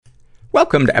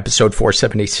Welcome to episode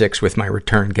 476 with my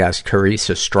return guest,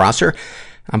 Teresa Strasser.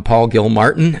 I'm Paul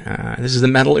Gilmartin. This is the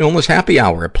Mental Illness Happy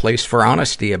Hour, a place for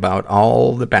honesty about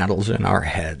all the battles in our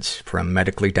heads, from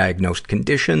medically diagnosed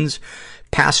conditions,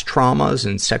 past traumas,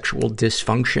 and sexual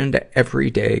dysfunction to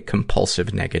everyday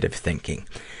compulsive negative thinking.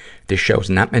 This show is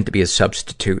not meant to be a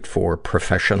substitute for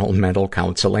professional mental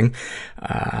counseling.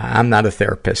 I'm not a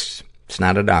therapist. It's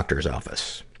not a doctor's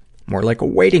office. More like a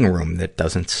waiting room that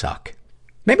doesn't suck.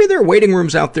 Maybe there are waiting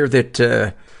rooms out there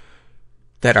that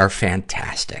are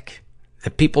fantastic,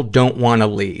 that people don't want to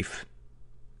leave.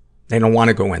 They don't want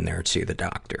to go in there and see the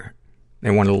doctor.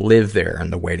 They want to live there in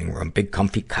the waiting room. Big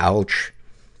comfy couch,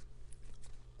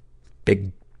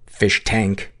 big fish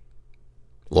tank,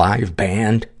 live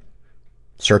band,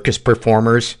 circus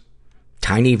performers,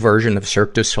 tiny version of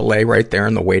Cirque du Soleil right there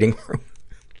in the waiting room.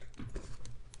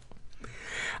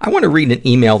 I want to read an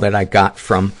email that I got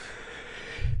from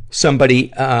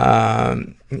somebody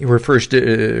wants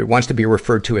to be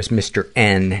referred to as Mr.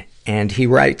 N, and he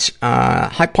writes,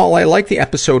 Hi, Paul. I like the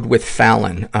episode with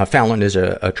Fallon. Fallon is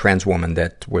a trans woman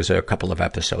that was a couple of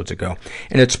episodes ago,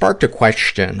 and it sparked a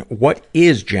question. What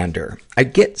is gender? I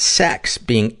get sex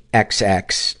being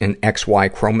XX and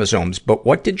XY chromosomes, but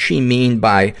what did she mean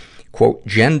by, quote,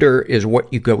 gender is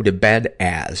what you go to bed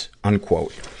as,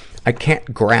 unquote? I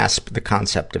can't grasp the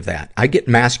concept of that. I get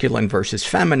masculine versus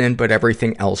feminine, but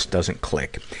everything else doesn't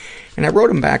click. And I wrote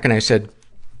him back and I said,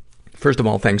 first of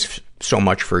all, thanks so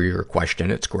much for your question.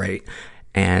 It's great.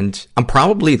 And I'm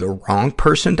probably the wrong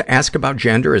person to ask about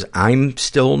gender, as I'm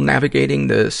still navigating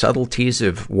the subtleties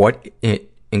of what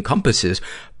it encompasses.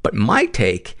 But my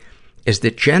take is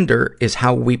that gender is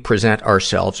how we present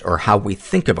ourselves or how we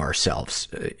think of ourselves,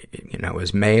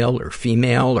 as male or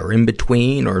female or in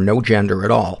between or no gender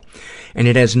at all. And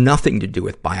it has nothing to do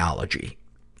with biology,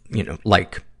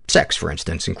 like sex, for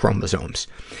instance, and chromosomes.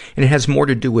 And it has more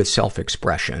to do with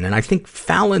self-expression. And I think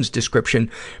Fallon's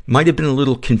description might have been a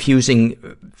little confusing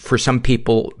for some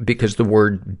people because the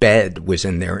word bed was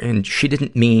in there, and she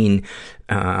didn't mean,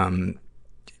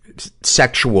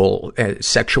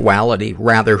 sexuality,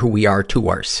 rather who we are to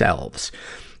ourselves.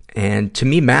 And to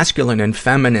me, masculine and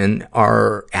feminine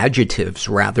are adjectives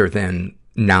rather than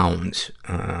nouns,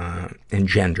 and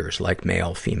genders like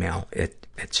male, female,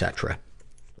 etc.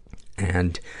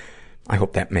 And I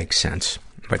hope that makes sense.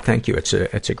 But thank you. It's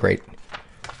a great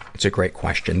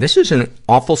question. This is an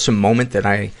awfulsome moment that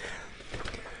I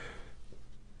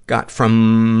got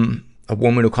from a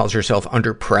woman who calls herself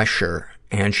Under Pressure.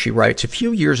 And she writes, a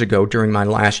few years ago during my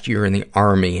last year in the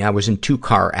Army, I was in 2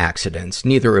 car accidents,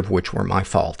 neither of which were my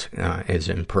fault, is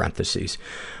in parentheses.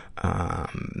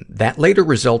 That later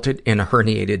resulted in a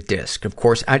herniated disc. Of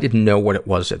course, I didn't know what it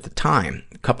was at the time.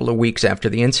 A couple of weeks after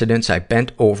the incidents, I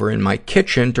bent over in my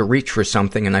kitchen to reach for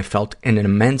something, and I felt an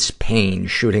immense pain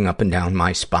shooting up and down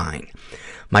my spine.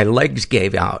 My legs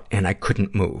gave out, and I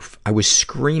couldn't move. I was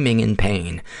screaming in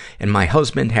pain, and my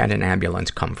husband had an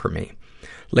ambulance come for me.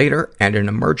 Later, at an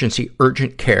emergency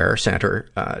urgent care center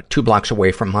 2 blocks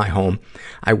away from my home,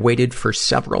 I waited for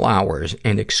several hours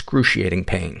in excruciating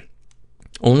pain,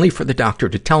 only for the doctor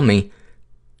to tell me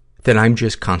that I'm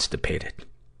just constipated.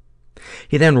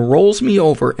 He then rolls me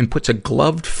over and puts a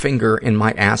gloved finger in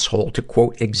my asshole to,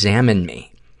 quote, examine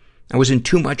me. I was in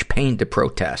too much pain to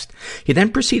protest. He then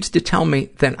proceeds to tell me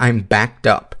that I'm backed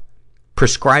up,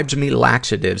 prescribes me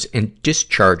laxatives, and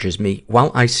discharges me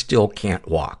while I still can't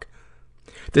walk.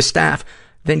 The staff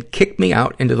then kicked me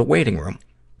out into the waiting room.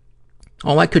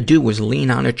 All I could do was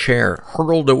lean on a chair,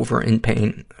 hurled over in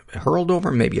pain. Hurled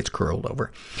over? Maybe it's curled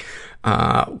over.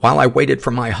 While I waited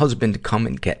for my husband to come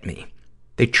and get me.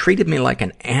 They treated me like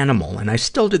an animal, and I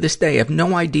still to this day have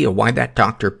no idea why that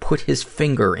doctor put his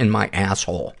finger in my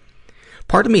asshole.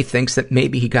 Part of me thinks that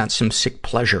maybe he got some sick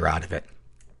pleasure out of it.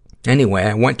 Anyway,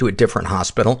 I went to a different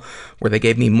hospital where they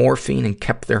gave me morphine and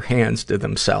kept their hands to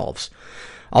themselves.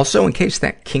 Also, in case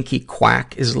that kinky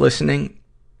quack is listening,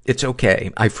 it's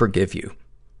okay. I forgive you.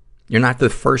 You're not the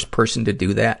first person to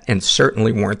do that, and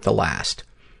certainly weren't the last.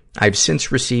 I've since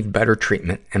received better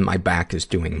treatment, and my back is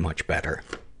doing much better.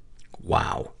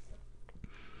 Wow.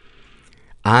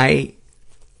 I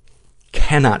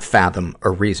cannot fathom a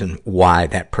reason why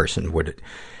that person would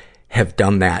have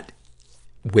done that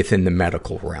within the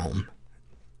medical realm.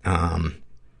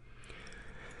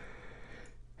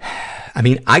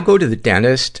 I go to the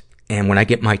dentist, and when I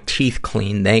get my teeth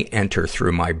cleaned, they enter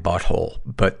through my butthole.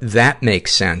 But that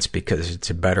makes sense because it's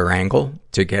a better angle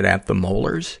to get at the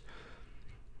molars.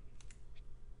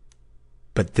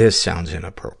 But this sounds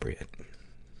inappropriate.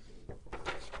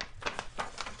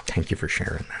 Thank you for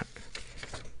sharing that.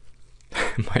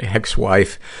 My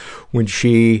ex-wife, when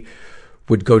she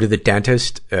would go to the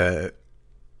dentist.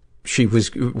 She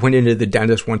went into the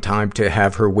dentist one time to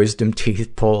have her wisdom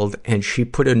teeth pulled, and she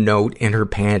put a note in her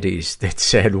panties that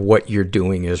said, "What you're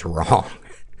doing is wrong."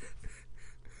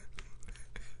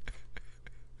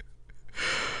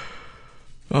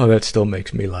 Oh, that still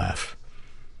makes me laugh.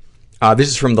 This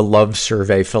is from the love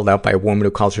survey filled out by a woman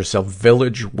who calls herself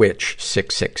Village Witch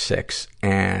 666.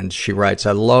 And she writes,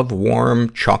 I love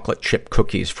warm chocolate chip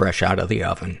cookies fresh out of the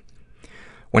oven.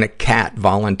 When a cat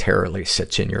voluntarily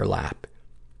sits in your lap,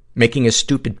 making a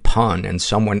stupid pun and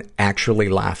someone actually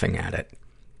laughing at it.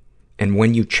 And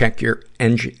when you check your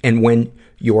engine, and when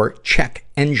your check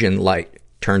engine light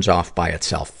turns off by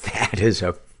itself. That is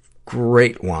a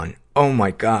great one. Oh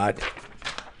my God.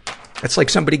 It's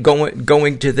like somebody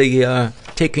going to the,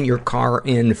 taking your car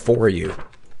in for you.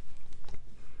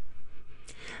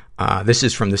 This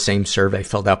is from the same survey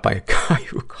filled out by a guy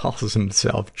who calls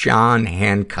himself John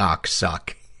Hancock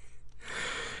Suck.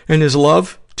 And his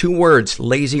love, 2 words,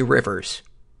 lazy rivers.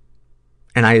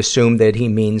 And I assume that he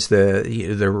means the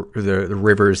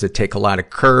rivers that take a lot of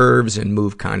curves and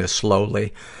move kind of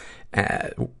slowly,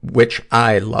 which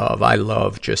I love. I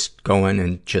love just going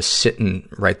and just sitting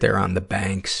right there on the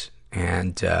banks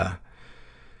and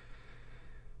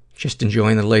just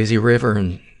enjoying the lazy river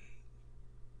and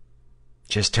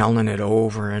just telling it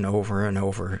over and over and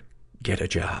over, get a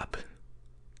job.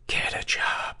 Get a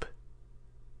job.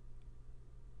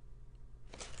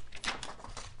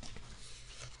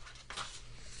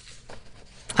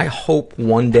 I hope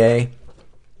one day,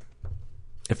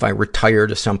 if I retire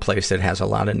to some place that has a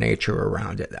lot of nature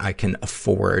around it, I can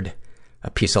afford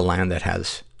a piece of land that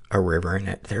has a river in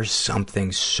it. There's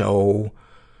something so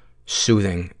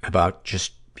soothing about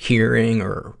just hearing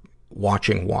or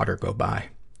watching water go by.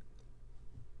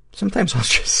 Sometimes I'll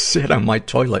just sit on my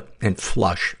toilet and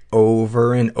flush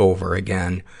over and over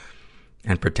again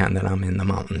and pretend that I'm in the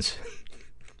mountains.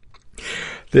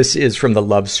 This is from the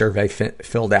love survey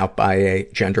filled out by a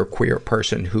genderqueer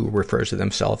person who refers to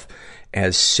themselves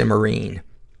as Simmerine.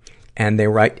 And they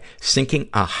write, sinking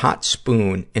a hot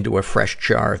spoon into a fresh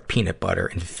jar of peanut butter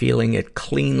and feeling it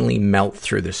cleanly melt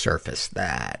through the surface.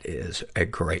 That is a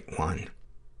great one.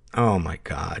 Oh my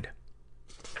God.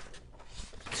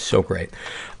 So great.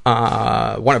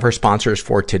 One of our sponsors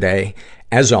for today,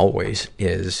 as always,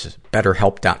 is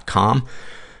BetterHelp.com,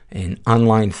 an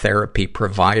online therapy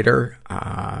provider.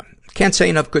 Can't say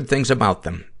enough good things about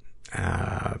them.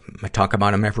 I talk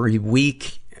about them every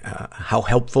week, how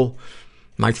helpful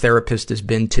my therapist has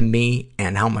been to me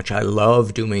and how much I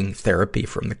love doing therapy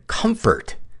from the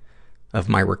comfort of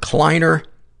my recliner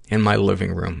in my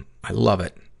living room. I love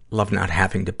it. Love not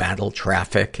having to battle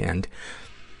traffic, and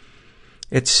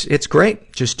it's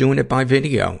great just doing it by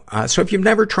video. So if you've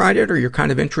never tried it or you're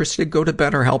kind of interested, go to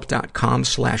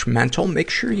betterhelp.com/mental. Make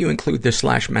sure you include the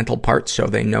 /mental part so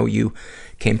they know you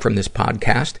came from this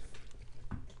podcast.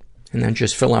 And then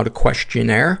just fill out a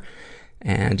questionnaire.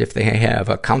 And if they have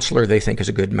a counselor they think is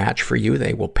a good match for you,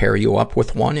 they will pair you up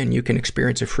with one, and you can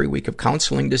experience a free week of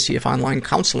counseling to see if online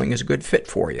counseling is a good fit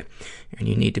for you. And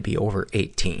you need to be over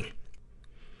 18.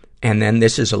 And then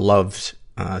this is a love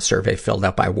survey filled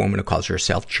out by a woman who calls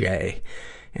herself Jay.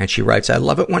 And she writes, I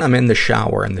love it when I'm in the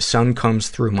shower and the sun comes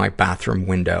through my bathroom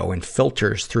window and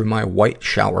filters through my white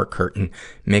shower curtain,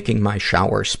 making my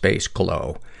shower space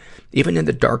glow. Even in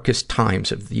the darkest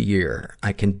times of the year,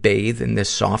 I can bathe in this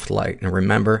soft light and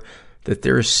remember that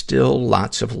there is still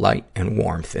lots of light and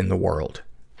warmth in the world.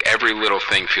 Every little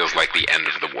thing feels like the end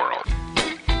of the world.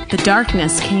 The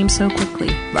darkness came so quickly.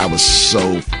 I was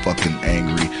so fucking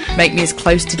angry. Make me as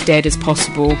close to dead as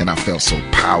possible. And I felt so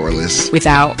powerless.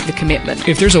 Without the commitment.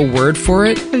 If there's a word for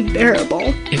it,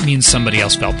 unbearable. It means somebody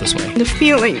else felt this way. The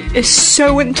feeling is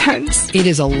so intense. It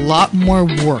is a lot more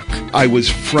work. I was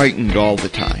frightened all the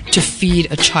time. To feed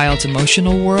a child's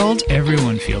emotional world,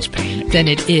 everyone feels pain, than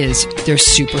it is their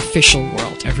superficial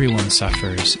world. Everyone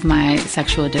suffers. My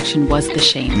sexual addiction was the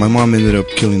shame. My mom ended up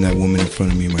killing that woman in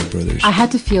front of me and my brothers. I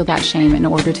had to feel that shame in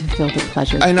order to feel the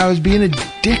pleasure. And I was being a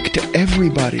dick to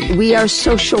everybody. We are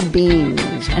social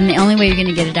beings. And the only way you're going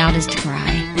to get it out is to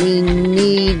cry. We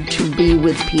need to be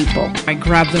with people. I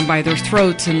grabbed them by their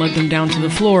throats and led them down to the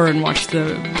floor and watched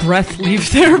the breath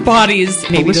leave their bodies.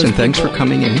 Well, listen, thanks for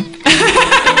coming in.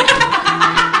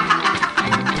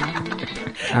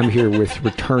 I'm here with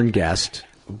return guest,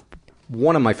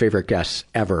 one of my favorite guests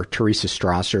ever, Teresa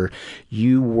Strasser.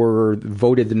 You were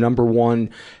voted the #1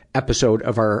 episode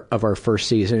of our first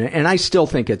season, and I still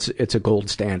think it's a gold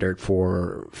standard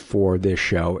for this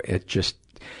show. It just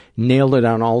nailed it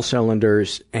on all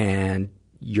cylinders, and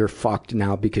you're fucked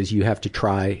now because you have to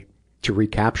try to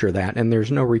recapture that, and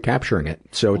there's no recapturing it.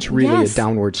 So it's really a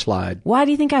downward slide. Why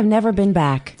do you think I've never been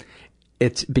back?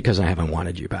 It's because I haven't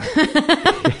wanted you back.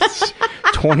 It's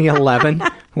 2011,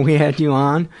 we had you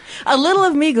on. A little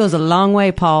of me goes a long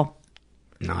way, Paul.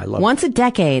 No, I love Once a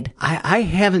decade. I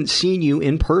haven't seen you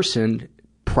in person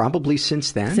probably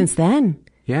since then. Since then.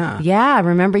 Yeah. Yeah, I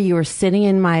remember you were sitting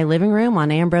in my living room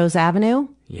on Ambrose Avenue.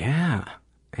 Yeah.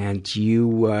 And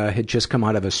you had just come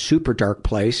out of a super dark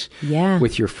place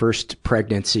with your first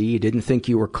pregnancy. You didn't think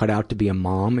you were cut out to be a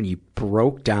mom, and you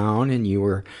broke down, and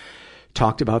you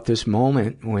talked about this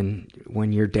moment when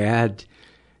your dad,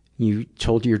 you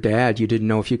told your dad you didn't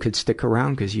know if you could stick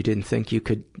around because you didn't think you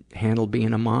could handle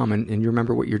being a mom. And you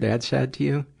remember what your dad said to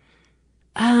you?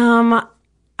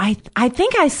 I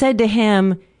think I said to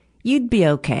him, "You'd be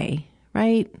okay,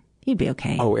 right? You'd be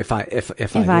okay." Oh, if I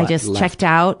just left. checked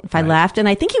out, if I left. And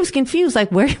I think he was confused,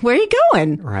 like, where are you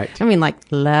going? Right. I mean, like,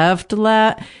 left.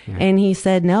 Yeah. And he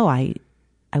said, no, I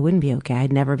wouldn't be okay.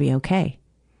 I'd never be okay.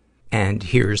 And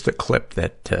here's the clip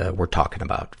that we're talking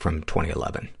about from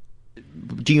 2011.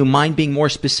 Do you mind being more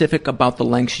specific about the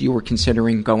lengths you were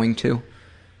considering going to?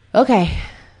 Okay.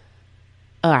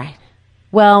 All right.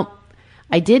 Well,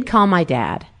 I did call my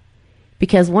dad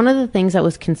because one of the things that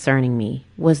was concerning me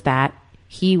was that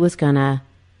he was going to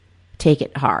take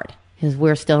it hard because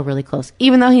we're still really close,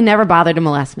 even though he never bothered to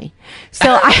molest me.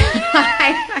 So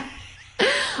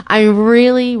I'm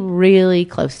really, really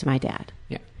close to my dad.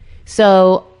 Yeah.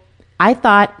 So I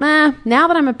thought, now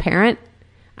that I'm a parent,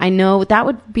 I know that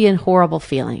would be a horrible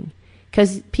feeling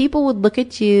because people would look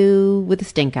at you with a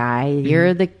stink eye. Mm-hmm.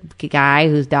 You're the guy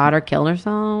whose daughter killed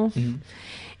herself. Mm-hmm.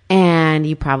 And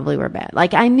you probably were bad.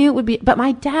 Like, I knew it would be, but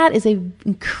my dad is an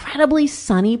incredibly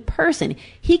sunny person.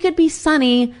 He could be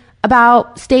sunny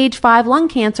about stage 5 lung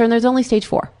cancer and there's only stage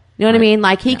 4. You know what I mean?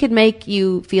 Like, he could make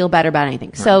you feel better about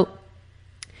anything. Right. So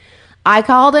I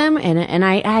called him and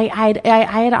I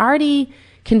had already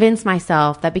convinced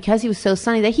myself that because he was so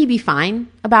sunny that he'd be fine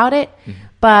about it. Mm-hmm.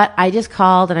 But I just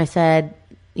called and I said,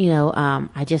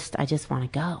 I just want to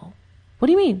go. What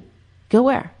do you mean? Go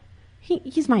where?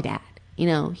 He's my dad. He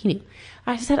knew.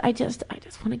 I said, I just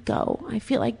want to go. I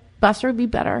feel like Buster would be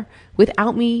better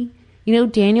without me.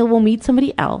 Daniel will meet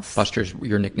somebody else. Buster's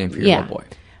your nickname for your little boy.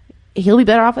 He'll be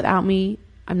better off without me.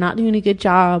 I'm not doing a good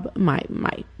job. My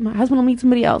husband will meet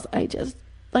somebody else. I just,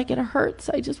 it hurts.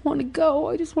 I just want to go.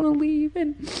 I just want to leave.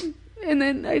 And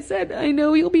then I said, I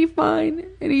know you'll be fine.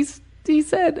 And he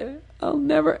said, I'll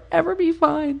never, ever be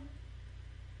fine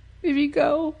if you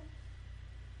go.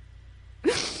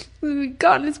 He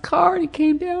got in his car and he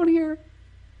came down here.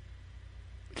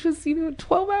 Just, a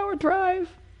 12-hour drive.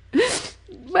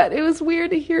 But it was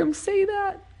weird to hear him say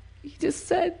that. He just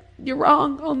said, you're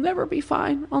wrong. I'll never be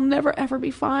fine. I'll never, ever be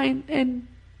fine. And,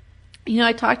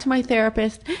 I talked to my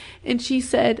therapist and she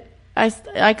said, I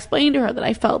explained to her that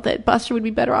I felt that Buster would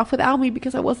be better off without me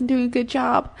because I wasn't doing a good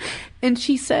job. And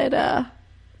she said,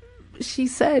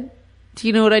 do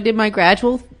you know what I did my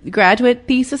graduate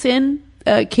thesis in?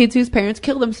 Kids whose parents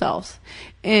kill themselves.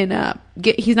 And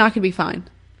he's not going to be fine.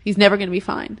 He's never going to be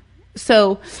fine.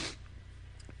 So,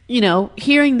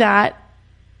 hearing that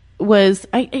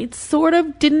I sort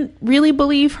of didn't really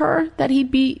believe her that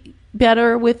he'd be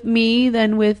better with me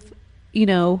than with,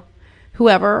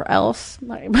 whoever else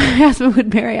my husband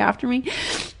would marry after me.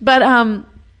 But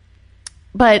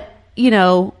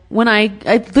when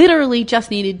I literally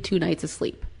just needed 2 nights of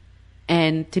sleep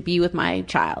and to be with my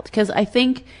child, because I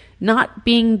think not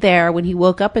being there when he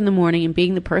woke up in the morning and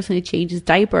being the person who changed his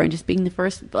diaper and just being the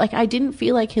first, I didn't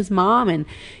feel like his mom. And,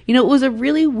 it was a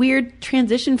really weird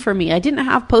transition for me. I didn't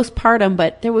have postpartum,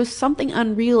 but there was something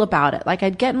unreal about it.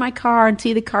 I'd get in my car and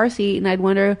see the car seat and I'd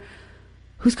wonder,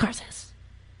 whose car is this?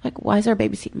 Why is there a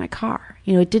baby seat in my car?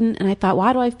 It didn't, and I thought,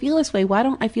 why do I feel this way? Why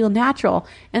don't I feel natural?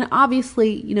 And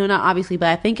obviously, not obviously, but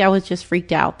I think I was just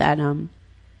freaked out that,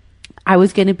 I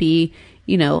was going to be,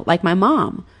 like my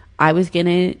mom. I was going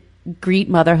to greet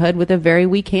motherhood with a very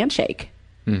weak handshake.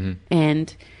 Mm-hmm.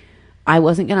 And I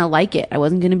wasn't going to like it. I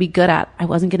wasn't going to be good at it. I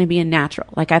wasn't going to be a natural.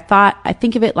 I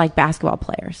think of it like basketball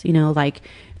players,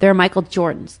 there are Michael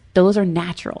Jordans. Those are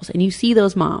naturals. And you see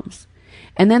those moms.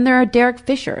 And then there are Derek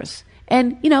Fishers.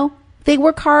 And, they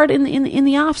work hard in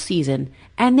the off season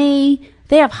and they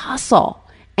have hustle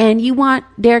and you want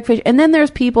Derek Fisher. And then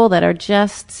there's people that are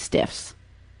just stiffs.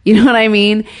 You know what I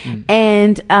mean? Mm.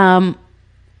 And,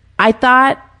 I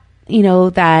thought,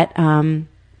 that,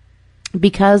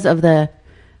 because of the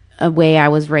way I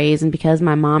was raised and because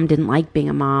my mom didn't like being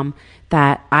a mom,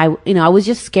 that I was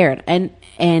just scared. And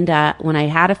when I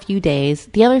had a few days,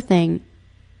 the other thing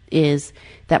is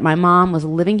that my mom was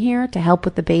living here to help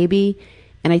with the baby.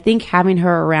 And I think having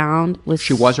her around was...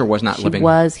 She was or was not living? She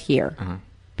was here.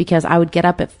 Because I would get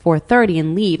up at 4:30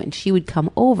 and leave, and she would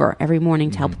come over every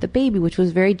morning to help with the baby, which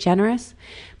was very generous.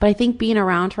 But I think being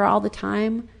around her all the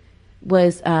time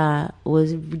was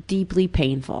deeply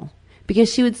painful,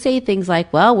 because she would say things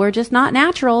like, well, we're just not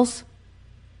naturals,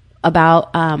 about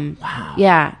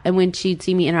yeah, and when she'd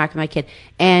see me interact with my kid.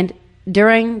 And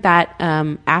during that,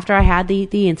 after I had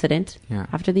the incident,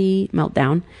 after the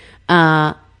meltdown,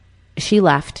 she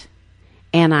left,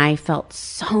 and I felt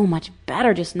so much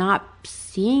better just not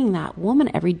seeing that woman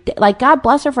every day. Like, God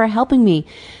bless her for helping me,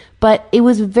 but it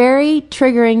was very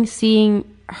triggering seeing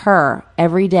her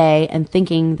every day and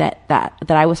thinking that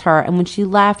I was her. And when she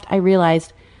left, I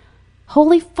realized,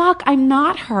 holy fuck, I'm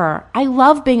not her. I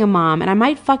love being a mom, and I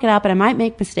might fuck it up and I might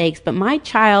make mistakes, but my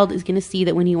child is going to see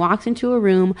that when he walks into a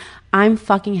room, I'm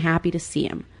fucking happy to see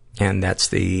him. And that's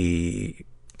the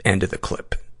end of the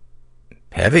clip.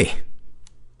 Heavy.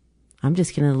 I'm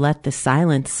just going to let the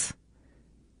silence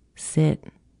sit.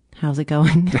 How's it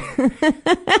going?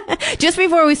 Just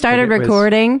before we started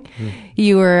recording,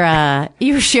 you were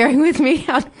sharing with me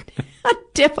how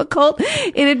difficult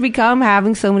it had become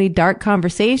having so many dark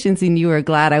conversations, and you were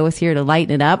glad I was here to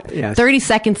lighten it up. Yes. 30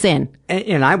 seconds in.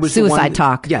 And I was suicide the one,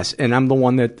 talk. Yes, and I'm the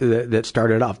one that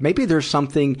started off. Maybe there's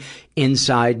something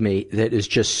inside me that is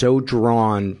just so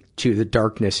drawn to the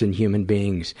darkness in human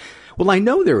beings. Well, I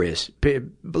know there is.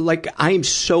 Like, I'm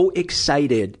so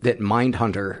excited that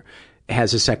Mindhunter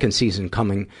has a second season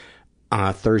coming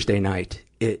Thursday night.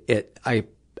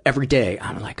 Every day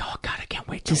I'm like, oh God, I can't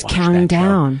wait to watch that show. Just counting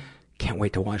down. Can't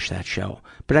wait to watch that show.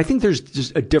 But I think there's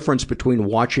just a difference between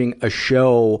watching a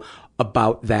show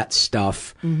about that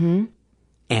stuff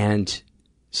and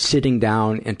sitting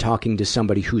down and talking to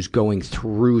somebody who's going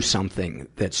through something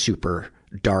that's super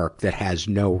dark, that has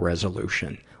no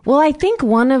resolution. Well, I think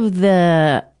one of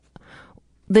the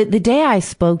day I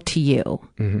spoke to you,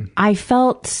 I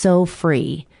felt so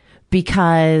free,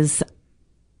 because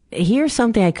here's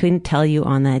something I couldn't tell you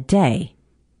on that day.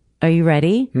 Are you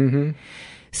ready? Mm-hmm.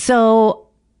 So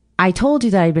I told you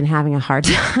that I'd been having a hard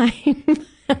time.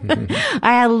 I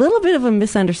had a little bit of a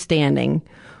misunderstanding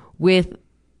with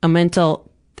a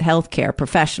mental health care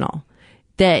professional,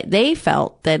 that they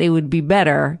felt that it would be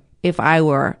better if I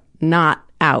were not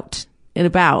out and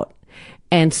about.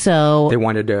 And so they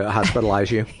wanted to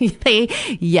hospitalize you.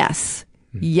 Yes.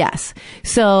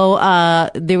 So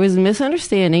there was a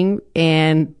misunderstanding,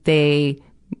 and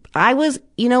I was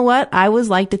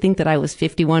like to think that I was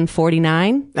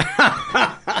 51-49.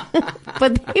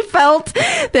 But they felt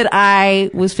that I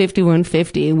was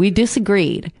 51-50, and we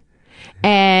disagreed.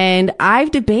 And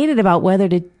I've debated about whether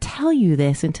to tell you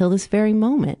this until this very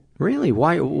moment. Really?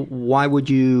 Why would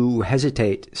you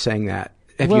hesitate saying that?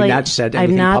 Have you not said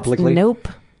anything publicly? Nope.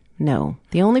 No.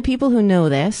 The only people who know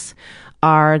this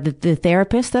are the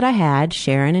therapists that I had,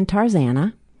 Sharon and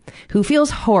Tarzana, who feels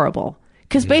horrible,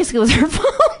 because basically it was her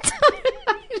fault.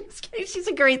 She's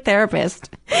a great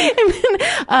therapist.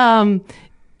 And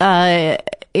then,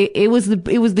 it was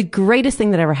the greatest thing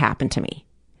that ever happened to me.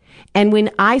 And when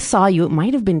I saw you, it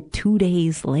might have been 2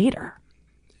 days later.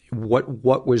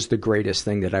 What was the greatest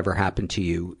thing that ever happened to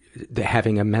you?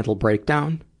 Having a mental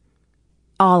breakdown?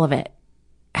 All of it.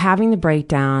 Having the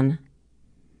breakdown,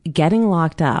 getting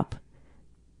locked up,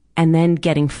 and then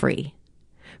getting free.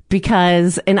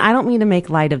 Because, and I don't mean to make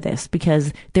light of this,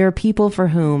 because there are people for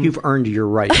whom... You've earned your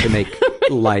right to make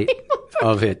light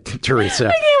of it, Teresa.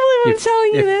 I can't believe I'm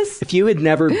telling you this. If you had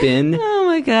never been oh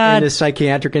my God. in a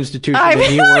psychiatric institution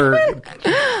and you were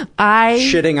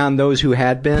shitting on those who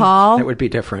had been, Paul, that would be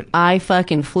different. I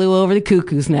fucking flew over the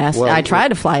cuckoo's nest. Well, I tried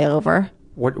to fly over.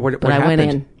 What but happened? I went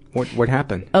in. What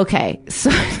happened? Okay.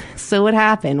 So what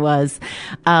happened was,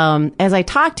 as I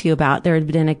talked to you about, there had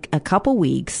been a couple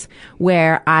weeks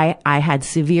where I had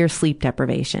severe sleep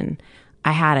deprivation.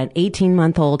 I had an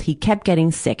 18-month-old. He kept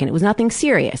getting sick, and it was nothing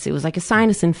serious. It was like a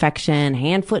sinus infection,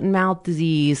 hand, foot, and mouth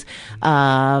disease,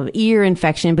 ear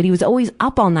infection, but he was always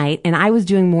up all night, and I was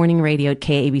doing morning radio at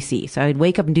KABC. So I'd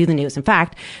wake up and do the news. In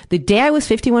fact, the day I was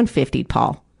 5150,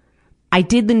 Paul, I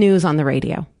did the news on the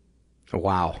radio.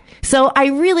 Wow. So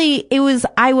I was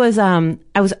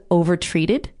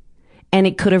overtreated, and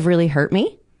it could have really hurt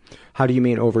me. How do you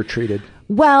mean overtreated?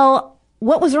 Well,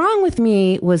 what was wrong with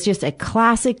me was just a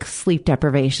classic sleep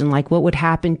deprivation, like what would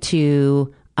happen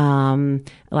to, an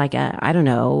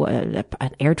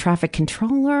air traffic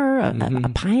controller,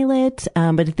 a pilot.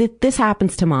 But this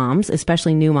happens to moms,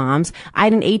 especially new moms. I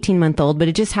had an 18-month-old, but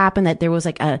it just happened that there was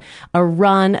like a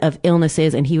run of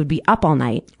illnesses, and he would be up all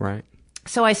night. Right.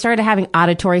 So I started having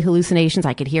auditory hallucinations.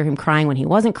 I could hear him crying when he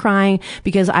wasn't crying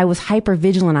because I was hyper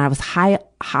vigilant. I was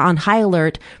on high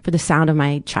alert for the sound of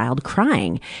my child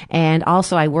crying. And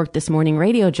also I worked this morning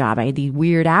radio job. I had these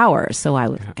weird hours. So I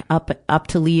was up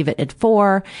to leave at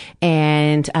 4.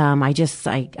 And,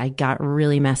 I got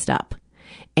really messed up.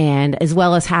 And as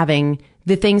well as having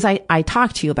the things I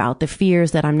talked to you about, the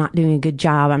fears that I'm not doing a good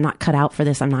job. I'm not cut out for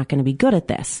this. I'm not going to be good at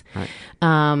this.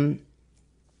 Right.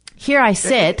 Here I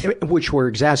sit. Which were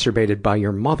exacerbated by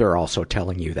your mother also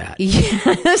telling you that.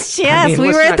 Yes. I mean,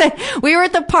 we were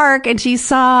at the park and she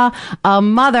saw a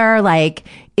mother, like,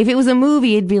 if it was a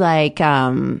movie, it'd be like,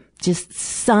 just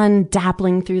sun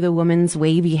dappling through the woman's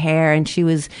wavy hair, and she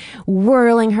was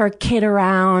whirling her kid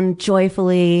around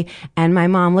joyfully. And my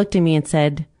mom looked at me and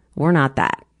said, "We're not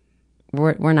that.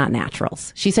 We're not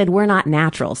naturals." She said, "We're not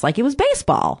naturals." Like it was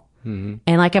baseball. Mm-hmm.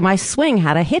 And like my swing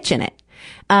had a hitch in it.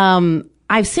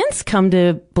 I've since come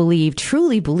to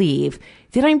truly believe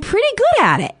that I'm pretty good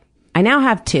at it. I now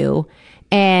have 2.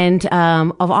 And,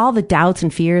 of all the doubts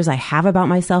and fears I have about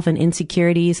myself and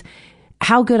insecurities,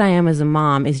 how good I am as a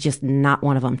mom is just not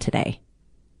one of them today.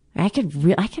 I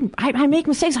make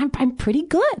mistakes. I'm pretty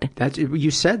good.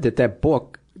 You said that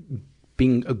book,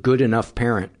 Being a Good Enough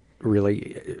Parent,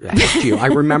 really helped you. I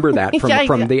remember that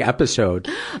from the episode.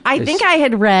 I think I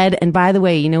had read, and by the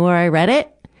way, you know where I read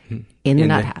it? In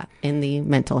the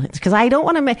mental, because I don't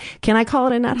want to can I call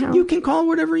it a nut house? You can call it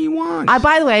whatever you want.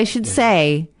 By the way, I should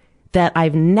say that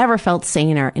I've never felt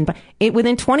saner.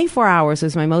 Within 24 hours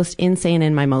was my most insane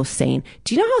and my most sane.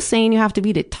 Do you know how sane you have to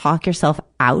be to talk yourself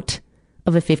out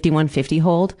of a 5150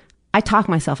 hold? I talk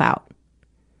myself out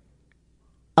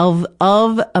of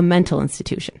a mental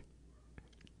institution.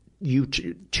 You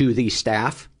to the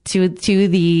staff? To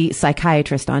the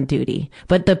psychiatrist on duty.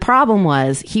 But the problem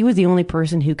was he was the only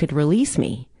person who could release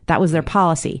me. That was their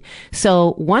policy.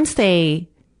 So once they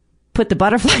put the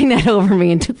butterfly net over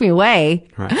me and took me away,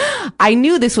 right, I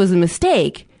knew this was a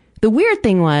mistake. The weird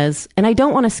thing was, and I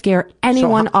don't want to scare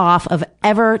anyone off of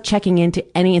ever checking into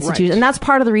any institution. Right. And that's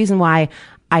part of the reason why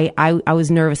I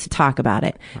was nervous to talk about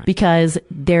it, right, because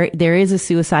there is a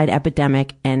suicide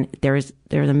epidemic and there's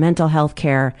a mental health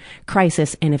care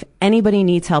crisis. And if anybody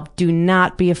needs help, do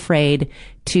not be afraid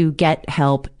to get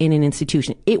help in an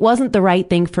institution. It wasn't the right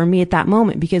thing for me at that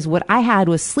moment because what I had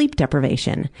was sleep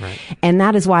deprivation. Right. And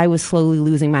that is why I was slowly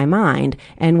losing my mind.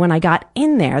 And when I got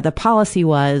in there, the policy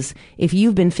was if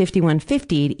you've been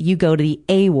 5150'd, you go to the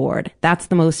A ward. That's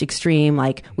the most extreme,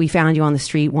 like we found you on the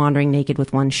street wandering naked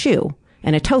with one shoe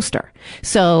and a toaster.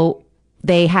 So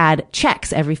they had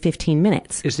checks every 15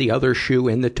 minutes. Is the other shoe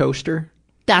in the toaster?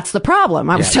 That's the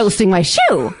problem. I was toasting my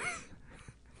shoe.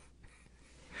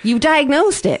 You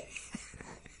diagnosed it.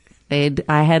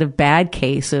 I had a bad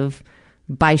case of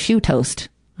by shoe toast.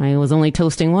 I was only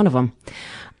toasting one of them.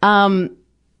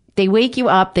 They wake you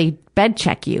up, they bed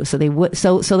check you. So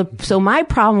my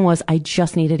problem was I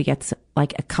just needed to get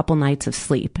like a couple nights of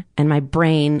sleep, and my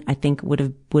brain I think would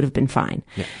have been fine.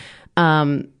 Yeah.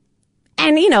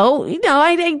 And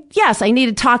I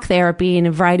needed talk therapy and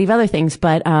a variety of other things,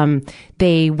 but,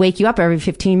 they wake you up every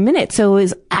 15 minutes. So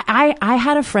I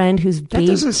had a friend whose baby.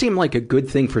 That doesn't seem like a good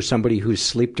thing for somebody who's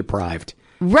sleep deprived.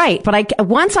 Right. But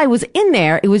once I was in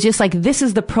there, it was just like, this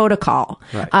is the protocol.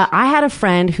 Right. I had a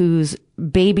friend whose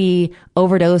baby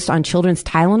overdosed on children's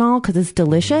Tylenol because it's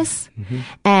delicious. Mm-hmm.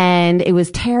 And it was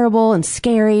terrible and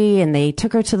scary. And they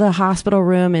took her to the hospital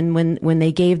room. And when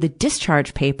they gave the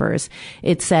discharge papers,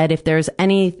 it said, if there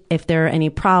are any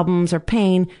problems or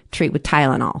pain, treat with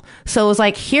Tylenol. So it was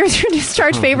like, here's your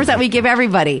discharge papers that we give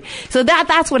everybody. So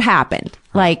that's what happened.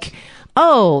 Like,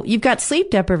 oh, you've got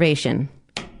sleep deprivation.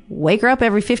 Wake her up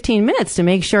every 15 minutes to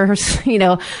make sure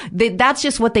that's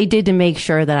just what they did to make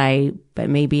sure that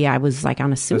maybe I was like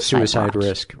on a suicide watch.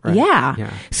 Risk. Right?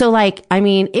 Yeah. So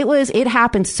it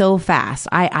happened so fast.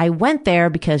 I went there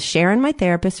because Sharon, my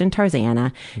therapist, and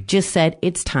Tarzana just said,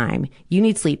 it's time. You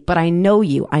need sleep. But I know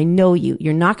you.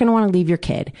 You're not going to want to leave your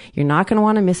kid. You're not going to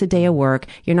want to miss a day of work.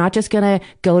 You're not just going to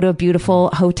go to a beautiful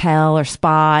hotel or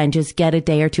spa and just get a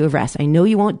day or two of rest. I know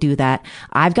you won't do that.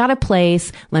 I've got a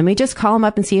place. Let me just call them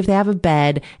up and see if they have a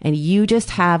bed, and you just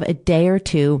have a day or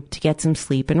two to get some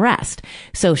sleep and rest.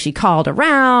 So she called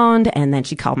around, and then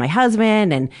she called my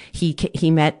husband, and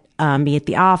he met me at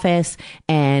the office,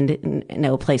 and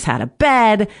no place had a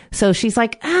bed. So she's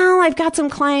like, oh, I've got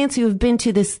some clients who have been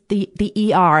to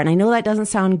the ER, and I know that doesn't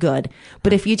sound good,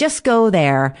 but if you just go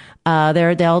there,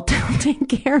 they'll take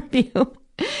care of you. So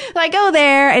I go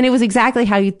there, and it was exactly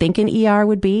how you'd think an ER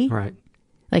would be. Right.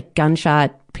 Like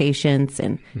gunshot patients,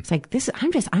 and it's like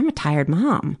I'm a tired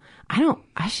mom.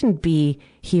 I shouldn't be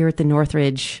here at the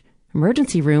Northridge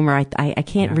emergency room, or I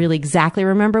can't really exactly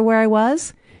remember where I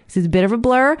was. It's a bit of a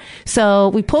blur. So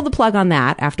we pulled the plug on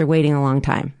that after waiting a long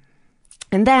time.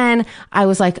 And then I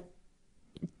was like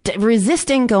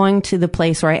resisting going to the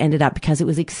place where I ended up because it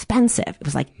was expensive. It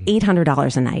was like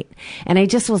 $800 a night. And I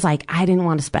just was like, I didn't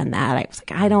want to spend that. I was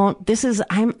like,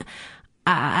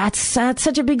 it's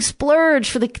such a big splurge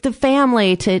for the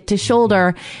family to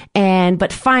shoulder.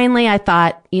 But finally I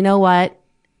thought, you know what?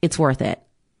 It's worth it.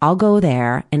 I'll go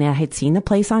there. And I had seen the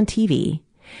place on TV.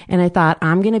 And I thought,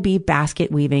 I'm going to be basket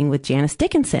weaving with Janice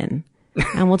Dickinson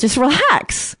and we'll just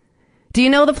relax. Do you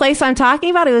know the place I'm talking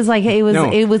about? It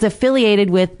was affiliated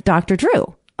with Dr.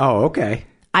 Drew. Oh, okay.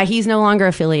 He's no longer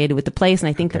affiliated with the place, and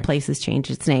I think the place has changed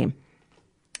its name.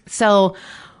 So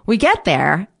we get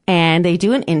there and they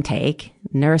do an intake.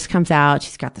 Nurse comes out.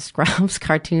 She's got the scrubs,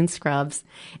 cartoon scrubs.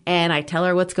 And I tell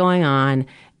her what's going on.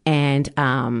 And,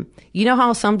 you know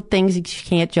how some things you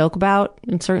can't joke about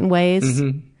in certain ways?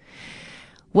 Mm-hmm.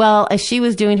 Well, as she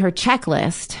was doing her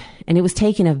checklist, and it was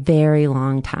taking a very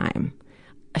long time,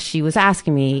 she was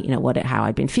asking me, how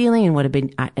I'd been feeling and what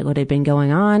had been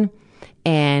going on.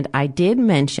 And I did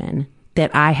mention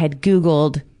that I had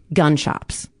Googled gun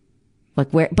shops. I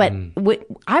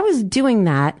was doing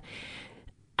that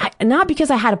not because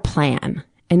I had a plan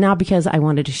and not because I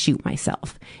wanted to shoot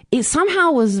myself. It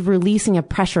somehow was releasing a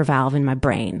pressure valve in my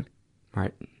brain.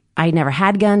 Right. I never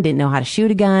had a gun, didn't know how to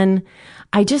shoot a gun.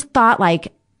 I just thought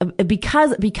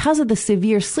because of the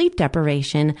severe sleep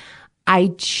deprivation,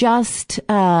 I just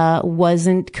I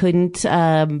think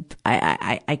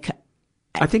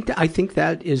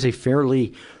that is a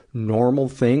fairly normal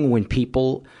thing when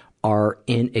people are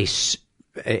in a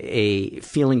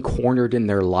feeling cornered in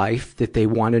their life that they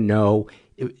want to know,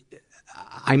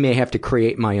 I may have to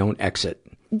create my own exit.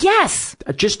 Yes.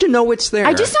 Just to know it's there.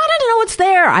 I just wanted to know it's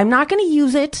there. I'm not going to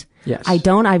use it. Yes.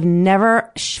 I've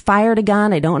never fired a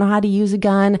gun. I don't know how to use a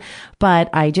gun, but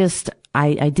I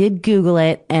did Google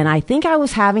it, and I think I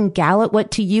was having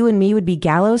what to you and me would be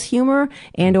gallows humor,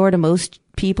 and or to most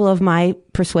people of my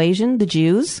persuasion, the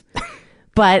Jews.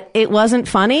 But it wasn't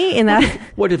funny in that.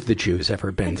 What have the Jews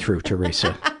ever been through,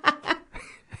 Teresa?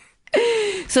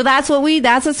 So that's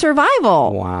a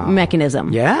survival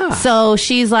mechanism. Yeah. So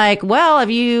she's like, well,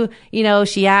 have you,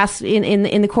 she asked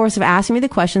in the course of asking me the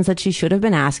questions that she should have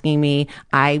been asking me,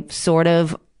 I sort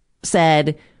of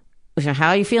said, how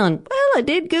are you feeling? Well, I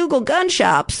did Google gun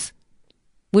shops,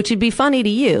 which would be funny to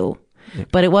you,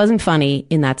 but it wasn't funny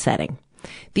in that setting.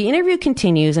 The interview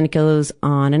continues and it goes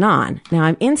on and on. Now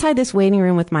I'm inside this waiting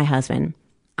room with my husband.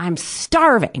 I'm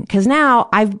starving because now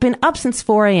I've been up since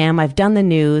 4 a.m. I've done the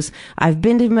news. I've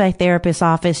been to my therapist's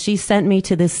office. She sent me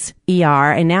to this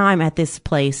ER, and now I'm at this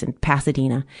place in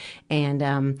Pasadena.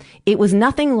 And it was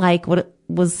nothing like what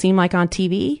it seemed like on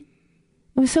TV.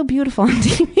 It was so beautiful on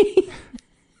TV.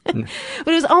 But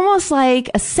it was almost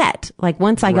like a set. Like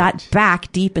once I got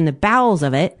back deep in the bowels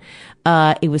of it,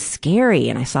 it was scary,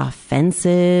 and I saw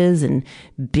fences and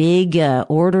big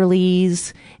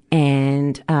orderlies.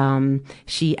 And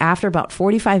after about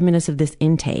 45 minutes of this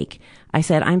intake, I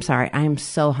said, I'm sorry, I am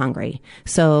so hungry.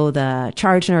 So the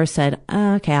charge nurse said,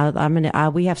 okay,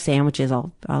 we have sandwiches.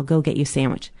 I'll go get you a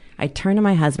sandwich. I turn to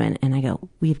my husband and I go,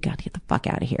 we've got to get the fuck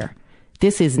out of here.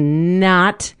 This is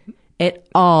not at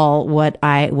all what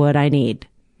I need.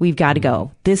 We've got to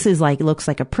go. This is looks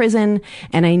like a prison.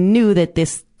 And I knew that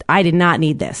I did not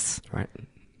need this. Right.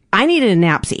 I needed a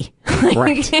napsy.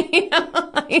 Right.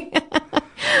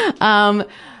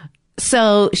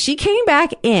 So she came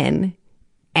back in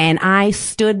and I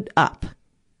stood up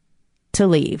to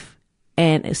leave.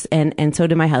 And so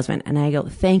did my husband. And I go,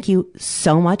 thank you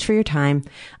so much for your time.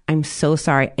 I'm so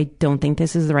sorry. I don't think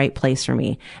this is the right place for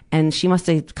me. And she must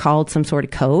have called some sort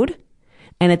of code.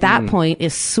 And at that point, a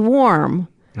swarm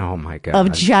oh my God.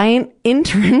 of giant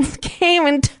interns came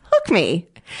and took me.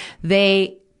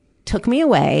 They took me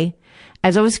away.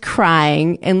 As I was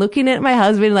crying and looking at my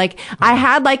husband, I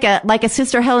had like a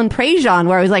Sister Helen Prejean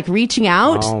where I was reaching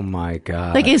out. Oh my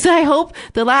God. I hope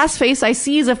the last face I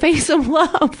see is a face of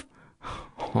love.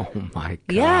 Oh my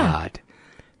God. Yeah.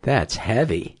 That's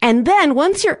heavy. And then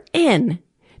once you're in,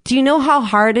 do you know how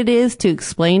hard it is to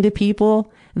explain to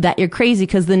people that you're crazy?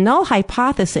 Because the null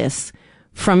hypothesis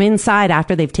from inside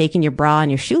after they've taken your bra and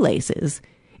your shoelaces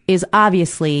is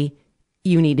obviously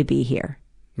you need to be here.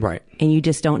 Right. And you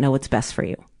just don't know what's best for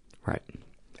you. Right.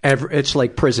 It's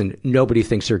like prison. Nobody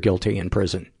thinks they're guilty in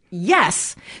prison.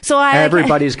 Yes. So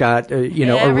everybody's got, a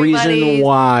reason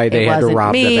why they had to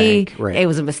rob the bank. Right. It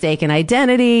was a mistaken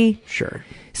identity. Sure.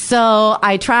 So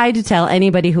I tried to tell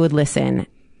anybody who would listen,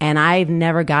 and I've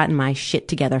never gotten my shit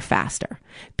together faster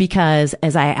because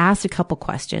as I asked a couple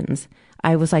questions,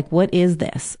 I was like, what is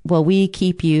this? Well, we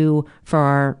keep you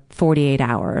for 48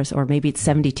 hours, or maybe it's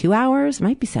 72 hours. It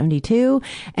might be 72.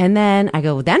 And then I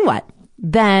go, then what?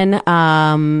 Then,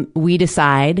 we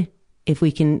decide if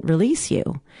we can release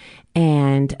you.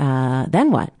 And,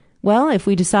 then what? Well, if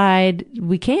we decide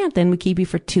we can't, then we keep you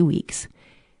for 2 weeks.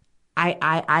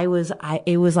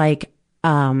 It was like,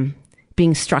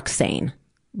 being struck sane.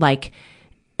 Like,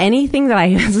 anything that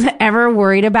I was ever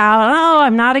worried about, oh,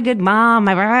 I'm not a good mom,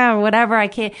 whatever, I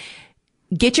can't.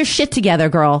 Get your shit together,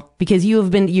 girl, because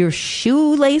your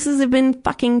shoelaces have been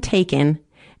fucking taken,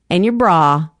 and your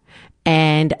bra,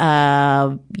 and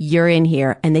you're in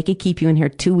here, and they could keep you in here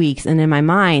 2 weeks. And in my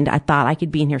mind, I thought I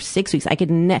could be in here 6 weeks. I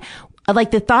could,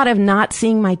 like the thought of not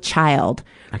seeing my child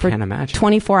for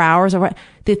 24 hours, or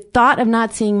the thought of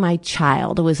not seeing my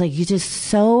child was like, you're just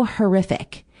so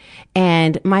horrific.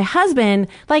 And my husband,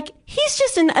 like, he's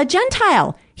just a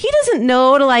Gentile. He doesn't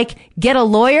know to, like, get a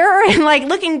lawyer. And, like,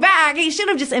 looking back, he should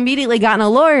have just immediately gotten a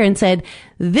lawyer and said,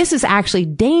 this is actually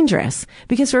dangerous.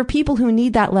 Because for people who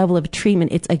need that level of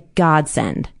treatment, it's a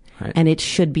godsend. Right. And it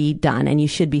should be done. And you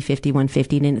should be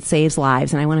 5150, and it saves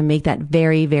lives. And I want to make that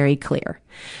very, very clear.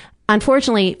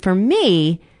 Unfortunately, for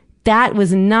me, that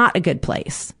was not a good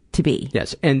place to be.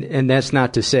 Yes. And that's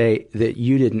not to say that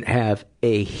you didn't have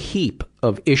a heap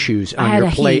of issues on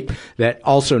your plate that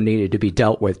also needed to be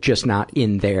dealt with, just not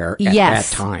in there at that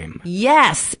time.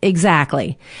 Yes,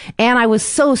 exactly. And I was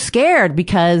so scared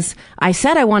because I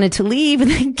said I wanted to leave,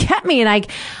 and they kept me. And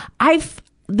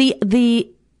the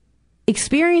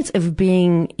experience of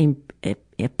being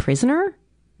a prisoner,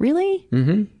 really?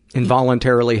 Mm-hmm.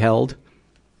 Involuntarily held.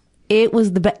 It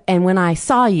was and when I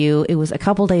saw you, it was a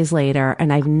couple days later,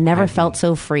 and I've never felt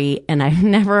so free, and I've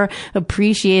never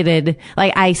appreciated,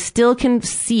 like, I still can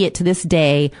see it to this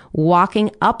day,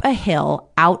 walking up a hill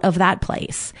out of that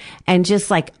place, and just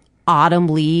like autumn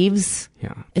leaves,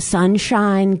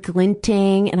 sunshine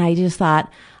glinting, and I just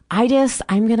thought, I'm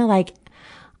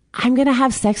going to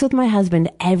have sex with my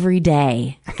husband every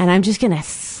day, and I'm just going to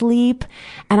sleep,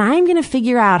 and I'm going to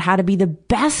figure out how to be the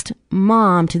best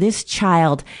mom to this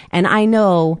child. And I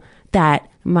know that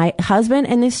my husband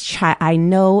and this child, I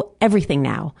know everything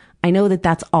now. I know that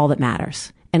that's all that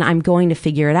matters, and I'm going to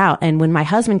figure it out. And when my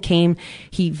husband came,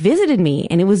 he visited me,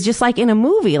 and it was just like in a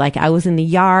movie. Like, I was in the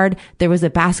yard. There was a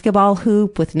basketball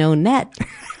hoop with no net.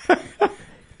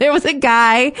 There was a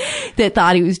guy that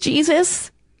thought he was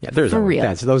Jesus. Yeah,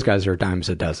 those guys are dimes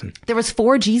a dozen. There was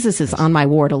 4 Jesuses on my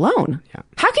ward alone. Yeah.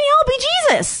 How can you all be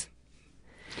Jesus?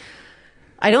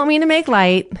 I don't mean to make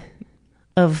light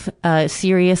of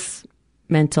serious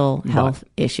mental health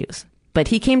issues, but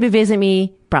he came to visit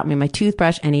me, brought me my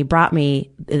toothbrush, and he brought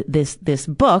me this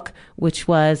book, which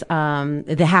was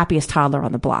The Happiest Toddler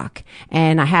on the Block.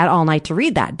 And I had all night to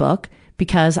read that book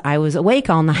because I was awake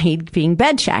all night being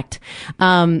bed checked.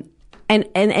 And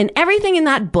everything in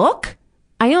that book,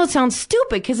 I know it sounds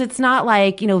stupid because it's not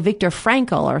like, Viktor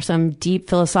Frankl or some deep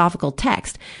philosophical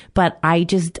text, but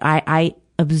I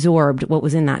absorbed what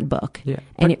was in that book. Yeah.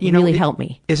 And it really helped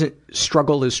me.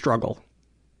 Struggle is struggle.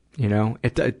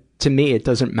 To me, it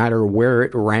doesn't matter where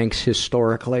it ranks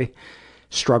historically.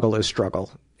 Struggle is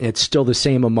struggle. It's still the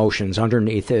same emotions.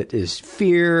 Underneath it is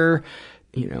fear,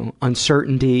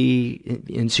 uncertainty,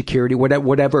 insecurity,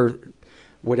 whatever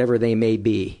they may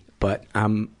be. But,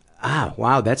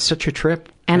 wow, that's such a trip.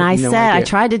 And I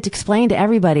tried to explain to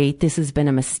everybody, this has been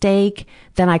a mistake.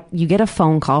 Then you get a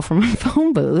phone call from a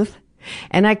phone booth,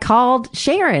 and I called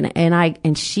Sharon,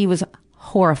 and she was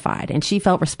horrified, and she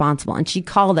felt responsible, and she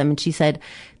called them, and she said,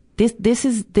 this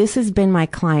has been my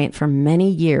client for many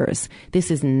years.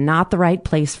 This is not the right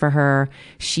place for her.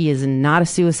 She is not a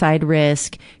suicide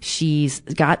risk. She's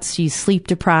sleep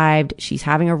deprived. She's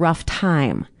having a rough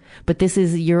time, but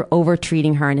you're over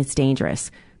treating her, and it's dangerous.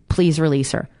 Please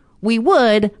release her. We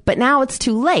would, but now it's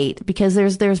too late because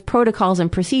there's protocols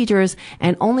and procedures,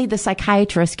 and only the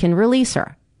psychiatrist can release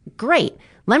her. Great.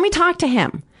 Let me talk to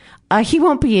him. He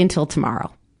won't be until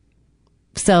tomorrow.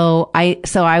 So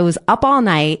I was up all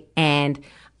night, and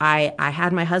I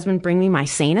had my husband bring me my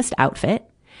sanest outfit,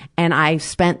 and I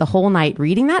spent the whole night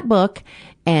reading that book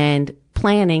and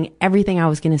planning everything I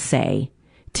was going to say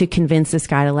to convince this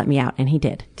guy to let me out. And he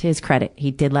did. To his credit, he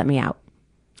did let me out.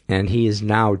 And he is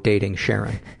now dating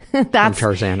Sharon from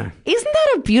Tarzana. Isn't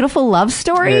that a beautiful love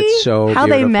story? It's so how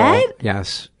beautiful. They met?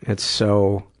 Yes. It's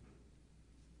so...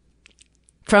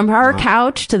 From her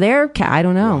couch to their couch. I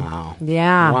don't know. Wow.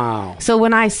 Yeah. Wow. So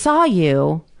when I saw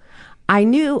you, I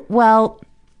knew,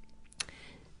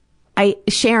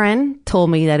 Sharon told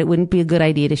me that it wouldn't be a good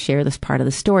idea to share this part of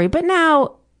the story. But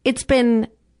now it's been,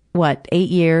 8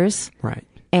 years? Right.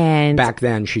 And back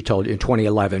then, she told you in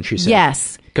 2011, she said.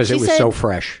 Yes. Because it was so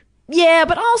fresh. Yeah,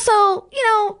 but also,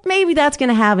 maybe that's going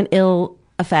to have an ill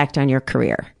effect on your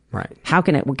career. Right. How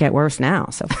can it get worse now?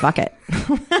 So fuck it.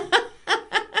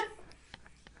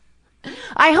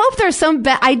 I hope there's some,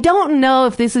 I don't know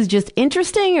if this is just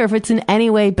interesting or if it's in any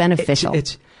way beneficial.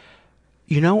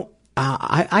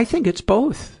 I think it's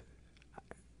both.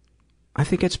 I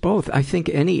think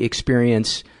any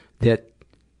experience that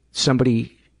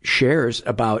somebody shares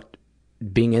about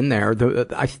being in there,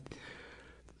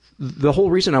 the whole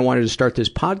reason I wanted to start this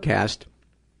podcast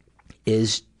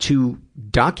is to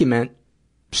document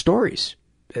stories,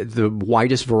 the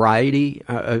widest variety,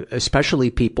 especially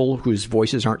people whose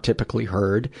voices aren't typically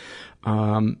heard,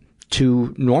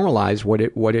 to normalize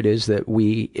what it is that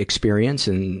we experience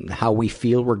and how we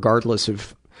feel, regardless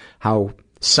of how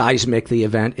seismic the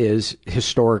event is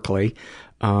historically,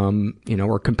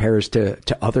 or compares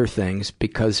to other things.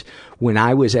 Because when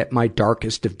I was at my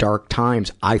darkest of dark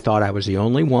times, I thought I was the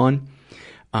only one.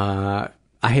 I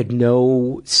had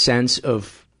no sense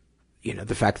of,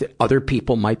 the fact that other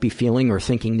people might be feeling or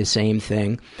thinking the same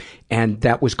thing. And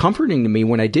that was comforting to me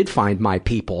when I did find my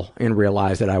people and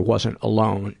realize that I wasn't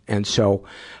alone. And so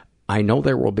I know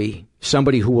there will be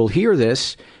somebody who will hear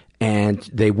this and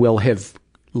they will have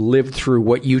lived through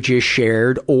what you just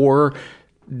shared, or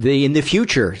in the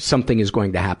future, something is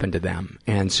going to happen to them.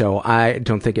 And so I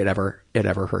don't think it ever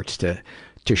hurts to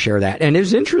share that. And it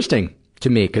was interesting to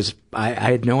me because I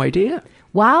had no idea.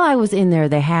 While I was in there,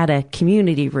 they had a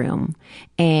community room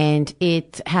and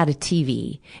it had a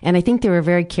TV. And I think they were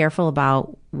very careful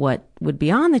about what would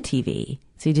be on the TV.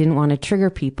 So you didn't want to trigger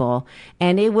people.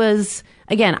 And it was,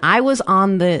 again, I was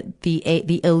on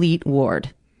the elite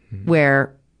ward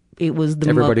where it was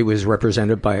everybody was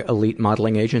represented by Elite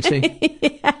Modeling Agency.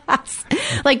 Yes.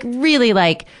 Really,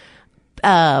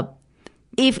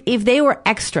 if they were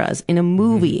extras in a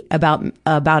movie about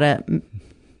a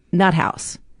nut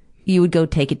house, you would go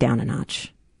take it down a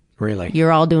notch. Really?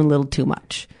 You're all doing a little too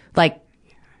much.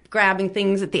 Grabbing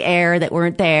things at the air that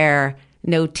weren't there,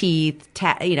 no teeth,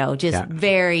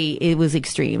 it was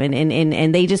extreme.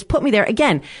 And they just put me there.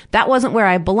 Again, that wasn't where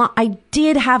I belong. I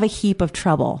did have a heap of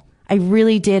trouble. I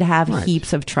really did have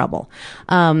heaps of trouble.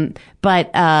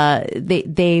 But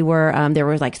they were, there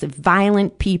were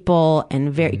violent people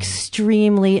and very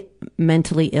extremely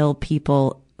mentally ill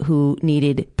people who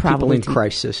needed probably people in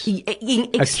crisis,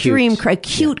 extreme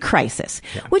acute crisis,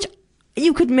 which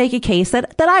you could make a case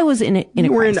that I was in a crisis.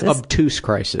 You were in obtuse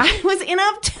crisis. I was in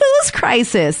obtuse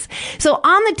crisis. So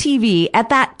on the TV at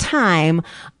that time,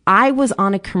 I was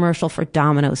on a commercial for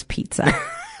Domino's Pizza.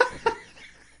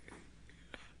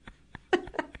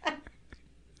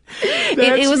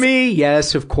 It was me.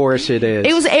 Yes, of course it is.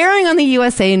 It was airing on the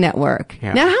USA Network.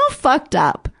 Yeah. Now, how fucked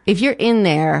up if you're in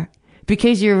there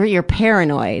because you're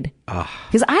paranoid.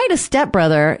 Because I had a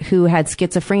stepbrother who had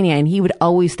schizophrenia, and he would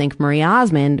always think Marie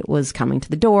Osmond was coming to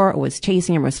the door, or was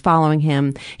chasing him, or was following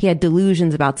him. He had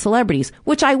delusions about celebrities,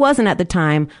 which I wasn't at the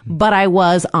time, but I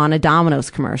was on a Domino's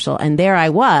commercial, and there I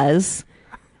was.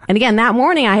 And again, that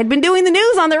morning I had been doing the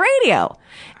news on the radio.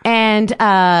 And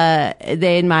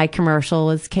then my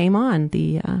commercial came on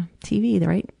the TV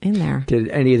right in there. Did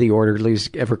any of the orderlies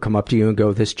ever come up to you and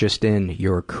go, "This just in,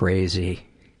 you're crazy"?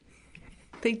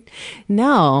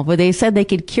 No, but they said they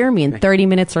could cure me in 30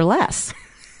 minutes or less.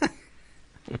 Oh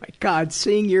my God,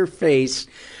 seeing your face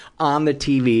on the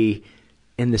TV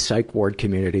in the psych ward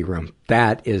community room,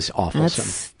 that is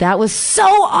awfulsome. That was so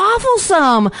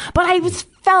awfulsome. But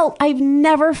I've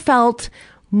never felt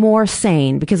more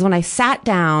sane, because when I sat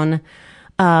down,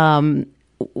 maybe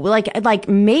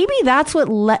that's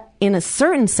what in a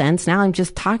certain sense, now I'm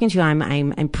just talking to you,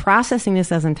 I'm processing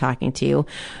this as I'm talking to you,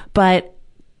 but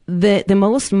the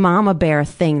most mama bear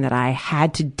thing that I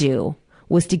had to do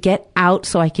was to get out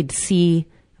so I could see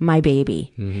my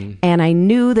baby. Mm-hmm. And I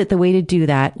knew that the way to do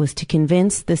that was to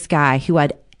convince this guy who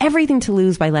had everything to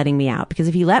lose by letting me out. Because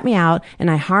if he let me out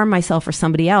and I harm myself or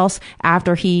somebody else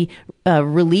after he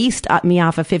released me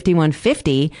off of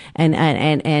 5150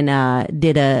 and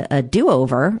did a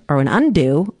do-over or an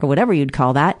undo or whatever you'd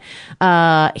call that,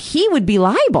 he would be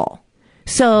liable.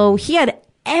 So he had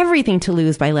everything to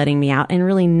lose by letting me out and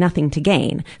really nothing to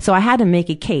gain. So I had to make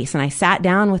a case, and I sat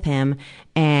down with him,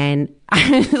 and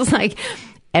I was like,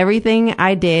 everything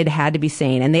I did had to be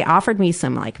sane. And they offered me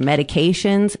some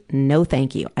medications. No,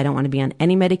 thank you. I don't want to be on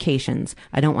any medications.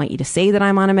 I don't want you to say that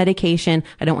I'm on a medication.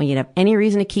 I don't want you to have any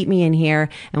reason to keep me in here.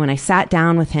 And when I sat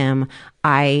down with him,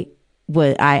 I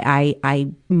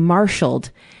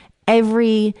marshaled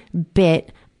every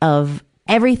bit of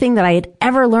everything that I had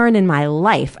ever learned in my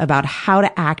life about how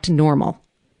to act normal.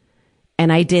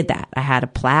 And I did that. I had a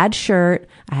plaid shirt.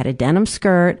 I had a denim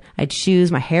skirt. I had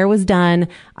shoes. My hair was done.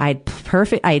 I had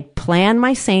planned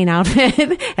my sane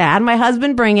outfit. I had my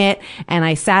husband bring it. And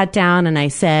I sat down and I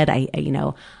said, I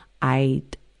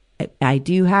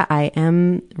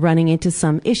am running into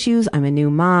some issues. I'm a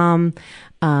new mom.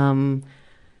 I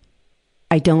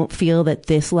don't feel that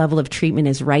this level of treatment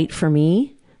is right for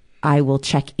me. I will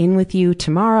check in with you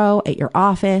tomorrow at your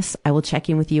office. I will check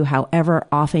in with you however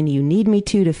often you need me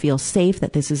to feel safe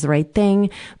that this is the right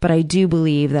thing. But I do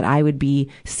believe that I would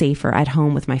be safer at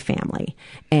home with my family.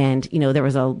 And, there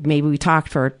was maybe we talked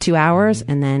for 2 hours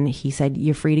and then he said,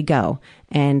 you're free to go.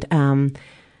 And,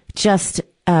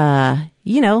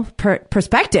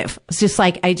 perspective. It's just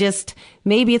like,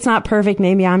 maybe it's not perfect.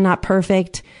 Maybe I'm not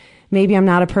perfect. Maybe I'm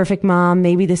not a perfect mom.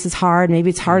 Maybe this is hard.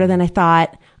 Maybe it's harder than I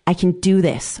thought. I can do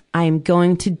this. I am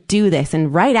going to do this.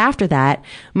 And right after that,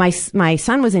 my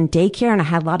son was in daycare and I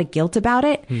had a lot of guilt about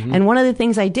it. Mm-hmm. And one of the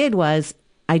things I did was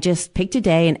I just picked a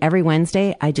day and every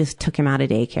Wednesday I just took him out of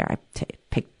daycare.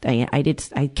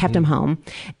 I kept him home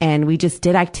and we just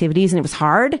did activities and it was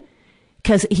hard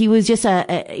because he was just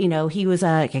he was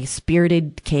a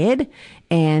spirited kid.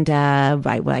 And,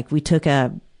 we took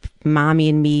a mommy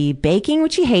and me baking,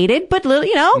 which he hated, but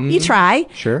you try.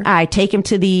 Sure. I take him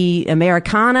to the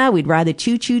Americana. We'd ride the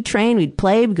choo-choo train. We'd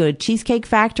play. We'd go to Cheesecake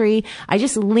Factory. I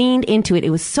just leaned into it. It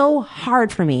was so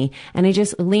hard for me, and I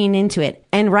just leaned into it.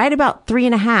 And right about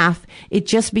 3.5, it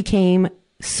just became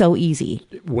so easy.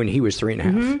 When he was 3.5.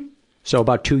 Mm-hmm. So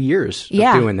about 2 years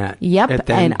of doing that. Yep.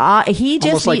 And he just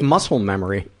almost like muscle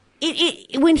memory.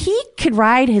 When he could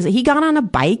ride he got on a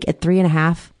bike at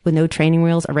 3.5 with no training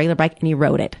wheels, a regular bike, and he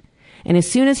rode it. And as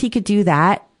soon as he could do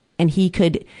that and he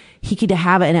could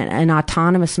have an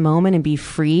autonomous moment and be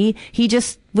free, he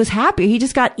just was happy. He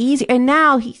just got easy. And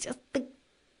now he's just, there's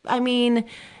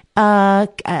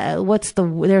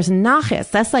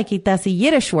nachas. That's a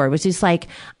Yiddish word, which is like,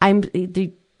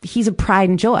 he's a pride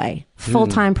and joy,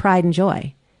 full-time pride and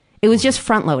joy. It was just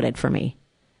front loaded for me.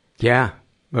 Yeah.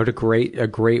 What a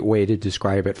great way to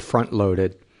describe it. Front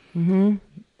loaded. Mm-hmm.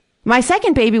 My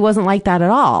second baby wasn't like that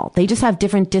at all. They just have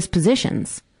different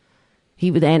dispositions.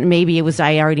 And maybe it was,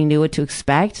 I already knew what to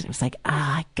expect. I was like,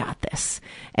 I got this.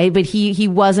 But he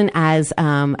wasn't as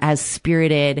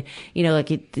spirited,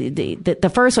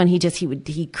 the first one,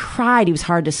 he cried. He was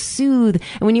hard to soothe.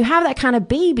 And when you have that kind of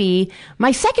baby,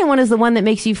 my second one is the one that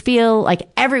makes you feel like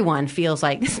everyone feels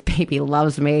like this baby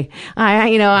loves me.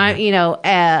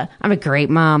 I'm a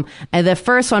great mom. And the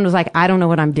first one was like, I don't know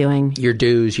what I'm doing. Your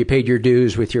dues. You paid your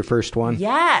dues with your first one.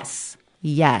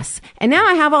 Yes. And now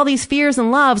I have all these fears and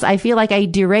loves. I feel like I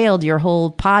derailed your whole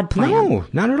pod plan. No,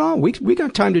 not at all. We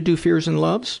got time to do fears and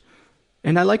loves.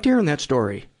 And I liked hearing that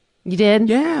story. You did?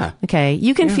 Yeah. Okay.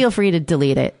 You can feel free to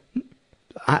delete it.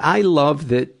 I love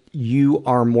that you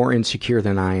are more insecure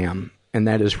than I am. And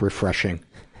that is refreshing.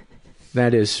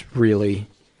 That is really,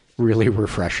 really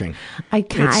refreshing.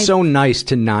 It's so nice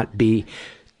to not be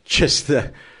just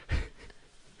the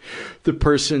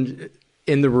person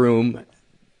in the room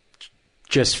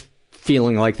just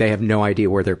feeling like they have no idea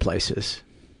where their place is.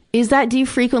 Do you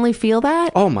frequently feel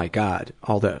that? Oh my God.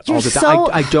 All the time.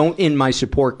 I don't in my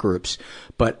support groups,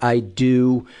 but I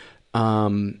do,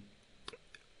 so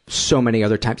many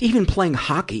other times. Even playing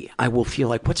hockey, I will feel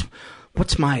like,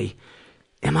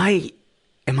 am I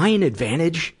an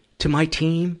advantage to my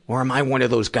team? Or am I one of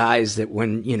those guys that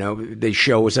when, they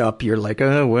shows up, you're like,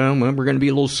 oh, well, we're going to be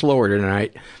a little slower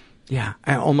tonight. Yeah.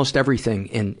 Almost everything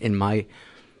in my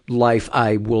life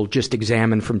I will just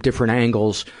examine from different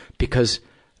angles because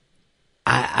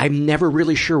I'm never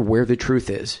really sure where the truth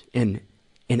is in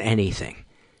anything.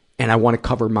 And I want to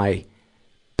cover my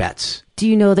bets. Do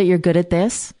you know that you're good at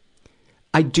this?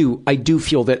 I do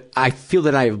feel that I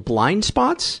have blind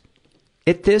spots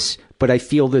at this, but I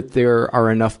feel that there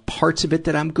are enough parts of it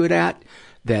that I'm good at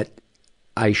that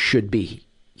I should be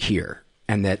here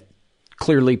and that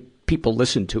clearly people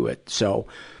listen to it. So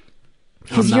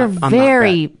because you're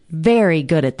very, very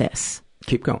good at this.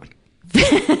 Keep going.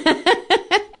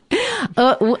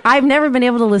 I've never been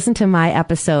able to listen to my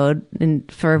episode and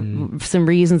for some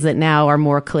reasons that now are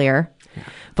more clear. Yeah.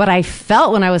 But I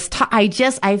felt when I was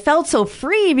I felt so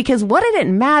free because what did it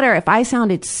matter if I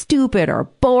sounded stupid or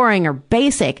boring or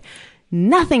basic?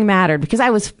 Nothing mattered because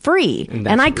I was free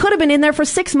and I could have been in there for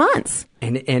 6 months.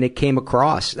 And it came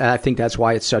across. I think that's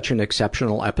why it's such an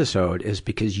exceptional episode is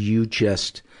because you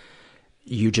just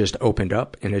opened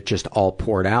up and it just all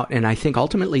poured out. And I think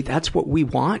ultimately that's what we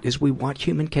want is we want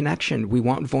human connection. We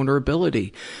want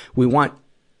vulnerability. We want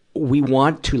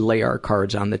to lay our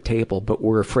cards on the table, but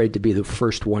we're afraid to be the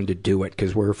first one to do it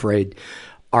because we're afraid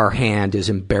our hand is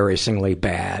embarrassingly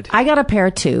bad. I got a pair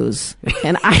of twos,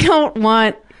 and I don't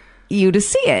want you to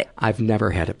see it. I've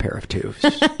never had a pair of twos.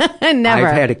 Never.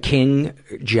 I've had a king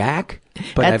jack,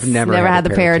 but I've never had a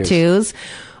the pair of twos. twos.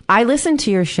 I listen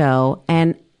to your show,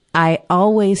 and I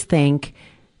always think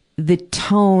the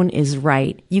tone is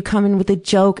right. You come in with a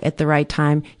joke at the right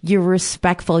time. You're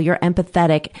respectful. You're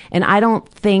empathetic. And I don't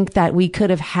think that we could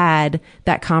have had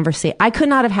that conversation. I could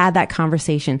not have had that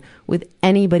conversation with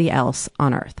anybody else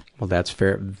on earth. Well, that's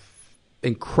fair.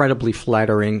 Incredibly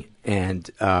flattering and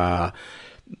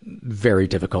very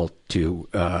difficult to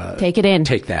take it in.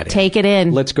 Take that in. Take it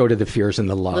in. Let's go to the fears and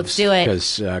the loves. Let's do it.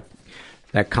 Because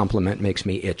that compliment makes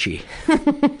me itchy.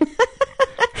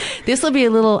 This will be a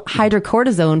little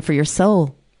hydrocortisone for your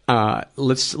soul.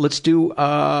 Let's do.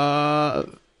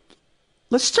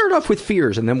 Let's start off with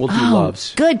fears, and then we'll do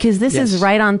loves. Good, because this is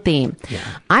right on theme. Yeah.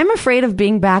 I'm afraid of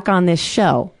being back on this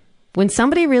show. When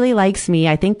somebody really likes me,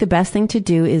 I think the best thing to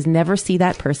do is never see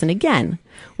that person again.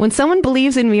 When someone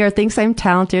believes in me or thinks I'm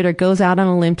talented or goes out on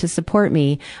a limb to support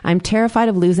me, I'm terrified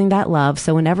of losing that love.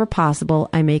 So whenever possible,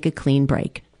 I make a clean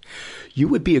break. You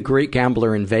would be a great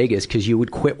gambler in Vegas because you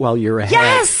would quit while you're ahead.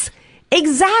 Yes,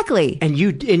 exactly. And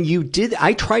you did.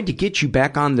 I tried to get you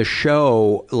back on the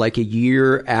show like a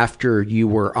year after you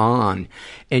were on,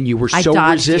 and you were so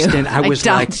resistant. I was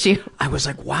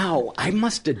like, wow, I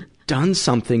must have done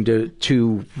something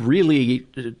to really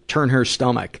turn her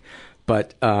stomach.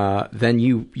 But then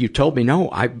you told me, no,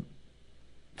 I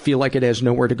feel like it has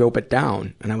nowhere to go but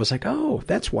down. And I was like, oh,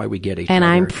 that's why we get each other. And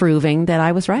I'm proving that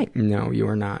I was right. No, you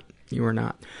are not. You are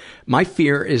not. My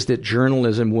fear is that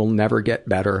journalism will never get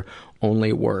better,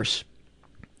 only worse.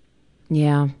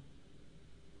 Yeah.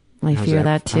 I fear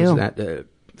that too. How's that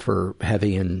for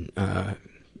heavy and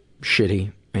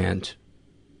shitty and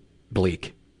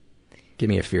bleak? Give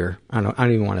me a fear. I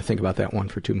don't even want to think about that one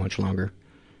for too much longer.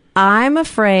 I'm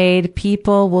afraid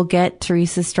people will get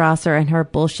Teresa Strasser and her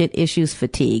bullshit issues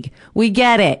fatigue. We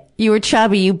get it. You were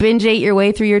chubby. You binge ate your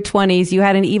way through your 20s. You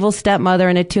had an evil stepmother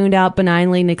and a tuned out,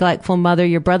 benignly neglectful mother.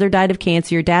 Your brother died of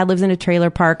cancer. Your dad lives in a trailer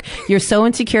park. You're so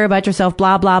insecure about yourself.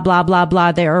 Blah, blah, blah, blah,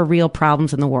 blah. There are real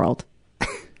problems in the world.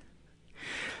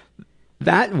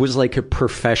 That was like a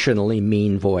professionally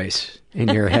mean voice in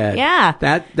your head. Yeah.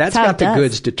 That's got the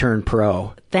goods to turn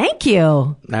pro. Thank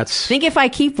you. Think if I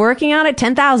keep working on it,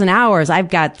 10,000 hours, I've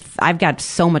got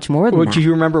so much more than that. Do you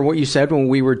remember what you said when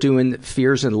we were doing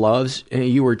fears and loves?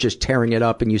 You were just tearing it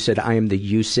up and you said, I am the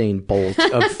Usain Bolt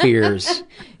of fears.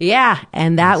 Yeah.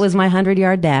 And that was my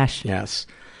 100-yard dash. Yes.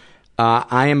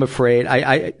 I am afraid.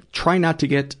 I try not to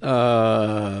get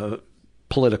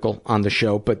political on the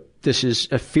show, but this is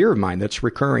a fear of mine that's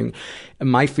recurring.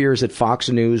 My fear is that Fox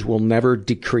News will never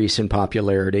decrease in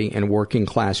popularity and working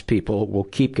class people will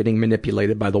keep getting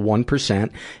manipulated by the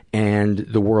 1% and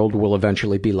the world will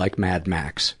eventually be like Mad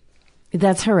Max.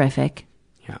 That's horrific.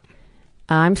 Yeah.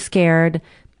 I'm scared,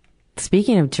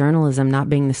 speaking of journalism not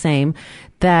being the same,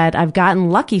 that I've gotten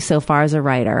lucky so far as a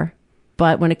writer,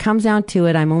 but when it comes down to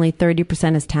it, I'm only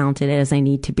 30% as talented as I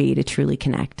need to be to truly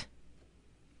connect.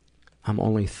 I'm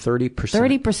only 30%.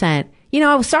 30%. You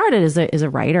know, I started as a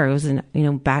writer. It was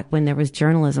back when there was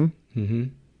journalism. Mm-hmm.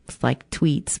 It's like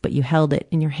tweets, but you held it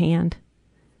in your hand.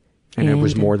 And it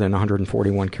was more than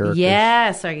 141 characters.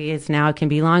 Yes, I guess now it can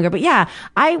be longer. But yeah,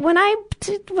 when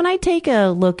I take a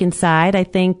look inside, I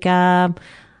think I'm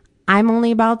only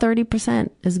about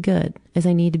 30% as good as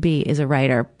I need to be as a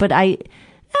writer. But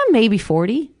maybe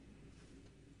 40.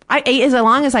 As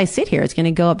long as I sit here, it's going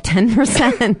to go up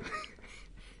 10%.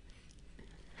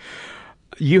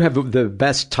 You have the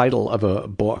best title of a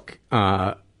book,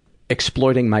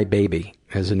 Exploiting My Baby,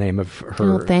 as the name of her.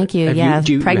 Oh, thank you.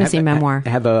 Pregnancy memoir.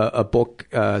 Have a book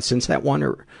since that one,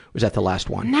 or was that the last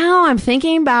one? No, I'm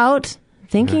thinking about it.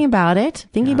 Thinking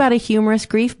about a humorous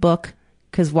grief book.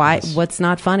 Because what's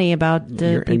not funny about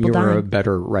people dying? You're a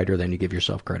better writer than you give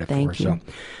yourself credit for. Thank you. So,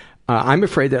 I'm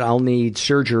afraid that I'll need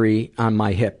surgery on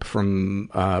my hip from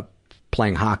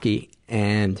playing hockey,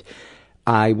 and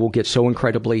I will get so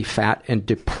incredibly fat and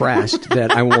depressed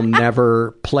that I will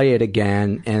never play it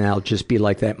again, and I'll just be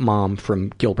like that mom from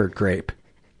Gilbert Grape.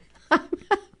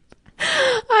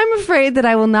 I'm afraid that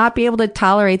I will not be able to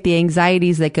tolerate the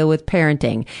anxieties that go with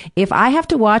parenting. If I have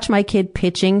to watch my kid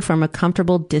pitching from a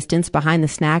comfortable distance behind the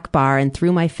snack bar and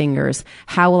through my fingers,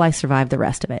 how will I survive the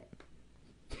rest of it?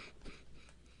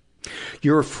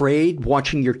 You're afraid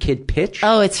watching your kid pitch?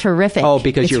 Oh, it's horrific. Oh,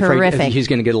 because you're afraid horrific. He's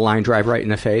going to get a line drive right in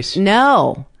the face?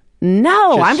 No,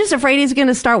 I'm just afraid he's going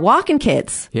to start walking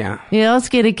kids. Yeah.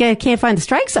 Can't find the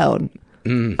strike zone.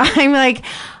 I'm like,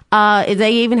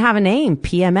 they even have a name,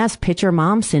 PMS, pitcher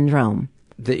mom syndrome.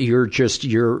 That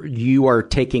you are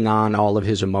taking on all of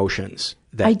his emotions.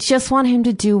 I just want him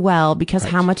to do well because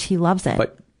how much he loves it.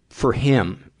 But for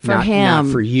him. Not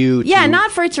for you. Yeah,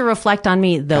 not for it to reflect on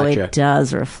me, though Gotcha. It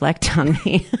does reflect on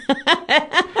me.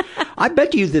 I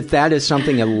bet you that is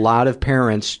something a lot of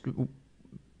parents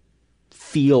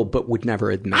feel but would never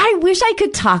admit. I wish I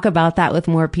could talk about that with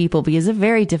more people because it's a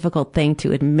very difficult thing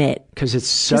to admit. Because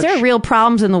there are real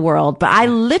problems in the world. But I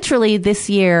literally this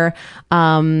year,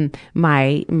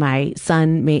 my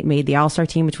son made the All-Star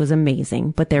team, which was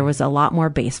amazing. But there was a lot more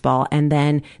baseball, and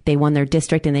then they won their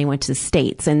district and they went to the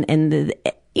states. But again,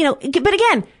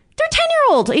 they're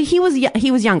 10-year-old. He was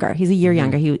younger. He's a year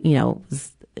younger. He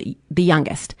was the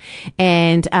youngest,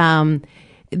 and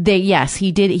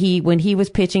when he was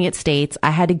pitching at states, I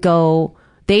had to go.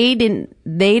 They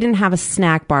didn't have a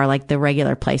snack bar like the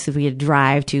regular places. We had to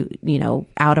drive to,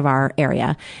 out of our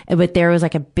area, but there was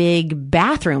like a big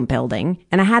bathroom building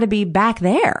and I had to be back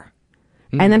there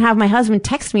and then have my husband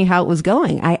text me how it was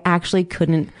going. I actually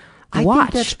couldn't watch. I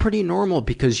think that's pretty normal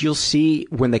because you'll see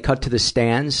when they cut to the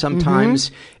stands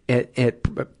sometimes at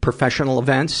professional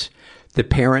events, the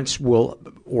parents will,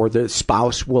 or the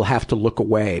spouse will have to look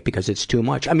away because it's too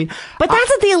much. I mean, but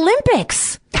that's at the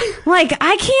Olympics. Like,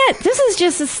 I can't, this is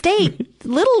just a state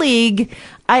little league.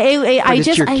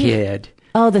 It's your kid.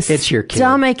 Oh, it's your kid.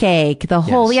 Stomach ache, the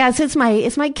whole, it's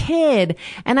my kid.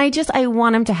 And I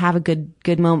want him to have a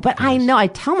good moment. But I know, I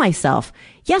tell myself,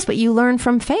 yes, but you learn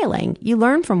from failing. You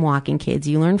learn from walking kids.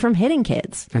 You learn from hitting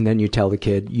kids. And then you tell the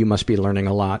kid, you must be learning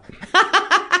a lot.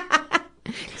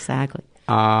 Exactly.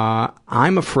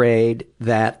 I'm afraid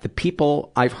that the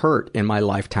people I've hurt in my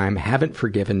lifetime haven't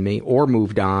forgiven me or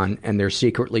moved on, and they're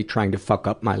secretly trying to fuck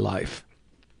up my life.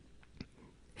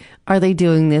 Are they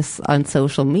doing this on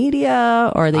social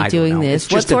media, or are they doing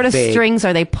this? What sort of strings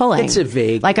are they pulling? It's a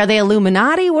vague. Like, are they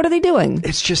Illuminati? What are they doing?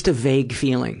 It's just a vague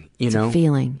feeling, It's a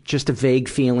feeling. Just a vague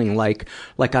feeling, like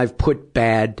I've put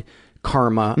bad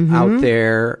karma out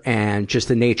there, and just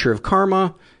the nature of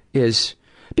karma is.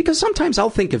 Because sometimes I'll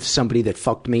think of somebody that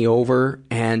fucked me over,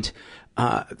 and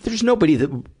there's nobody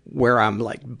where I'm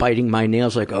like biting my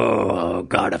nails, like, oh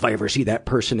God, if I ever see that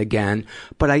person again.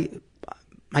 But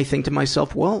I think to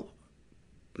myself, well,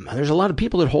 there's a lot of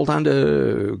people that hold on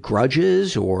to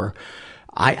grudges, or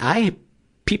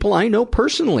people I know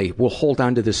personally will hold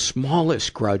on to the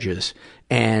smallest grudges,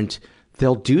 and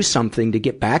they'll do something to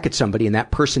get back at somebody, and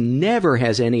that person never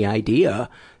has any idea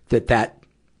that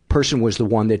person was the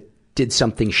one that did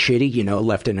something shitty,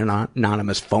 left an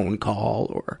anonymous phone call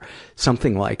or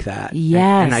something like that.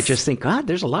 Yes. And I just think, God,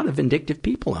 there's a lot of vindictive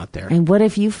people out there. And what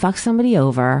if you fuck somebody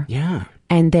over? Yeah.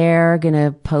 And they're going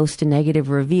to post a negative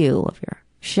review of your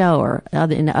show or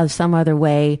in some other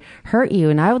way hurt you?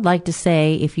 And I would like to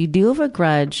say, if you do have a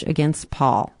grudge against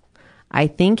Paul, I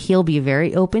think he'll be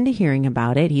very open to hearing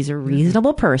about it. He's a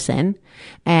reasonable person,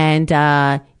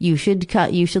 and you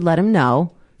should let him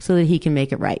know so that he can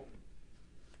make it right.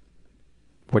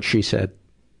 What she said.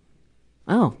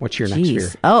 Oh, what's your next fear?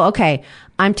 Oh, okay.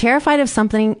 I'm terrified of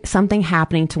something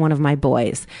happening to one of my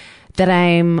boys. That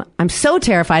I'm so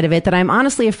terrified of it that I'm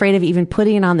honestly afraid of even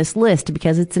putting it on this list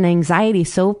because it's an anxiety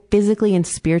so physically and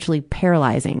spiritually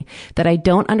paralyzing that I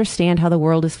don't understand how the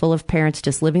world is full of parents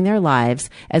just living their lives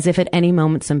as if at any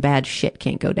moment some bad shit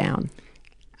can't go down.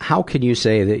 How can you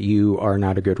say that you are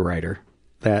not a good writer?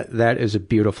 That is a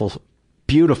beautiful,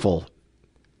 beautiful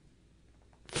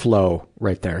flow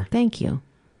right there. Thank you.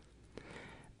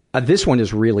 This one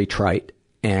is really trite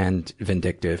and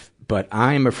vindictive, but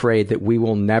I'm afraid that we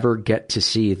will never get to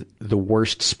see the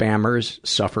worst spammers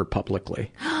suffer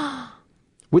publicly.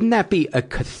 Wouldn't that be a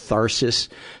catharsis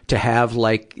to have,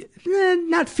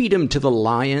 not feed them to the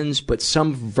lions, but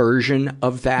some version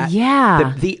of that?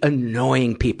 Yeah. The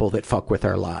annoying people that fuck with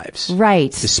our lives.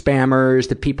 Right. The spammers,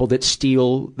 the people that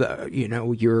steal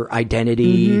your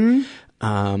identity.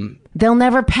 Mm-hmm. They'll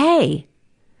never pay.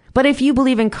 But if you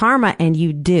believe in karma, and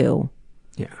you do,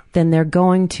 then they're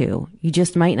going to. You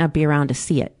just might not be around to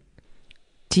see it.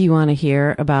 Do you want to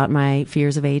hear about my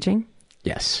fears of aging?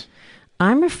 Yes.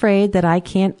 I'm afraid that I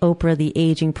can't Oprah the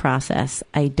aging process.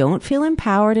 I don't feel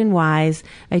empowered and wise.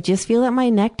 I just feel that my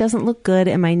neck doesn't look good,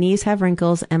 and my knees have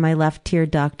wrinkles, and my left tear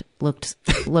duct looks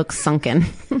sunken.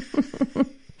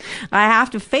 I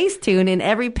have to Facetune in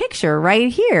every picture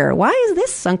right here. Why is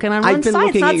this sunken on one side?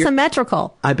 It's not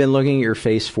symmetrical. I've been looking at your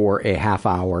face for a half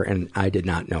hour, and I did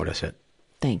not notice it.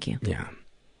 Thank you. Yeah.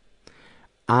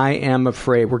 I am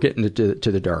afraid, we're getting to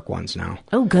the dark ones now.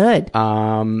 Oh, good.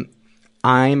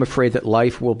 I'm afraid that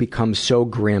life will become so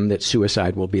grim that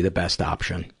suicide will be the best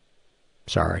option.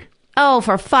 Sorry. Oh,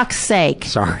 for fuck's sake.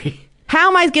 Sorry. How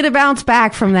am I going to bounce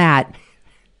back from that?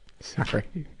 Sorry.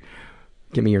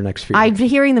 Give me your next fear. I'm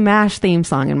hearing the MASH theme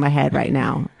song in my head right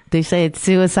now. They say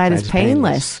suicide is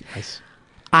painless. Yes.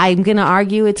 I'm going to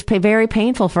argue it's very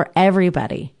painful for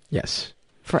everybody. Yes.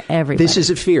 For everybody. This is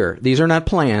a fear. These are not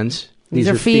plans. These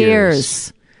are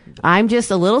fears. I'm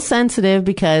just a little sensitive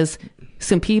because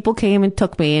some people came and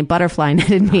took me and butterfly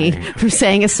netted me for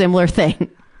saying a similar thing.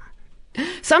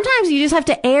 Sometimes you just have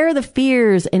to air the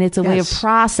fears, and it's a way of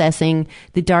processing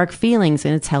the dark feelings,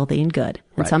 and it's healthy and good.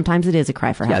 And sometimes it is a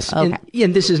cry for help. Yes. Okay.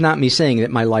 And this is not me saying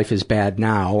that my life is bad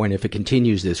now, and if it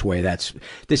continues this way,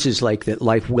 this is like that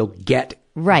life will get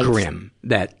grim,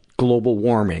 that global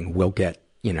warming will get,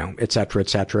 et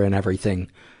cetera, and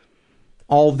everything.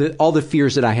 All the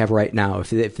fears that I have right now,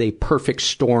 if they perfect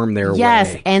storm their way.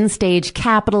 Yes, end stage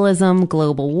capitalism,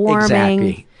 global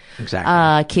warming.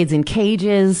 Exactly. Kids in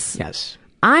cages. Yes.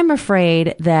 I'm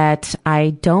afraid that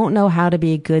I don't know how to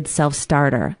be a good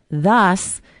self-starter.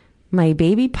 Thus, my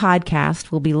baby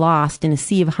podcast will be lost in a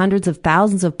sea of hundreds of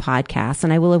thousands of podcasts,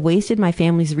 and I will have wasted my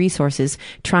family's resources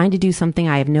trying to do something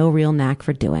I have no real knack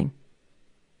for doing.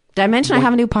 Did I mention I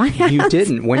have a new podcast? You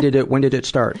didn't. When did it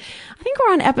start? I think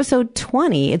we're on episode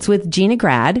 20. It's with Gina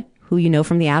Grad, who you know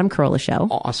from the Adam Carolla Show.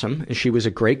 Awesome. And she was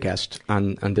a great guest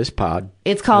on this pod.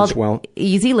 It's called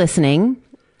Easy Listening,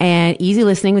 and Easy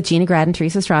Listening with Gina Grad and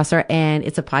Teresa Strasser, and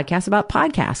it's a podcast about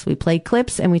podcasts. We play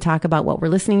clips and we talk about what we're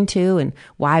listening to and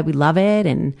why we love it.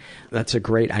 And that's a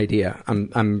great idea.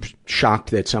 I'm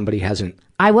shocked that somebody hasn't.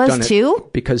 I was too.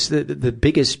 Because the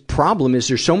biggest problem is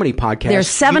there's so many podcasts. There's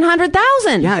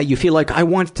 700,000. Yeah, you feel like I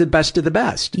want the best of the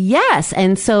best. Yes.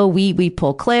 And so we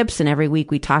pull clips, and every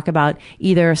week we talk about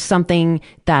either something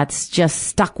that's just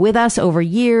stuck with us over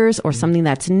years or something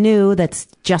that's new that's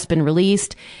just been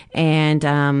released. And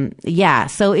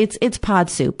so it's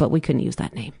Pod Soup, but we couldn't use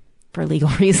that name for legal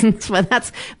reasons, but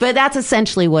that's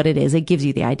essentially what it is. It gives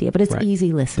you the idea, but it's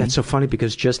easy listening. That's so funny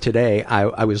because just today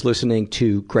I was listening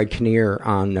to Greg Kinnear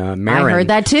on Marin. I heard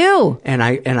that too. And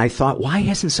I thought, why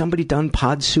hasn't somebody done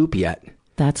Pod Soup yet?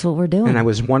 That's what we're doing. And I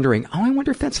was wondering, I wonder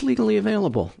if that's legally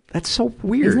available. That's so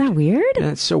weird. Isn't that weird?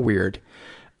 That's so weird.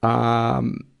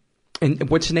 And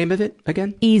what's the name of it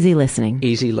again? Easy Listening.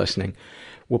 Easy Listening.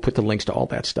 We'll put the links to all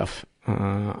that stuff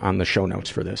on the show notes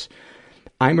for this.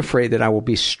 I'm afraid that I will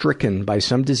be stricken by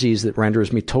some disease that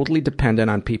renders me totally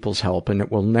dependent on people's help, and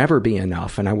it will never be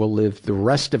enough, and I will live the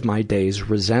rest of my days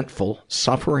resentful,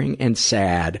 suffering, and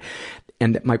sad,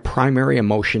 and that my primary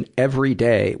emotion every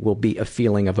day will be a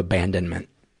feeling of abandonment.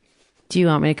 Do you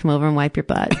want me to come over and wipe your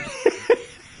butt?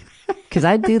 Because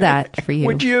I'd do that for you.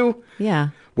 Would you? Yeah.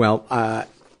 Well,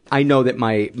 I know that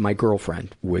my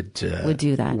girlfriend would do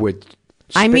that.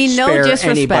 No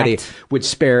disrespect. Would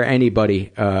spare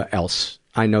anybody else.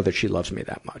 I know that she loves me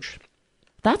that much.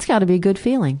 That's got to be a good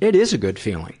feeling. It is a good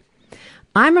feeling.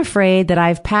 I'm afraid that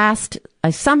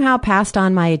I somehow passed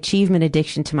on my achievement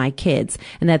addiction to my kids,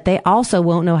 and that they also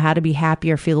won't know how to be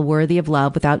happy or feel worthy of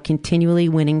love without continually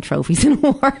winning trophies and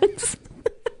awards.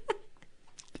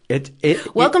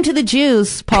 Welcome to the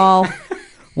Jews, Paul.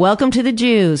 Welcome to the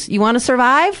Jews. You want to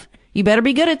survive? You better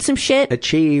be good at some shit.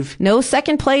 Achieve. No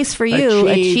second place for you.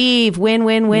 Achieve. Win,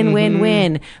 win, win, win,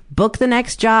 win. Book the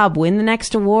next job. Win the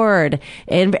next award.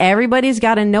 And everybody's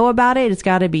got to know about it. It's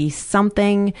got to be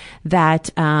something that,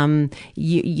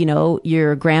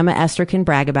 your Grandma Esther can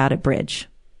brag about at Bridge.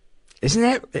 Isn't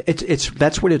that,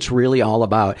 that's what it's really all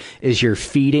about, is you're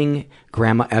feeding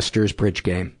Grandma Esther's bridge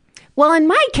game. Well, in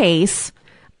my case,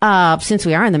 since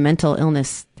we are in the mental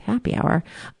illness happy hour.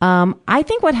 I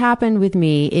think what happened with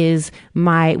me is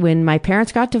when my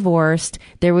parents got divorced,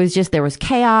 there was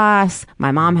chaos.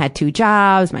 My mom had 2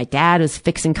 jobs. My dad was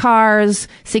fixing cars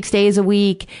 6 days a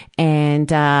week. And,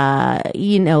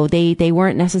 they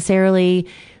weren't necessarily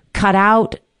cut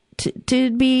out to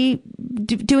be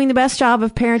doing the best job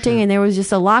of parenting. Sure. And there was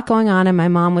just a lot going on, and my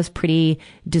mom was pretty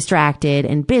distracted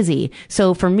and busy.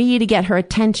 So for me to get her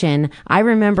attention, I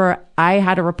remember I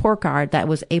had a report card that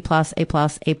was A+, A+,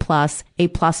 A+, A++,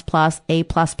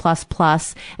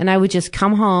 A++++, and I would just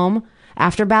come home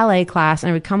after ballet class, and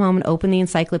I would come home and open the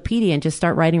encyclopedia and just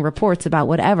start writing reports about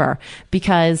whatever,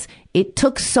 because it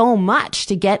took so much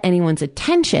to get anyone's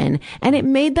attention, and it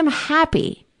made them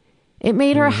happy. It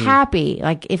made her happy.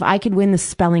 Like if I could win the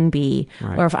spelling bee,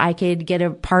 or if I could get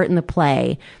a part in the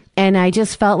play. And I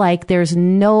just felt like you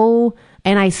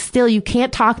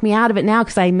can't talk me out of it now,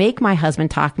 because I make my husband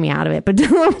talk me out of it, but it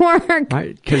doesn't work.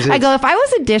 I go, if I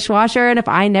was a dishwasher and if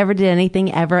I never did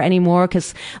anything ever anymore,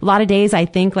 because a lot of days I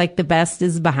think like the best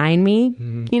is behind me,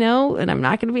 and I'm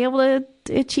not going to be able to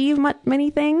achieve many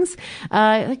things.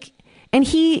 And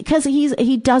because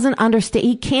he doesn't understand,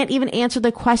 he can't even answer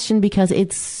the question because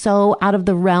it's so out of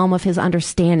the realm of his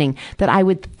understanding that I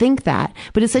would think that.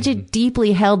 But it's such a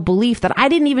deeply held belief that I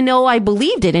didn't even know I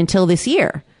believed it until this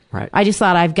year. Right. I just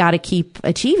thought I've got to keep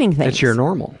achieving things. That's your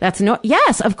normal.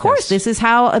 Yes, of course. Yes. This is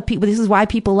how this is why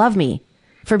people love me,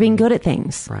 for being good at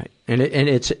things. Right. And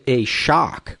it's a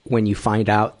shock when you find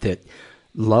out that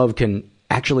love can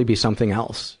actually be something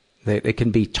else. It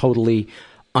can be totally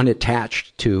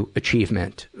unattached to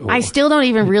achievement. I still don't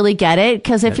even really get it,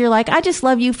 because if you're like, I just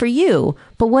love you for you,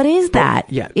 but what is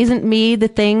that? Yeah. Isn't me the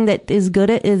thing that is good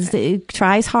at,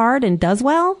 tries hard and does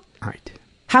well? Right.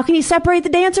 How can you separate the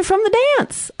dancer from the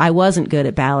dance? I wasn't good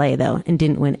at ballet, though, and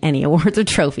didn't win any awards or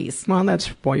trophies. Well, that's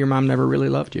why your mom never really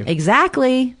loved you.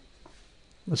 Exactly.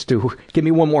 Give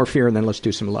me one more fear, and then let's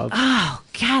do some love. Oh,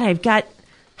 God,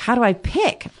 how do I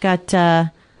pick? I've got,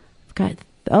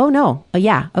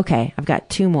 okay, I've got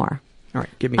two more. All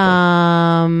right, give me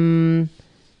both.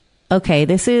 Okay,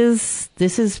 this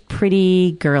is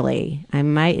pretty girly.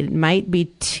 It might be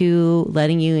too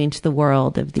letting you into the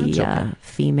world of the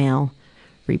female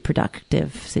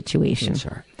reproductive situation. That's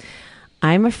all right.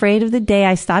 I'm afraid of the day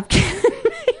I stop can't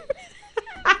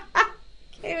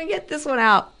even get this one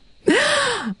out.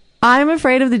 I'm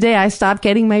afraid of the day I stop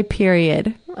getting my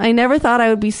period. I never thought I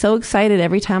would be so excited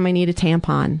every time I need a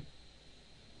tampon.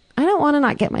 I don't want to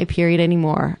not get my period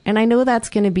anymore. And I know that's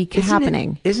going to be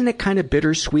happening. Isn't it kind of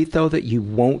bittersweet, though, that you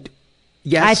won't?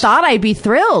 Yes. I thought I'd be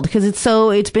thrilled because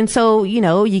it's been so,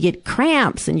 you get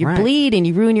cramps and you bleed and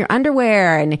you ruin your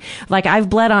underwear. And like I've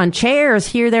bled on chairs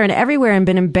here, there, and everywhere and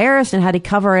been embarrassed and had to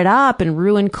cover it up and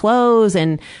ruin clothes.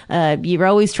 And you're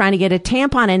always trying to get a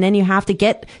tampon, and then you have to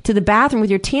get to the bathroom with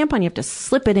your tampon. You have to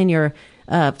slip it in your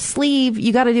sleeve.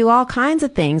 You got to do all kinds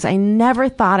of things. I never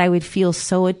thought I would feel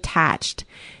so attached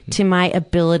to my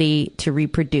ability to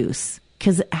reproduce,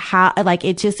 because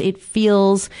it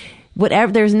feels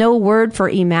whatever. There's no word for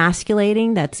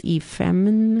emasculating. That's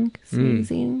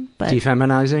effeminizing.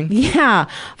 Defeminizing? Yeah.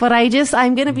 But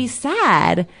I'm going to be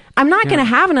sad. I'm not going to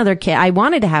have another kid. I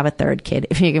wanted to have a third kid,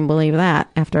 if you can believe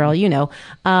that, after all,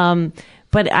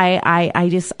 but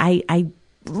I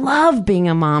love being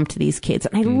a mom to these kids,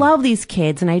 and I love these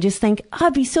kids, and I just think,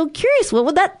 I'd be so curious, what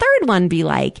would that third one be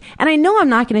like? And I know I'm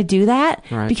not going to do that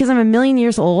because I'm a million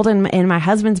years old and my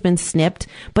husband's been snipped,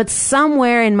 but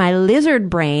somewhere in my lizard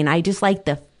brain, I just like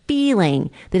the feeling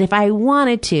that if I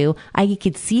wanted to, I could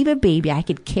conceive a baby, I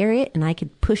could carry it, and I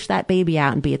could push that baby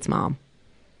out and be its mom.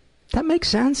 That makes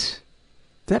sense.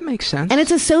 And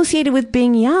it's associated with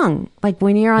being young. Like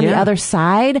when you're on the other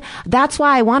side, that's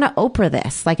why I want to Oprah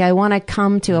this. Like I want to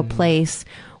come to a place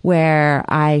where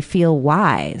I feel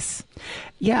wise.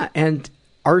 Yeah. And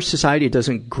our society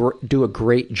doesn't do a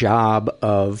great job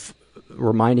of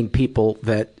reminding people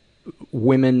that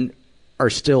women are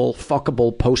still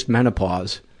fuckable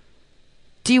post-menopause.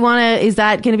 Is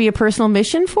that going to be a personal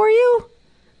mission for you?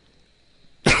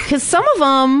 Because some of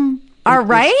them are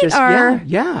right?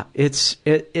 Yeah. It's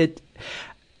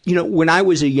when I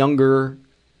was a younger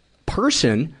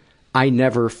person, I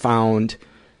never found,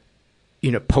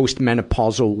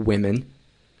 postmenopausal women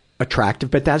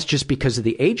attractive, but that's just because of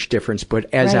the age difference. But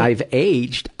as I've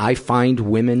aged, I find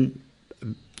women,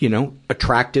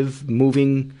 attractive,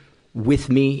 moving with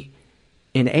me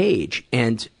in age.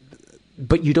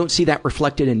 But you don't see that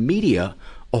reflected in media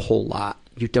a whole lot.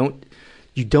 You don't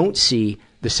see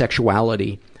the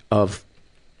sexuality of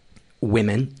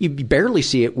women. You barely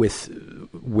see it with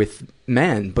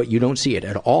men, but you don't see it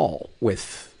at all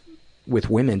with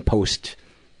women post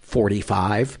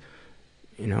 45.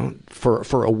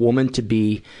 For a woman to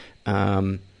be,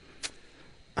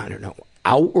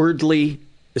 outwardly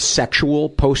sexual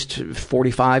post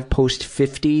 45, post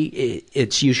 50,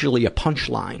 it's usually a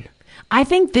punchline. I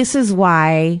think this is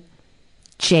why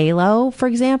J-Lo, for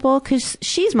example, because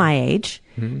she's my age.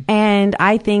 And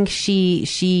I think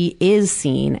she is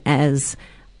seen as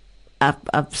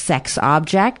a sex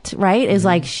object, right? Is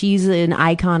like she's an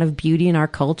icon of beauty in our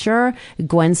culture.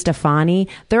 Gwen Stefani.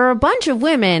 There are a bunch of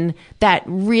women that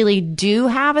really do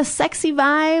have a sexy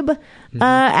vibe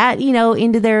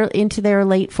into their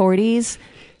late 40s.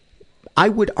 I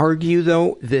would argue,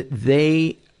 though, that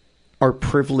they are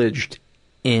privileged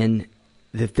in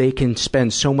that they can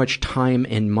spend so much time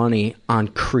and money on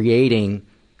creating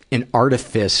an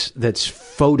artifice that's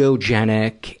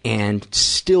photogenic and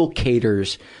still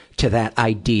caters to that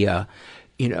idea.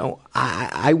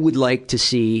 I would like to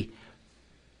see,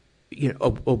 a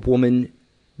woman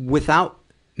without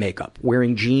makeup,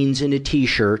 wearing jeans and a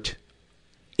t-shirt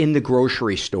in the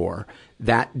grocery store,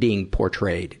 that being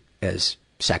portrayed as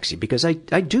sexy, because I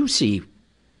do see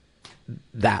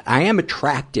that. I am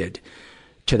attracted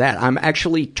to that. I'm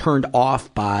actually turned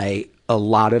off by a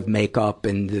lot of makeup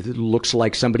and it looks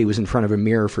like somebody was in front of a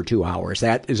mirror for 2 hours.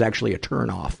 That is actually a turn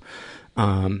off.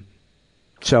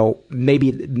 So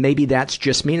maybe that's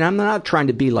just me. And I'm not trying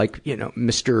to be like,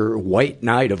 Mr. White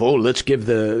Knight of, let's give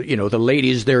the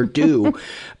ladies their due.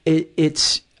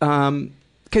 It's,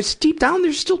 because deep down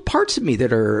there's still parts of me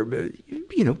that are,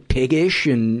 piggish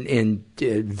and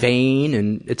vain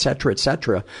and et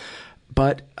cetera,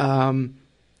 But,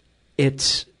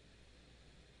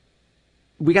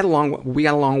 we got a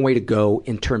long way to go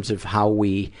in terms of how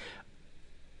we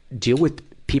deal with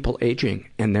people aging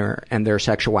and their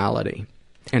sexuality.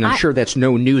 And I'm sure that's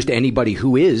no news to anybody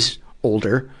who is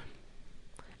older.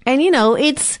 And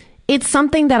it's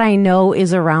something that I know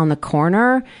is around the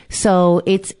corner. So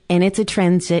it's a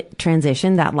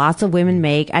transition that lots of women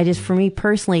make. For me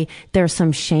personally, there's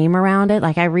some shame around it.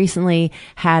 Like I recently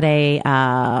had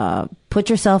a, put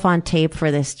yourself on tape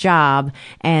for this job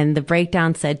and the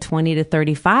breakdown said 20 to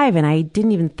 35 and I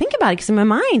didn't even think about it because in my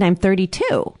mind I'm 32.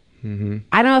 Mm-hmm.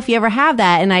 I don't know if you ever have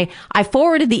that. And I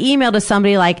forwarded the email to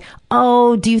somebody like,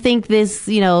 oh, do you think this,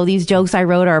 these jokes I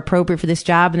wrote are appropriate for this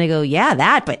job? And they go,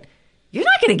 yeah, but you're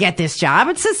not going to get this job.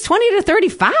 It says 20 to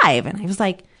 35. And I was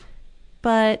like,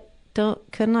 but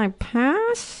couldn't I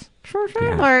pass?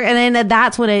 Yeah. And then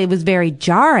that's when it was very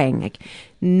jarring. Like,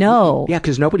 no. Yeah,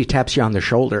 because nobody taps you on the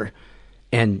shoulder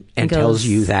and tells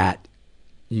you that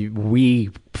we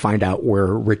find out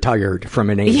we're retired from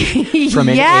an age age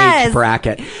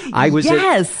bracket. I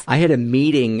had a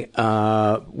meeting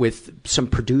with some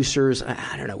producers.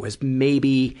 I don't know, it was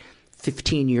maybe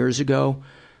 15 years ago.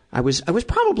 I was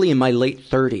probably in my late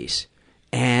 30s,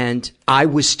 and I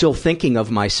was still thinking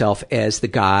of myself as the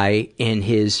guy in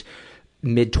his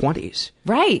mid 20s.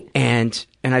 Right.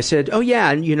 And I said, oh yeah,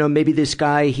 and maybe this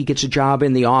guy, he gets a job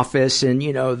in the office and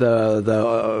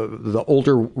the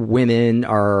older women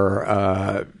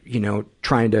are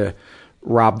trying to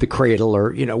rob the cradle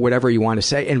or whatever you want to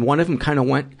say. And one of them kind of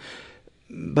went,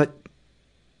 but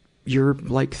you're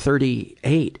like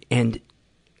 38 and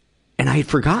I had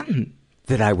forgotten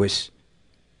that I was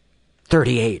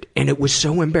 38 and it was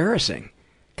so embarrassing.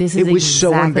 It was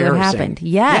so embarrassing. What happened.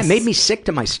 Yes. Yeah, it made me sick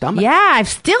to my stomach. Yeah, I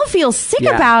still feel sick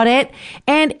about it.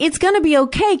 And it's going to be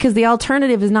okay because the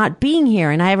alternative is not being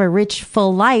here. And I have a rich,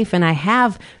 full life and I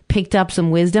have picked up some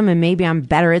wisdom and maybe I'm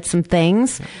better at some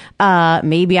things.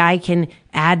 Maybe I can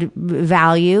add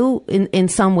value in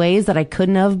some ways that I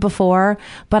couldn't have before.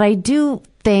 But I do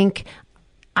think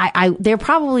there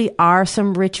probably are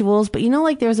some rituals, but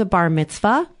like there's a bar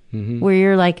mitzvah. Mm-hmm. Where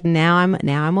you're like, now I'm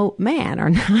a man or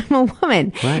now I'm a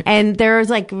woman. Right. And there's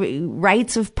like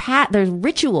rites of there's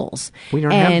rituals. We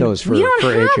don't have those for aging. We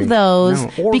don't have those.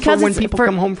 No. Or because for when people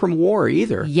come home from war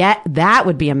either. Yeah, that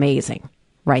would be amazing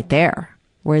right there.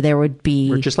 Where there would be...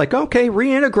 We're just like, okay,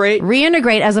 reintegrate.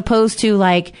 Reintegrate as opposed to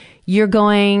like, you're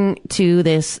going to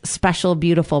this special,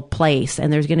 beautiful place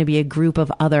and there's going to be a group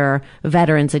of other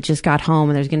veterans that just got home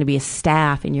and there's going to be a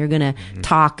staff and you're going to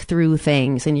talk through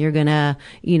things and you're going to,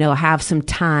 have some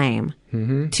time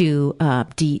to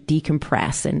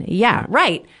decompress. And yeah,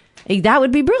 right. That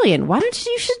would be brilliant. Why don't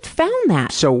you should found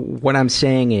that? So what I'm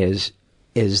saying is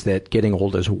that getting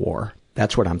old is war.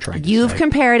 That's what I'm trying to say. You've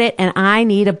compared it, and I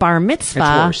need a bar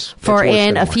mitzvah for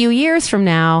in a few years from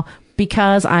now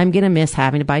because I'm going to miss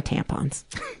having to buy tampons.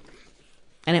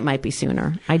 And it might be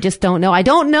sooner. I just don't know. I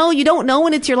don't know. You don't know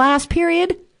when it's your last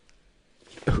period?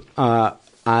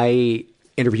 I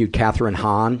interviewed Catherine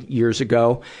Hahn years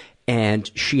ago,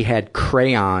 and she had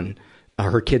crayon.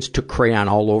 Her kids took crayon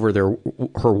all over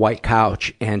her white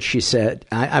couch, and she said,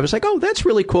 I was like, oh, that's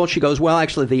really cool. She goes, well,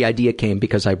 actually, the idea came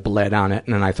because I bled on it,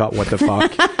 and then I thought, what the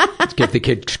fuck? Let's give the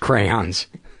kids crayons.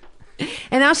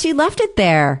 And now she left it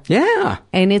there. Yeah.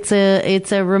 And it's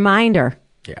a reminder.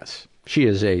 Yes. She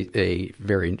is a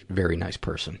very, very nice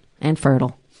person. And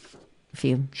fertile.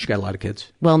 She got a lot of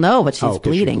kids? Well, no, but she's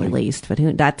bleeding at least.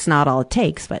 But that's not all it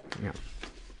takes. But yeah.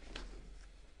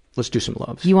 Let's do some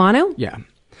loves. You want to? Yeah.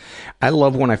 I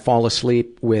love when I fall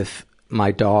asleep with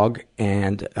my dog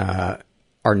and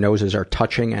our noses are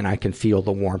touching and I can feel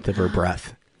the warmth of her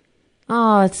breath.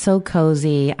 Oh, it's so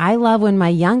cozy. I love when my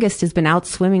youngest has been out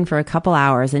swimming for a couple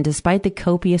hours and despite the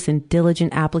copious and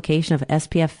diligent application of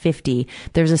SPF 50,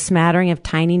 there's a smattering of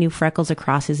tiny new freckles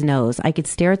across his nose. I could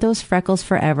stare at those freckles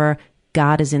forever.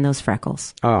 God is in those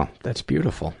freckles. Oh, that's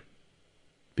beautiful.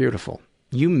 Beautiful.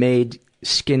 You made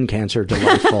skin cancer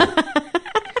delightful.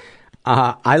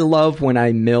 I love when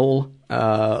I mill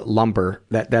lumber.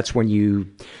 That's when you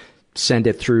send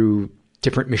it through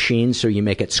different machines so you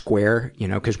make it square,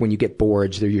 because when you get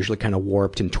boards, they're usually kind of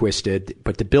warped and twisted.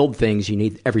 But to build things, you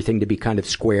need everything to be kind of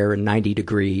square and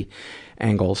 90-degree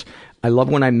angles. I love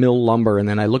when I mill lumber and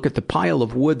then I look at the pile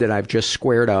of wood that I've just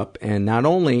squared up, and not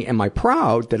only am I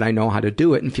proud that I know how to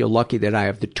do it and feel lucky that I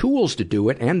have the tools to do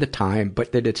it and the time,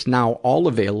 but that it's now all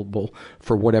available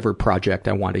for whatever project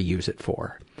I want to use it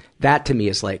for. That to me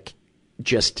is like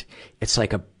it's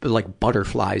like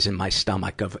butterflies in my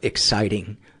stomach of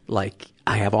exciting. Like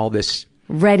I have all this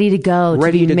ready to go,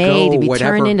 to be made, to be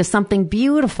turned into something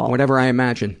beautiful. Whatever I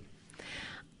imagine.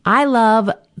 I love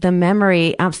the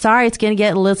memory. I'm sorry, let's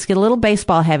get a little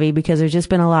baseball heavy because there's just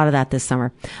been a lot of that this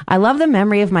summer. I love the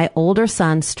memory of my older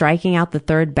son striking out the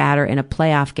third batter in a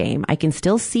playoff game. I can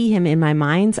still see him in my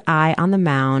mind's eye on the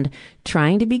mound,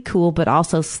 trying to be cool, but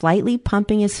also slightly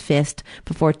pumping his fist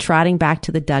before trotting back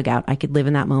to the dugout. I could live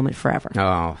in that moment forever.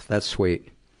 Oh, that's sweet.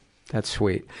 That's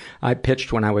sweet. I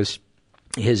pitched when I was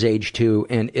his age too,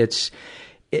 and it's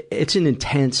an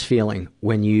intense feeling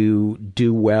when you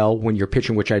do well, when you're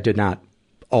pitching, which I did not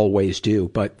always do.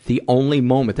 But the only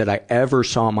moment that I ever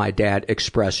saw my dad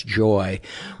express joy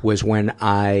was when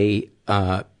I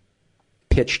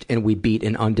pitched and we beat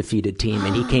an undefeated team,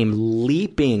 and he came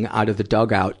leaping out of the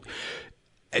dugout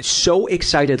so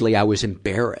excitedly. I was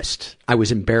embarrassed. I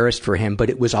was embarrassed for him, but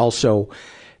it was also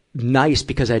nice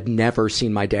because I'd never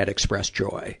seen my dad express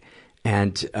joy.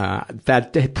 And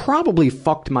that had probably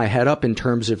fucked my head up in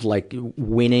terms of like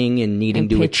winning and needing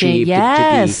to achieve,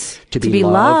 to be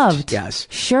loved. Yes,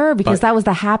 sure, because that was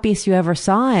the happiest you ever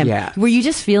saw him. Yeah. Were you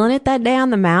just feeling it that day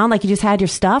on the mound, like you just had your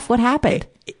stuff? What happened?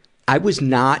 I was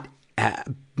not.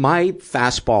 My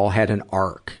fastball had an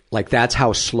arc. Like that's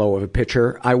how slow of a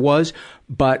pitcher I was.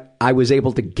 But I was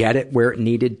able to get it where it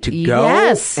needed to go.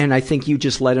 Yes. And I think you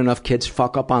just let enough kids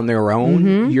fuck up on their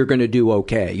own, you're going to do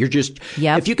okay. You're just,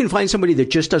 if you can find somebody that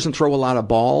just doesn't throw a lot of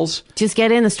balls, just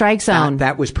get in the strike zone.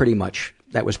 That was pretty much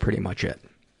it.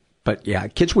 But yeah,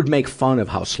 kids would make fun of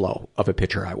how slow of a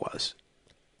pitcher I was.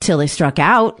 Till they struck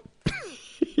out.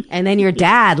 And then your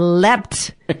dad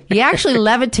leapt. He actually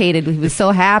levitated. He was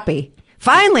so happy.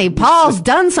 Finally, Paul's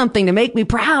done something to make me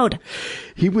proud.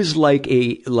 He was like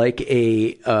a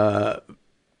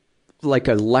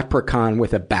leprechaun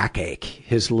with a backache.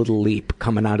 His little leap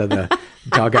coming out of the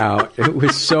dugout. It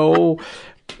was so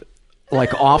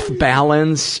like off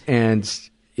balance, and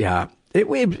yeah,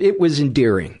 it was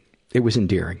endearing. It was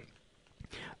endearing.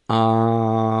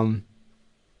 I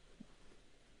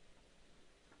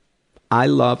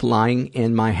love lying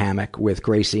in my hammock with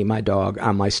Gracie, my dog,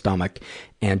 on my stomach,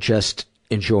 and just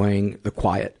enjoying the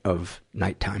quiet of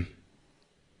nighttime.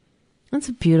 That's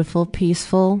a beautiful,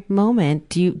 peaceful moment.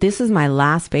 This is my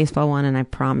last baseball one, and I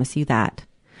promise you that.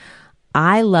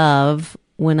 I love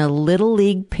when a little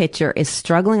league pitcher is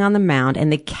struggling on the mound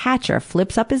and the catcher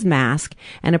flips up his mask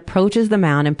and approaches the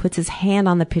mound and puts his hand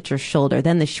on the pitcher's shoulder.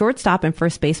 Then the shortstop and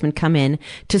first baseman come in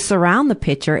to surround the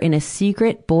pitcher in a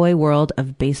secret boy world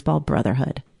of baseball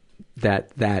brotherhood.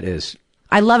 That is...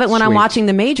 I love it when sweet. I'm watching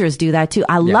the majors do that too.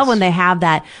 I love when they have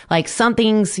that, like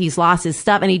he's lost his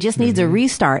stuff and he just needs a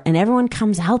restart and everyone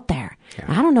comes out there. Yeah.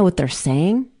 I don't know what they're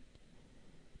saying,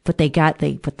 but they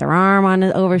put their arm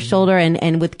over his shoulder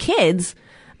and with kids,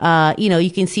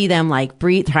 you can see them like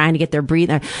trying to get their breathe.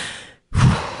 They're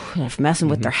messing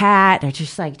with their hat. They're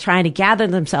just like trying to gather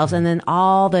themselves. And then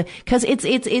cause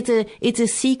it's a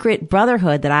secret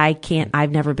brotherhood that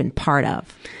I've never been part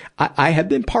of. I have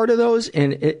been part of those,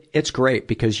 and it's great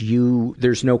because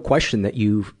there's no question that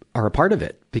you are a part of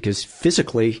it, because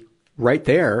physically right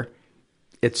there,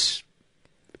 it's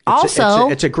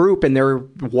a group and they're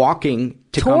walking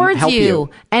to come help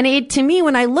you. And to me,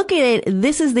 when I look at it,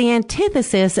 this is the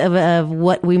antithesis of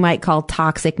what we might call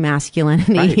toxic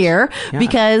masculinity here,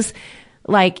 because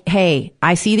like, hey,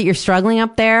 I see that you're struggling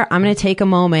up there. I'm going to take a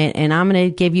moment and I'm going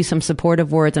to give you some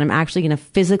supportive words, and I'm actually going to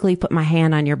physically put my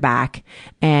hand on your back,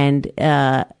 and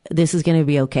this is going to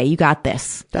be okay. You got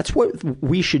this. That's what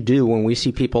we should do when we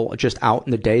see people just out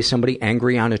in the day, somebody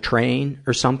angry on a train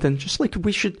or something. Just like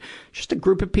just a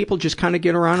group of people just kind of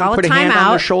get around and put a hand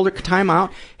on their shoulder, time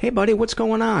out. Hey, buddy, what's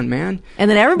going on, man? And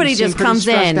then everybody just comes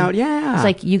in. Yeah. It's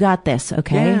like, you got this,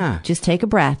 okay? Yeah. Just take a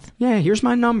breath. Yeah, here's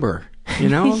my number. You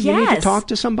know, yes. You need to talk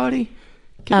to somebody.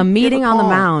 A meeting on the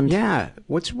mound. Yeah.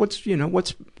 What's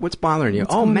bothering you?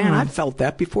 Oh man, I've felt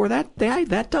that before.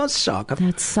 That does suck. Of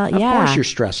course you're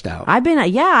stressed out. I've been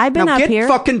now up get here.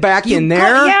 Fucking back in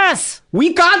there. Yes.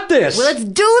 We got this. Well, let's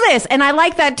do this. And I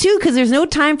like that too, because there's no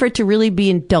time for it to really be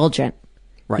indulgent.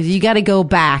 Right. Because you got to go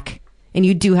back, and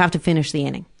you do have to finish the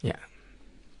inning. Yeah.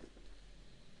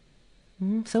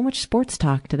 So much sports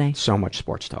talk today. So much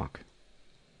sports talk.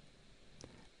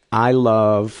 I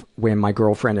love when my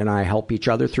girlfriend and I help each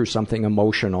other through something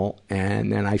emotional,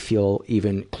 and then I feel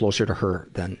even closer to her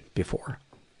than before.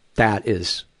 That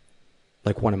is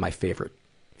like one of my favorite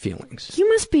feelings. You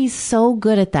must be so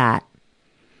good at that.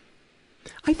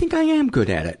 I think I am good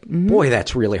at it. Mm-hmm. Boy,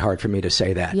 that's really hard for me to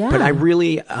say that. Yeah. But I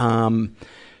really,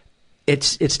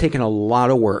 it's taken a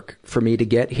lot of work for me to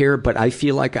get here, but I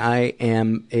feel like I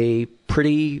am a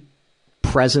pretty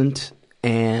present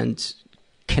and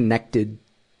connected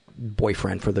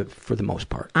boyfriend for the most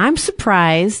part. I'm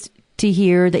surprised to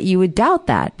hear that you would doubt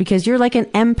that, because you're like an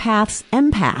empath's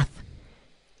empath.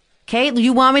 Okay,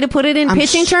 you want me to put it in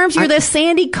pitching terms? You're the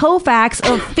Sandy Koufax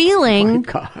of feeling. Oh my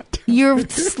God. You're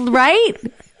right.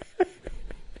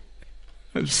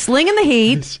 Slinging the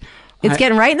heat. It's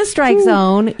getting right in the strike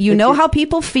zone. You know how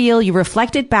people feel. You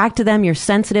reflect it back to them. You're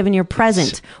sensitive and you're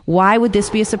present. Why would this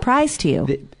be a surprise to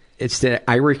you? It's the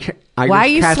Irish Why are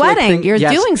you Catholic sweating? thing. You're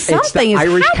Yes, doing something. It's the is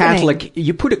Irish happening. Catholic.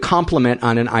 You put a compliment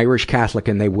on an Irish Catholic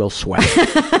and they will sweat.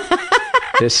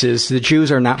 The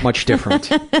Jews are not much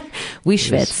different. We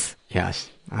schwitz. Yes.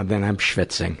 Then I'm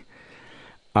schwitzing.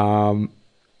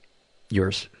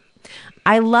 Yours.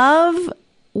 I love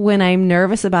when I'm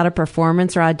nervous about a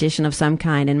performance or audition of some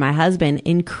kind, and my husband,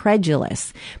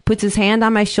 incredulous, puts his hand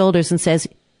on my shoulders and says,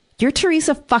 "You're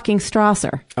Teresa fucking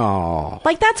Strasser." Oh.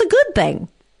 Like, that's a good thing.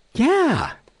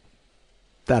 Yeah.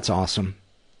 That's awesome.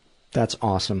 That's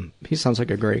awesome. He sounds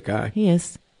like a great guy. He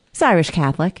is. He's Irish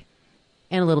Catholic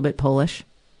and a little bit Polish.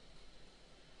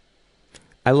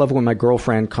 I love when my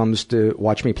girlfriend comes to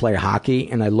watch me play hockey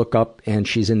and I look up and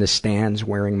she's in the stands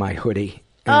wearing my hoodie.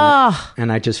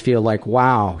 And I just feel like,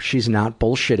 wow, she's not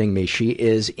bullshitting me. She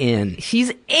is in.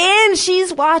 She's in.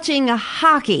 She's watching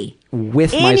hockey.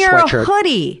 With in my your sweatshirt.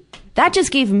 hoodie. That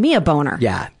just gave me a boner.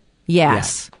 Yeah.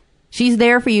 Yes. Yeah. She's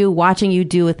there for you, watching you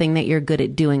do a thing that you're good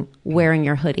at doing, wearing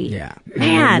your hoodie. Yeah.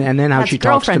 Man. And then how she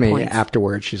talks to me points.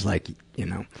 afterwards, she's like,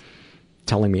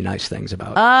 telling me nice things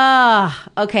about.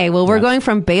 Okay. Well, we're going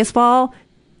from baseball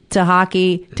to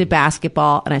hockey to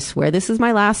basketball, and I swear this is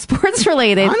my last sports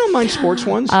related. I don't mind sports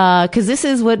ones. Because this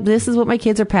is what my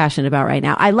kids are passionate about right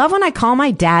now. I love when I call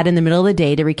my dad in the middle of the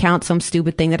day to recount some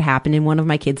stupid thing that happened in one of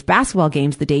my kids' basketball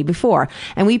games the day before,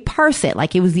 and we parse it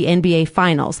like it was the NBA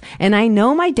Finals. And I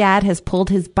know my dad has pulled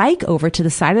his bike over to the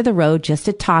side of the road just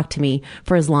to talk to me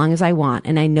for as long as I want,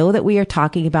 and I know that we are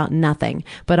talking about nothing,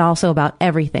 but also about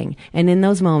everything. And in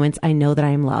those moments, I know that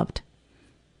I am loved.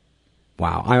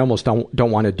 Wow, I almost don't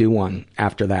want to do one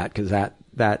after that, because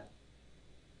that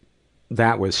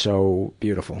was so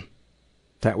beautiful.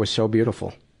 That was so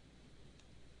beautiful.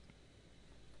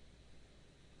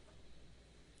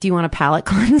 Do you want a palate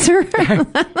cleanser?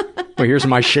 Well, here's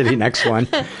my shitty next one.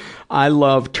 I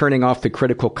love turning off the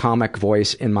critical comic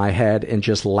voice in my head and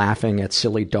just laughing at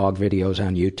silly dog videos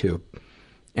on YouTube.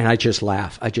 And I just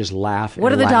laugh.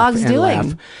 What are the dogs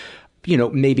doing?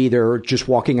 Maybe they're just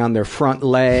walking on their front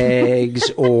legs,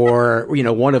 or,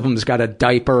 one of them's got a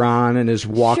diaper on and is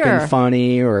walking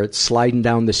funny, or it's sliding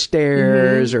down the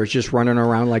stairs, or it's just running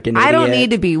around like an idiot. I don't need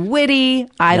to be witty.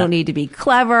 I don't need to be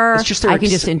clever. It's just I can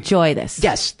just enjoy this.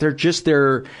 Yes, they're just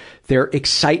their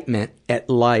excitement at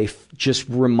life just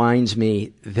reminds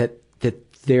me that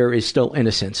there is still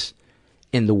innocence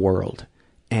in the world.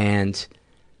 And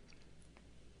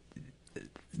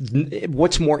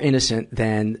what's more innocent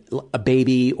than a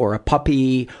baby or a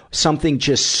puppy, something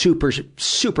just super,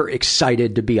 super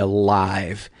excited to be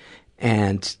alive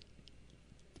and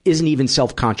isn't even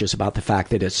self-conscious about the fact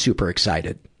that it's super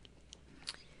excited.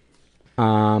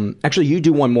 Actually, you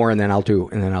do one more and then I'll do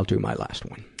my last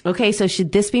one. Okay, so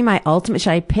should this be my ultimate?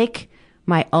 Should I pick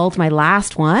my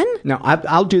last one? No,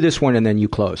 I'll do this one and then you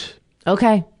close.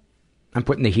 Okay. I'm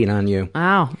putting the heat on you.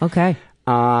 Oh, okay.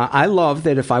 I love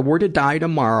that if I were to die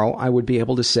tomorrow, I would be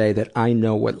able to say that I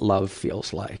know what love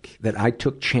feels like, that I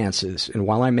took chances. And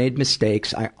while I made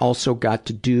mistakes, I also got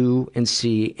to do and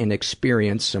see and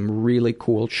experience some really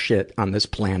cool shit on this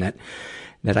planet,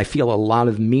 that I feel a lot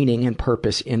of meaning and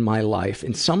purpose in my life.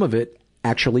 And some of it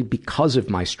actually because of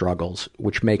my struggles,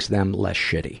 which makes them less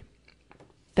shitty.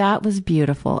 That was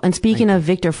beautiful. And speaking of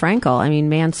Viktor Frankl,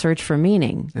 Man's Search for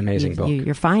Meaning. Amazing book.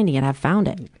 You're finding it. I've found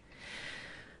it.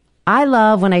 I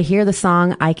love when I hear the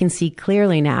song I Can See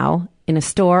Clearly Now in a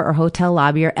store or hotel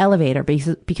lobby or elevator,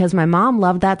 because my mom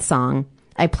loved that song.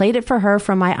 I played it for her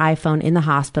from my iPhone in the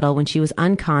hospital when she was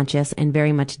unconscious and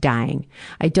very much dying.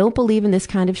 I don't believe in this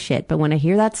kind of shit, but when I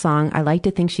hear that song, I like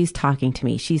to think she's talking to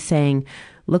me. She's saying,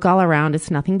 "Look all around, it's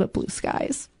nothing but blue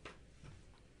skies."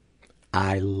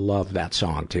 I love that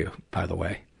song too, by the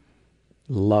way.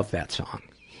 Love that song.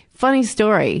 Funny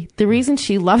story. The reason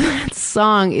she loved that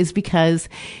song is because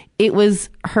it was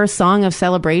her song of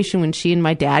celebration when she and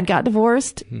my dad got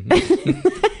divorced.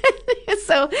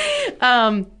 So,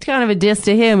 kind of a diss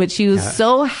to him, but she was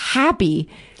so happy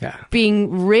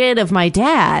being rid of my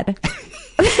dad.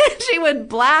 She would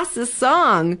blast the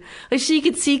song. Like, she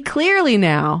could see clearly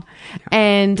now.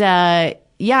 And,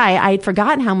 I'd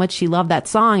forgotten how much she loved that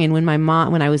song. And when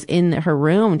when I was in her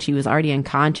room and she was already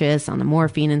unconscious on the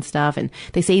morphine and stuff, and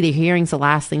they say the hearing's the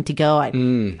last thing to go,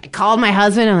 I called my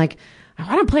husband. I'm like,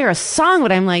 I want to play her a song,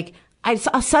 but I'm like,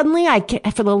 suddenly I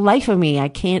can't, for the life of me, I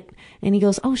can't. And he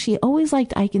goes, oh, she always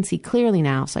liked I Can See Clearly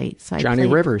Now. So I Johnny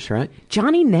Rivers, right?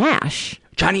 Johnny Nash.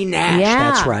 Johnny Nash,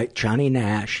 that's right. Johnny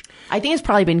Nash. I think it's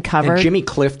probably been covered. And Jimmy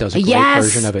Cliff does a great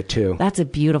version of it, too. That's a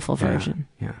beautiful version.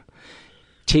 Yeah.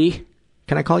 T?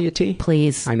 Can I call you T?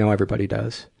 Please. I know everybody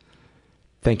does.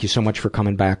 Thank you so much for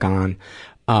coming back on.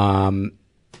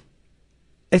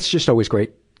 It's just always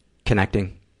great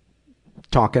connecting,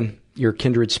 talking, your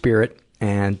kindred spirit,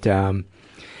 and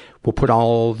we'll put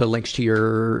all the links to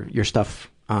your stuff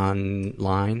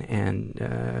online,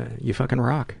 and you fucking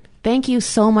rock. Thank you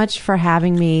so much for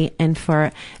having me and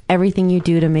for everything you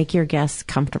do to make your guests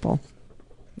comfortable.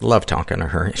 Love talking to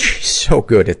her. She's so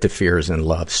good at the fears and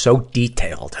love. So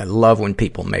detailed. I love when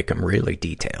people make them really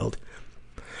detailed.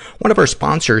 One of our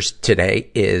sponsors today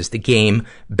is the game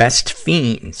Best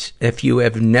Fiends. If you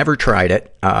have never tried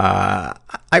it,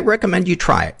 I recommend you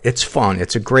try it. It's fun.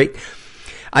 It's a great...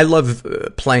 I love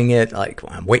playing it like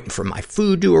when I'm waiting for my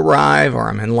food to arrive or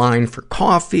I'm in line for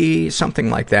coffee, something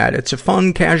like that. It's a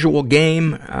fun, casual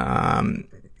game.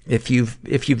 If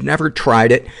you've never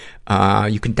tried it,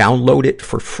 you can download it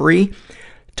for free.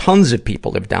 Tons of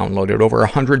people have downloaded, over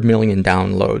 100 million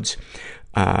downloads.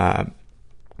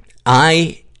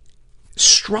 I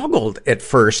struggled at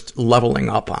first leveling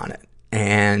up on it.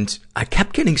 And I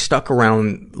kept getting stuck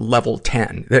around level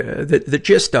 10. The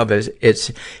gist of it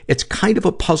is it's kind of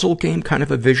a puzzle game, kind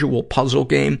of a visual puzzle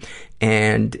game.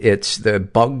 And it's the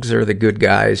bugs are the good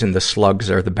guys and the slugs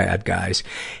are the bad guys.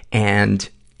 And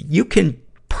you can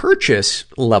purchase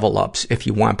level ups if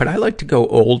you want, but I like to go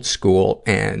old school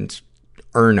and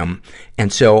earn them.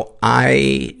 And so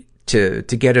to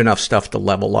get enough stuff to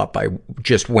level up, I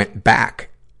just went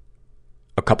back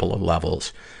a couple of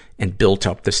levels and built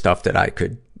up the stuff that I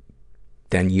could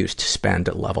then use to spend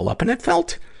to level up. And it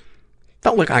felt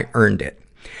like I earned it.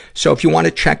 So if you want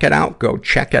to check it out, go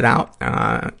check it out.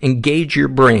 Engage your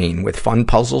brain with fun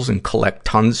puzzles and collect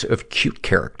tons of cute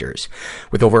characters.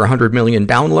 With over 100 million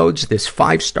downloads, this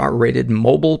 5-star rated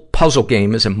mobile puzzle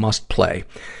game is a must play.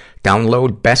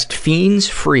 Download Best Fiends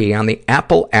free on the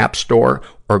Apple App Store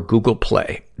or Google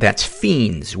Play. That's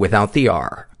Fiends without the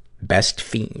R. Best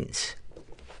Fiends.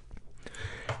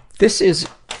 This is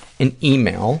an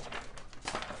email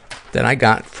that I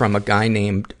got from a guy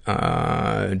named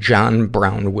John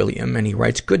Brown William, and he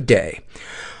writes, "Good day.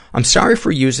 I'm sorry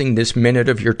for using this minute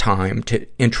of your time to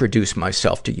introduce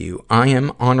myself to you. I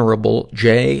am Honorable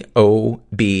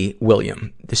J.O.B.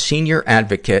 William, the senior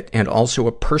advocate and also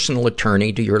a personal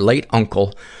attorney to your late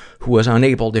uncle who was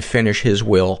unable to finish his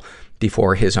will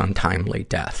before his untimely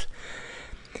death."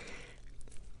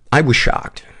 I was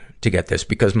shocked to get this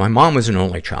because my mom was an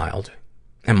only child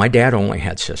and my dad only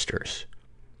had sisters.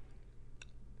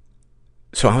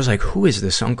 So I was like, who is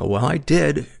this uncle? Well,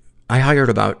 I hired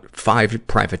about 5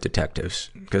 private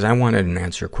detectives because I wanted an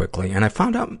answer quickly. And I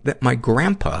found out that my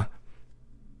grandpa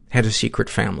had a secret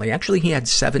family. Actually, he had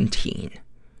 17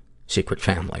 secret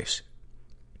families.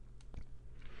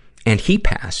 And he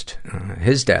passed.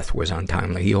 His death was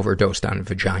untimely. He overdosed on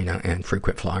vagina and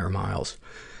frequent flyer miles.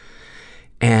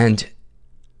 And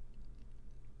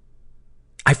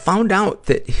I found out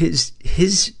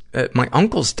that my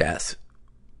uncle's death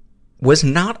was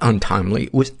not untimely.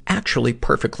 It was actually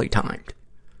perfectly timed,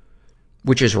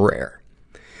 which is rare.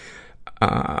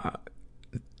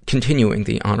 Continuing,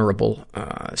 the Honorable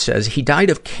says, he died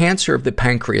of cancer of the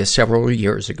pancreas several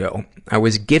years ago. I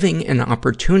was giving an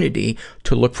opportunity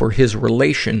to look for his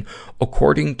relation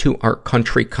according to our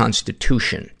country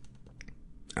constitution.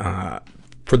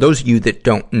 For those of you that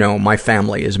don't know, my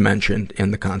family is mentioned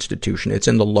in the Constitution. It's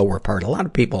in the lower part. A lot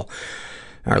of people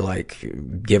are like,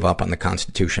 give up on the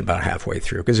Constitution about halfway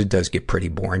through because it does get pretty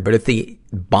boring. But at the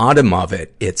bottom of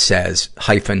it, it says,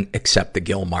 except the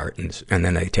Gilmartins, and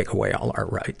then they take away all our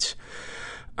rights.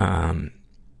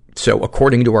 So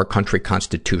according to our country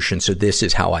constitution, so this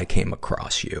is how I came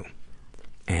across you.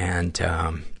 And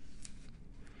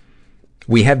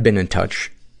we have been in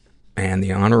touch, and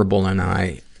the Honorable and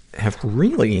I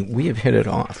we have hit it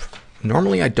off.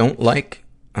 Normally I don't like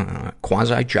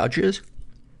quasi-judges,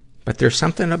 but there's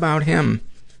something about him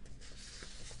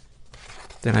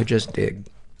that I just dig.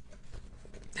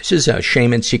 This This is a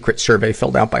shame and secret survey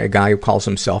filled out by a guy who calls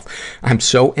himself, "I'm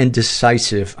so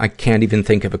indecisive, I can't even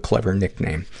think of a clever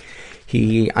nickname."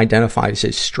 He identifies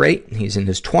as straight. He's in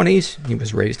his 20s. He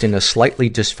was raised in a slightly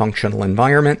dysfunctional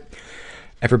environment.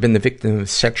 Ever been the victim of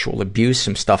sexual abuse?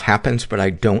 Some stuff happens, but I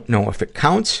don't know if it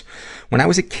counts. When I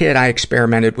was a kid, I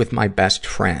experimented with my best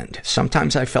friend.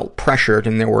 Sometimes I felt pressured,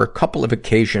 and there were a couple of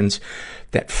occasions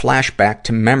that flash back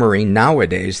to memory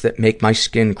nowadays that make my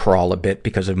skin crawl a bit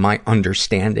because of my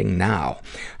understanding now.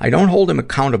 I don't hold him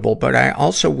accountable, but I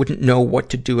also wouldn't know what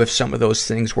to do if some of those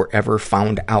things were ever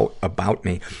found out about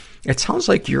me. It sounds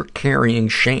like you're carrying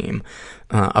shame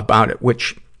about it,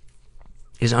 which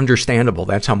is understandable.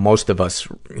 That's how most of us,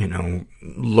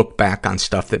 look back on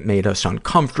stuff that made us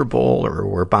uncomfortable or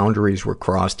where boundaries were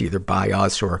crossed either by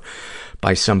us or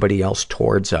by somebody else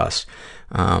towards us.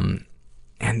 And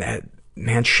that,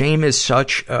 man, shame is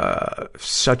such a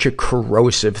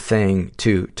corrosive thing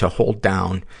to hold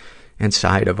down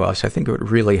inside of us. I think it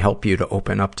would really help you to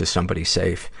open up to somebody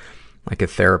safe, like a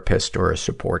therapist or a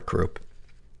support group.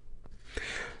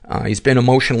 He's been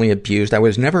emotionally abused. I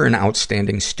was never an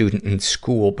outstanding student in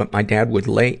school, but my dad would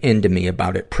lay into me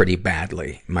about it pretty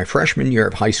badly. My freshman year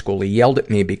of high school, he yelled at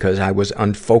me because I was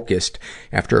unfocused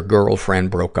after a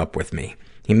girlfriend broke up with me.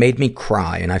 He made me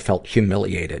cry, and I felt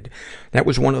humiliated. That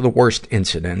was one of the worst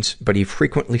incidents, but he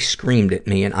frequently screamed at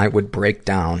me, and I would break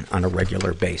down on a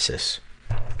regular basis.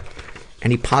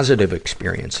 Any positive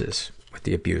experiences with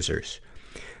the abusers?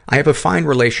 I have a fine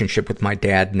relationship with my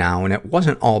dad now, and it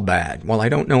wasn't all bad. While I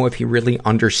don't know if he really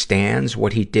understands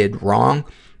what he did wrong,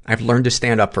 I've learned to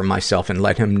stand up for myself and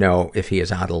let him know if he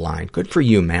is out of line. Good for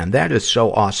you, man. That is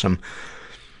so awesome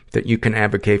that you can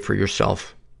advocate for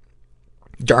yourself.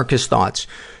 Darkest thoughts.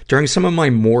 During some of my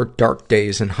more dark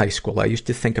days in high school, I used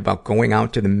to think about going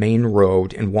out to the main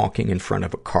road and walking in front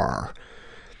of a car.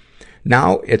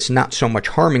 Now, it's not so much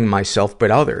harming myself,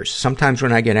 but others. Sometimes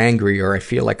when I get angry or I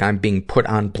feel like I'm being put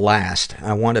on blast,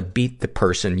 I want to beat the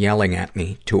person yelling at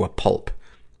me to a pulp.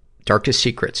 Darkest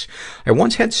secrets. I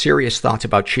once had serious thoughts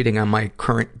about cheating on my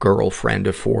current girlfriend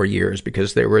of 4 years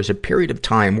because there was a period of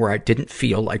time where I didn't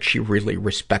feel like she really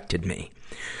respected me.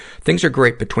 Things are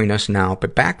great between us now,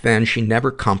 but back then she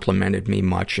never complimented me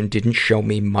much and didn't show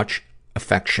me much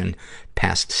affection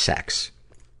past sex.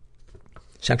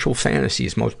 Sexual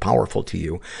fantasies most powerful to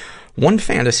you. One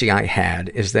fantasy I had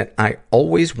is that I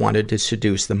always wanted to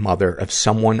seduce the mother of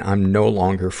someone I'm no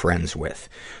longer friends with.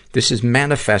 This is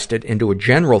manifested into a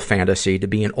general fantasy to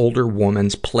be an older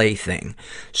woman's plaything,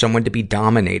 someone to be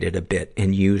dominated a bit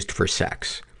and used for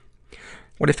sex.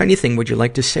 What, if anything, would you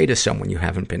like to say to someone you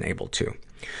haven't been able to?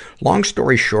 Long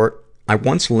story short, I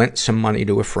once lent some money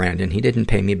to a friend and he didn't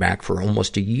pay me back for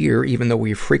almost a year, even though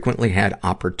we frequently had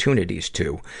opportunities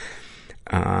to.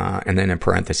 And then in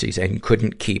parentheses, and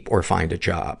couldn't keep or find a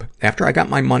job. After I got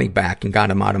my money back and got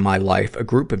him out of my life, a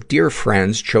group of dear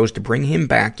friends chose to bring him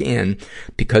back in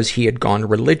because he had gone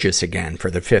religious again for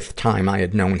the 5th time I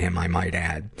had known him, I might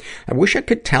add. I wish I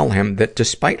could tell him that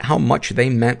despite how much they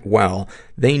meant well,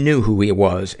 they knew who he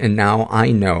was, and now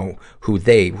I know who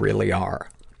they really are.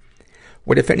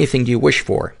 What, if anything, do you wish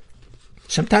for?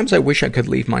 Sometimes I wish I could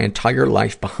leave my entire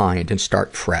life behind and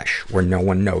start fresh, where no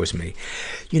one knows me.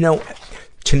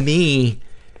 To me,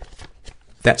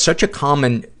 that's such a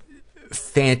common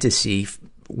fantasy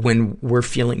when we're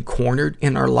feeling cornered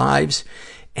in our lives,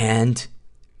 and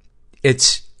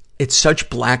it's such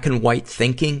black and white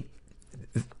thinking,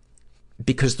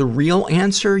 because the real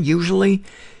answer usually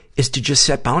is to just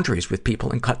set boundaries with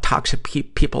people and cut toxic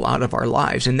people out of our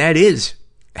lives, and that is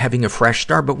having a fresh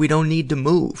start, but we don't need to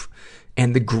move.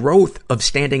 And the growth of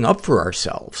standing up for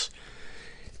ourselves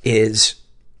is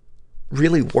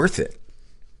really worth it.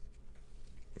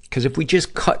 Because if we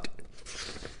just cut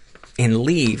and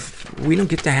leave, we don't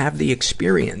get to have the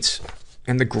experience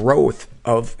and the growth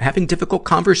of having difficult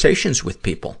conversations with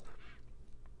people.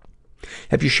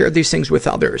 Have you shared these things with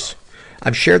others?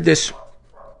 I've shared this.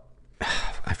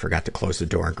 I forgot to close the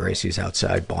door. Gracie's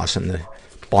outside bossing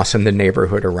the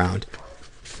neighborhood around.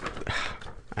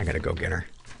 I gotta go get her.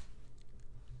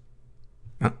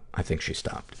 Oh, I think she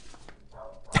stopped.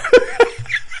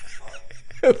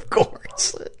 Of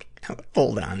course.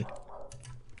 Hold on.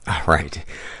 All right.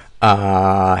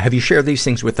 Have you shared these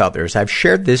things with others? I've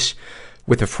shared this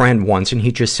with a friend once, and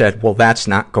he just said, well, that's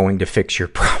not going to fix your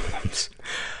problems.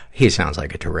 He sounds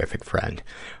like a terrific friend.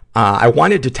 I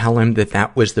wanted to tell him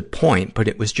that was the point, but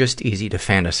it was just easy to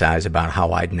fantasize about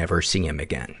how I'd never see him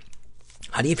again.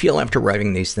 How do you feel after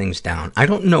writing these things down? I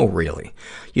don't know, really.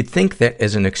 You'd think that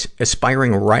as an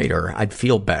aspiring writer, I'd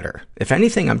feel better. If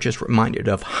anything, I'm just reminded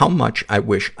of how much I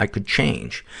wish I could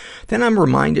change. Then I'm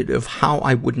reminded of how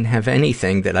I wouldn't have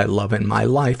anything that I love in my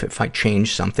life if I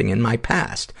changed something in my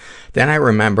past. Then I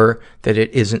remember that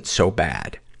it isn't so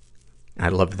bad. I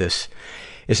love this.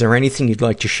 Is there anything you'd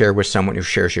like to share with someone who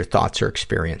shares your thoughts or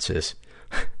experiences?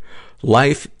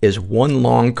 Life is one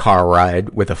long car ride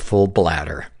with a full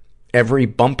bladder. Every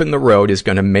bump in the road is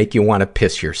going to make you want to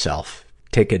piss yourself.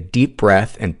 Take a deep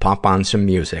breath and pop on some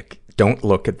music. Don't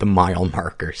look at the mile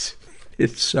markers.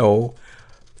 It's so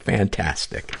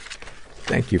fantastic.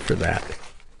 Thank you for that.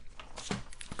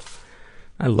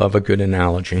 I love a good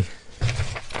analogy.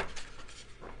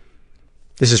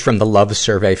 This is from the love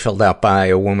survey filled out by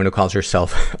a woman who calls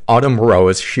herself Autumn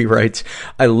Rose. She writes,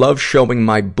 I love showing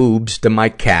my boobs to my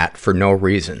cat for no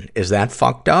reason. Is that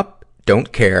fucked up?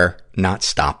 Don't care, not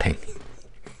stopping.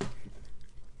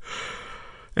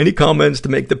 Any comments to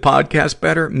make the podcast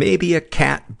better? Maybe a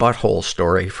cat butthole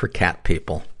story for cat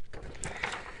people.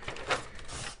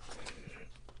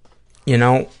 You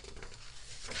know,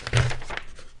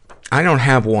 I don't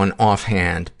have one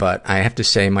offhand, but I have to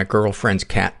say my girlfriend's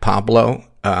cat Pablo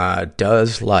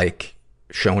does like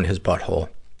showing his butthole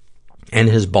and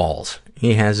his balls.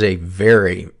 He has a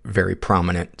very, very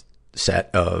prominent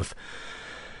set of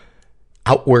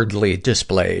outwardly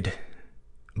displayed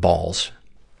balls.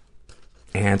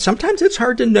 And sometimes it's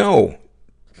hard to know.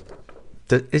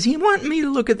 Is he wanting me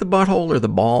to look at the butthole or the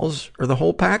balls or the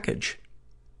whole package?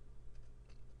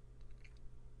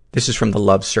 This is from the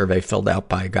love survey filled out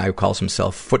by a guy who calls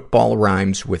himself Football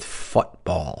Rhymes with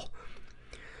Football.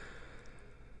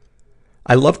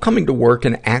 I love coming to work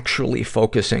and actually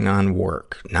focusing on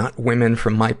work. Not women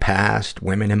from my past,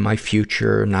 women in my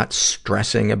future, not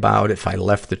stressing about if I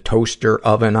left the toaster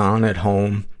oven on at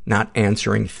home, not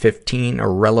answering 15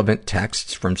 irrelevant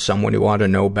texts from someone who ought to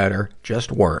know better.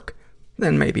 Just work.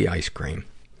 Then maybe ice cream.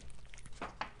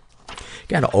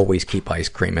 Gotta always keep ice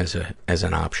cream as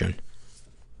an option.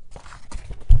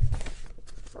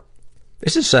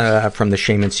 This is from the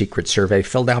Shame and Secret survey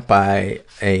filled out by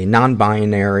a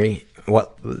non-binary.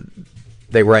 Well,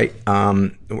 they write,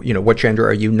 what gender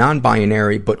are you?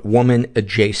 Non-binary, but woman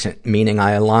adjacent, meaning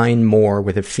I align more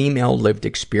with a female lived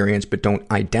experience, but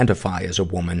don't identify as a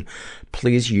woman.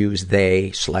 Please use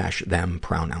they/them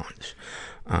pronouns.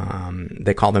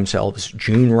 They call themselves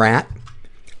June Rat.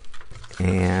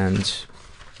 And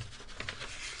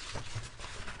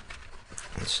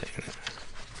let's see.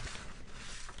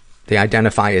 They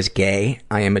identify as gay.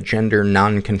 I am a gender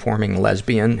non-conforming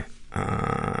lesbian.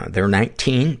 They're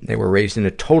 19. They were raised in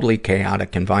a totally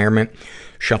chaotic environment,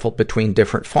 shuffled between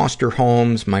different foster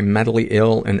homes, my mentally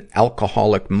ill and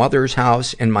alcoholic mother's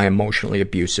house, and my emotionally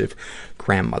abusive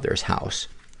grandmother's house.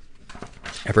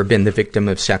 Ever been the victim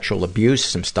of sexual abuse?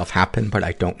 Some stuff happened, but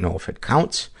I don't know if it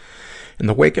counts. In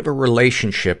the wake of a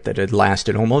relationship that had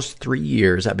lasted almost 3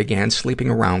 years, I began sleeping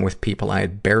around with people I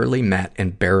had barely met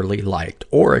and barely liked,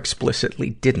 or explicitly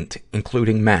didn't,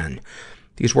 including men.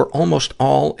 These were almost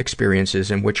all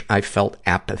experiences in which I felt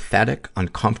apathetic,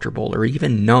 uncomfortable, or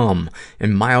even numb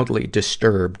and mildly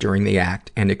disturbed during the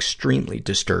act and extremely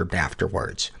disturbed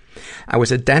afterwards. I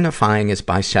was identifying as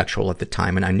bisexual at the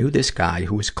time, and I knew this guy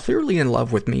who was clearly in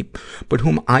love with me, but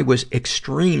whom I was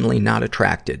extremely not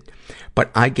attracted. But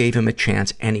I gave him a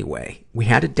chance anyway. We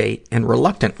had a date, and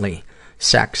reluctantly,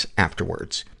 sex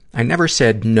afterwards. I never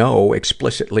said no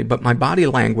explicitly, but my body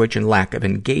language and lack of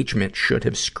engagement should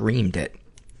have screamed it.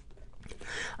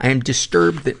 I am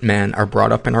disturbed that men are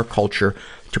brought up in our culture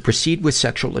to proceed with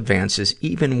sexual advances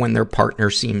even when their partner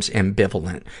seems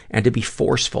ambivalent, and to be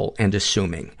forceful and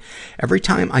assuming. Every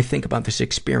time I think about this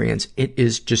experience, it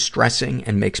is distressing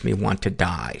and makes me want to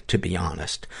die, to be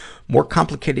honest. More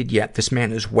complicated yet, this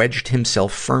man has wedged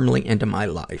himself firmly into my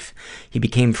life. He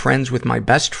became friends with my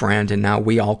best friend, and now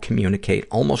we all communicate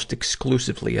almost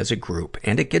exclusively as a group.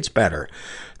 And it gets better.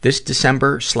 This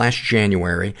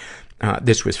December/January,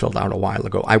 this was filled out a while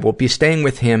ago, I will be staying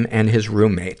with him and his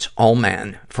roommates, all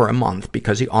men, for a month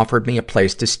because he offered me a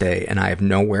place to stay and I have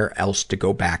nowhere else to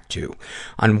go back to.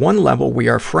 On one level, we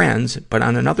are friends, but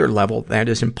on another level, that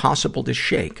is impossible to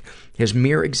shake. His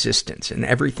mere existence and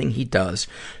everything he does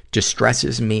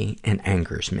distresses me and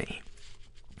angers me.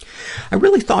 I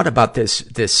really thought about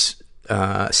this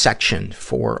section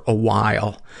for a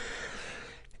while,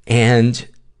 and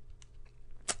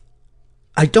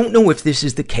I don't know if this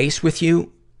is the case with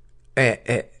you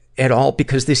at all,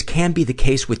 because this can be the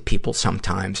case with people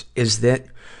sometimes, is that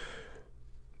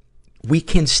we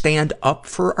can stand up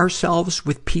for ourselves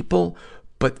with people,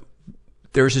 but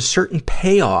there's a certain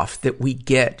payoff that we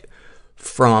get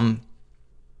from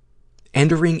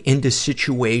entering into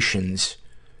situations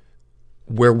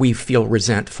where we feel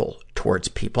resentful towards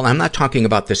people. I'm not talking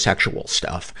about the sexual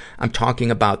stuff. I'm talking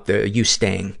about you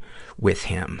staying with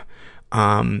him.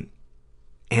 And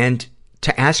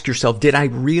to ask yourself, did I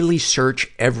really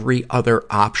search every other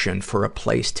option for a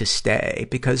place to stay?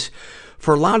 Because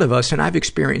for a lot of us, and I've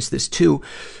experienced this too,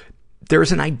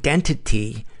 there's an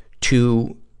identity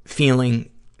to feeling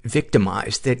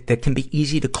victimized that can be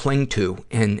easy to cling to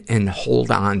and hold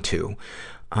on to.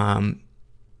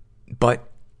 But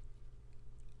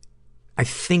I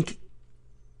think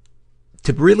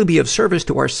to really be of service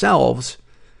to ourselves,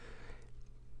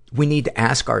 we need to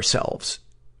ask ourselves,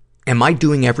 am I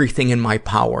doing everything in my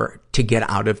power to get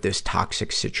out of this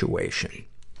toxic situation?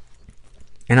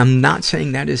 And I'm not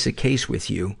saying that is the case with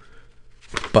you,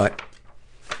 but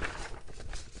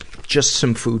just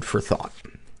some food for thought.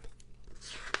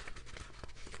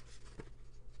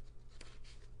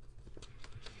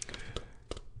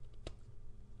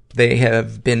 They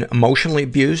have been emotionally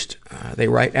abused. They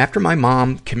write, after my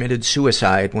mom committed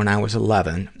suicide when I was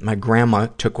 11, my grandma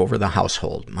took over the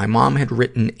household. My mom had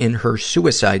written in her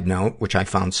suicide note, which I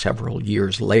found several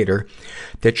years later,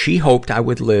 that she hoped I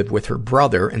would live with her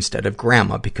brother instead of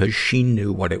grandma because she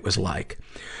knew what it was like.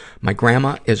 My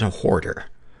grandma is a hoarder.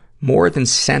 More than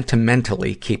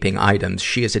sentimentally keeping items,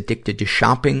 she is addicted to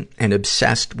shopping and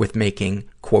obsessed with making,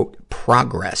 quote,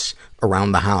 progress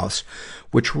around the house,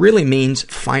 which really means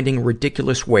finding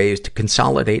ridiculous ways to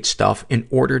consolidate stuff in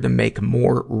order to make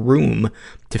more room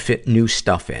to fit new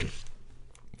stuff in.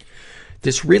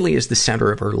 This really is the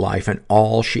center of her life and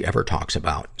all she ever talks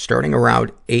about. Starting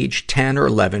around age 10 or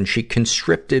 11, she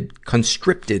conscripted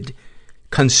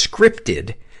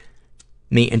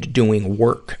me into doing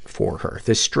work for her.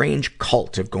 This strange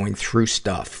cult of going through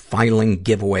stuff, filing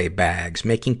giveaway bags,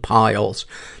 making piles,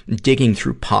 digging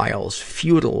through piles,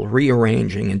 futile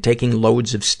rearranging, and taking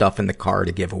loads of stuff in the car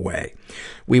to give away.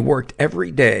 We worked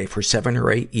every day for 7 or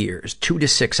 8 years, 2 to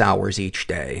 6 hours each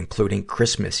day, including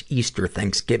Christmas, Easter,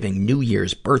 Thanksgiving, New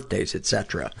Year's, birthdays,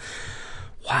 etc.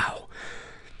 Wow.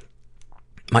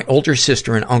 My older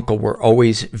sister and uncle were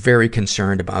always very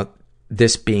concerned about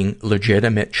this being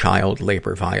legitimate child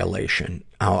labor violation.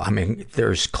 I mean,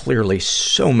 there's clearly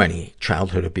so many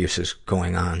childhood abuses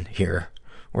going on here,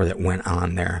 or that went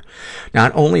on there.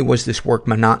 Not only was this work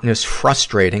monotonous,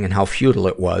 frustrating, and how futile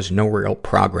it was, no real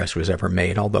progress was ever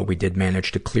made, although we did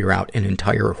manage to clear out an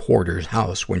entire hoarder's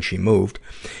house when she moved,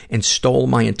 and stole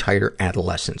my entire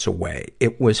adolescence away.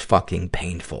 It was fucking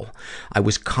painful. I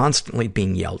was constantly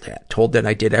being yelled at, told that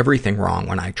I did everything wrong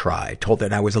when I tried, told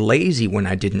that I was lazy when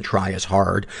I didn't try as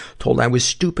hard, told I was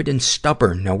stupid and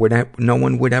stubborn, no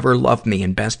one would ever love me,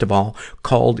 and best of all,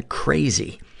 called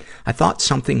crazy. I thought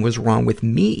something was wrong with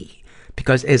me,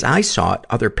 because as I saw it,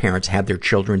 other parents had their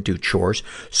children do chores,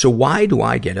 so why do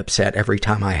I get upset every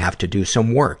time I have to do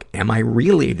some work? Am I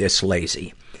really this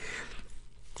lazy?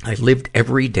 I lived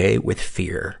every day with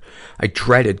fear. I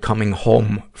dreaded coming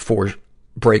home for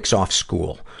breaks off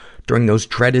school. During those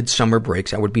dreaded summer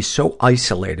breaks, I would be so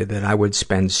isolated that I would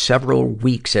spend several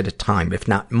weeks at a time, if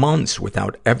not months,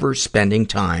 without ever spending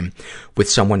time with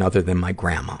someone other than my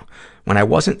grandma. When I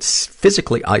wasn't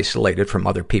physically isolated from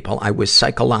other people, I was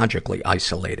psychologically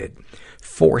isolated,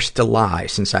 forced to lie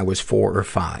since I was 4 or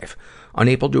 5,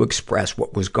 unable to express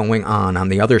what was going on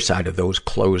the other side of those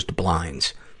closed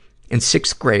blinds. In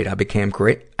 6th grade, I became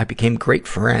great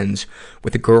friends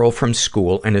with a girl from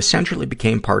school and essentially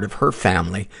became part of her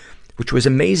family, which was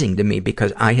amazing to me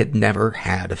because I had never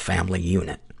had a family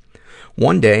unit.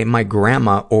 One day, my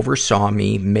grandma oversaw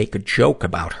me make a joke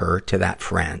about her to that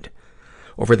friend.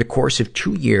 Over the course of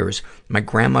 2 years, my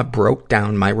grandma broke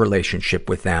down my relationship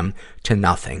with them to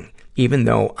nothing, even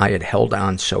though I had held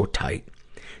on so tight.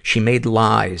 She made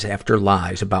lies after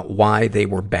lies about why they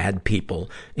were bad people,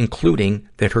 including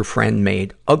that her friend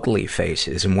made ugly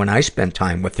faces, and when I spent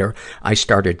time with her, I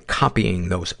started copying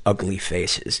those ugly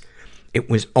faces. It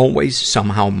was always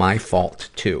somehow my fault,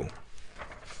 too.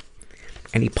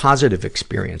 Any positive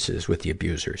experiences with the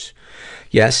abusers?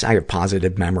 Yes, I have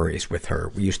positive memories with her.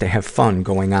 We used to have fun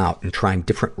going out and trying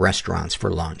different restaurants for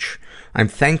lunch. I'm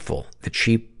thankful that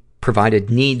she provided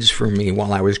needs for me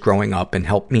while I was growing up and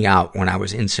helped me out when I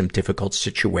was in some difficult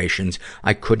situations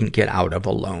I couldn't get out of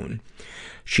alone.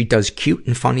 She does cute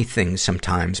and funny things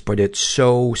sometimes, but it's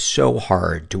so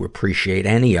hard to appreciate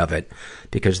any of it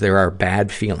because there are bad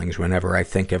feelings whenever I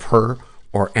think of her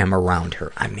or am around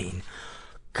her. I mean,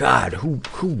 God, who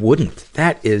wouldn't?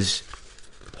 That is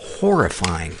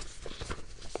horrifying.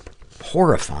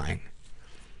 Horrifying.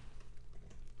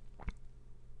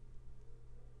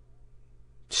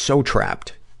 So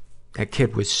trapped That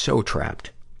kid was so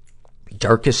trapped.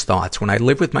 Darkest thoughts. When I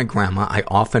lived with my grandma, I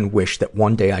often wished that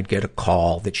one day I'd get a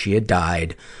call that she had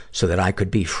died so that I could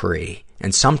be free.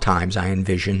 And sometimes I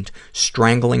envisioned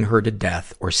strangling her to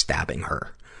death or stabbing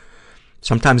her.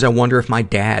 Sometimes I wonder if my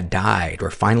dad died or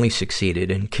finally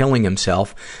succeeded in killing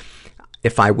himself,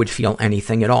 if I would feel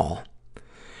anything at all.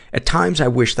 At times I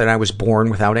wish that I was born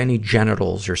without any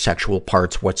genitals or sexual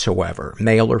parts whatsoever,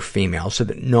 male or female, so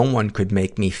that no one could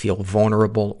make me feel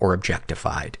vulnerable or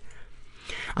objectified.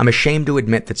 I'm ashamed to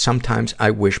admit that sometimes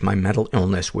I wish my mental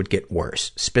illness would get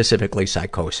worse, specifically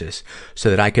psychosis, so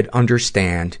that I could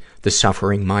understand the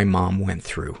suffering my mom went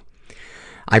through.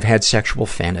 I've had sexual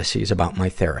fantasies about my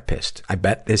therapist. I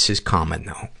bet this is common,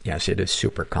 though. Yes, it is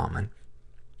super common.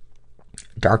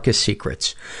 Darkest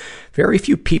secrets. Very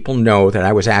few people know that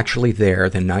I was actually there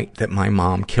the night that my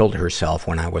mom killed herself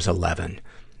when I was 11.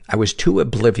 I was too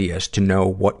oblivious to know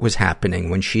what was happening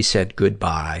when she said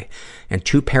goodbye, and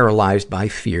too paralyzed by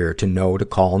fear to know to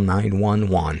call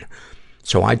 911.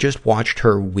 So I just watched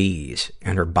her wheeze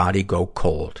and her body go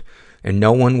cold, and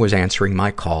no one was answering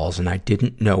my calls, and I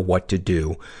didn't know what to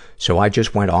do, so I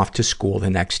just went off to school the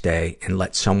next day and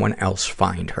let someone else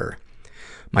find her.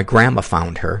 My grandma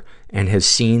found her and has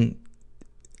seen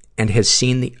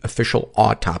the official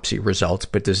autopsy results,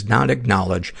 but does not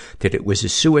acknowledge that it was a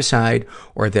suicide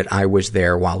or that I was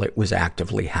there while it was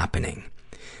actively happening.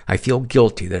 I feel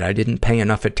guilty that I didn't pay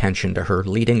enough attention to her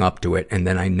leading up to it, and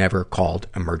then I never called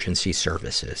emergency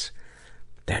services.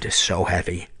 That is so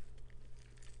heavy.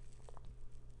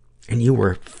 And you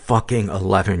were fucking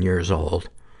 11 years old.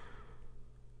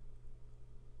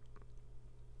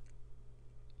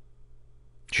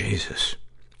 Jesus.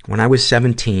 When I was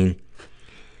 17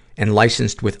 and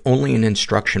licensed with only an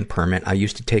instruction permit, I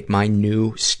used to take my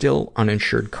new, still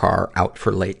uninsured car out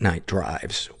for late night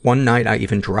drives. One night I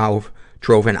even drove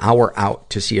an hour out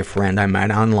to see a friend I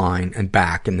met online and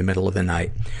back in the middle of the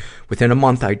night. Within a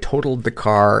month, I totaled the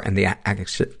car and the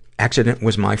accident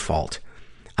was my fault.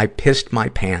 I pissed my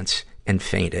pants and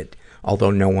fainted,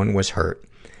 although no one was hurt.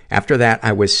 After that,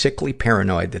 I was sickly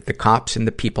paranoid that the cops and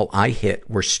the people I hit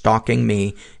were stalking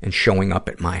me and showing up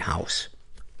at my house.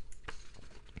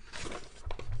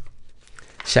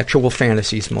 Sexual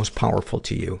fantasies most powerful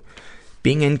to you.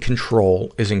 Being in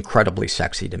control is incredibly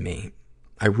sexy to me.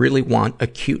 I really want a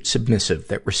cute submissive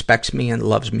that respects me and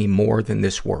loves me more than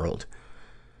this world.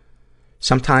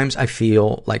 Sometimes I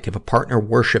feel like if a partner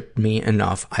worshipped me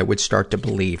enough, I would start to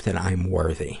believe that I'm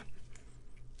worthy.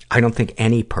 I don't think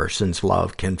any person's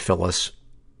love can fill us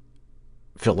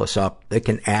up. They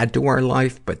can add to our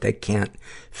life, but they can't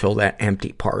fill that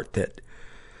empty part that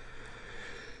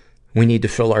we need to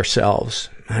fill ourselves.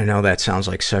 I know that sounds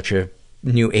like such a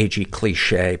new agey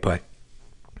cliche, but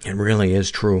it really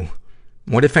is true.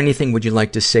 What, if anything, would you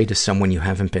like to say to someone you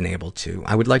haven't been able to?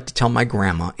 I would like to tell my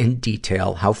grandma in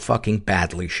detail how fucking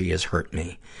badly she has hurt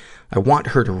me. I want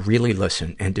her to really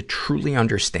listen and to truly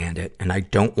understand it, and I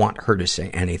don't want her to say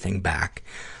anything back.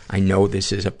 I know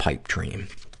this is a pipe dream.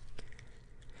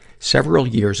 Several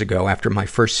years ago, after my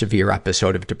first severe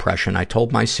episode of depression, I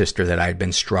told my sister that I had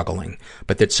been struggling,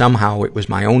 but that somehow it was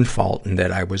my own fault and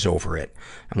that I was over it.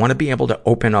 I want to be able to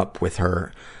open up with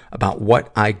her about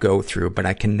what I go through, but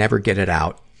I can never get it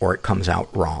out or it comes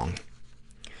out wrong.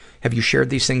 Have you shared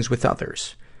these things with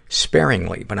others?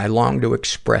 Sparingly, but I long to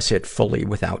express it fully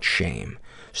without shame.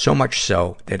 So much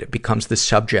so that it becomes the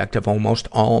subject of almost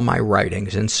all my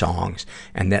writings and songs,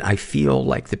 and that I feel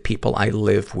like the people I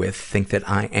live with think that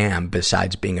I am,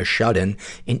 besides being a shut-in,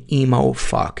 an emo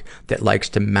fuck that likes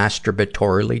to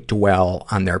masturbatorily dwell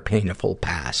on their painful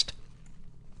past.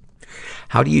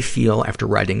 How do you feel after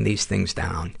writing these things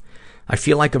down? I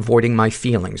feel like avoiding my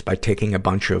feelings by taking a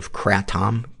bunch of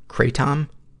kratom,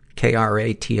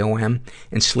 K-R-A-T-O-M,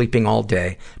 and sleeping all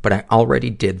day, but I already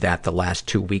did that the last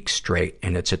 2 weeks straight,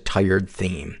 and it's a tired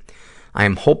theme. I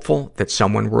am hopeful that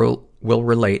someone will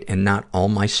relate and not all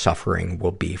my suffering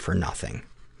will be for nothing.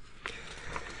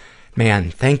 Man,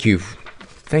 thank you.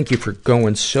 Thank you for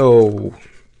going so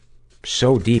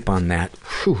deep on that.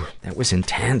 Whew, that was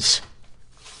intense.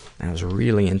 That was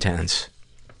really intense.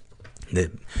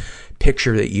 The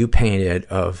picture that you painted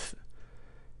of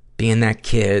being that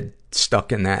kid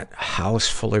stuck in that house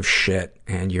full of shit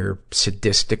and your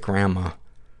sadistic grandma.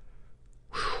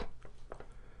 Whew.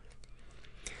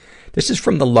 This is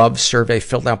from the love survey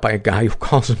filled out by a guy who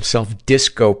calls himself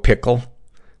Disco Pickle.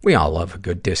 We all love a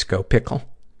good disco pickle.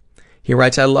 He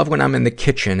writes, I love when I'm in the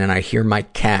kitchen and I hear my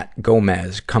cat,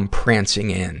 Gomez, come prancing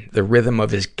in. The rhythm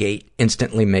of his gait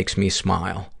instantly makes me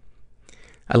smile.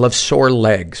 I love sore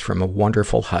legs from a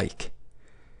wonderful hike.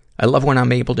 I love when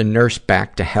I'm able to nurse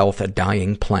back to health a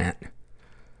dying plant.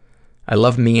 I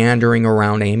love meandering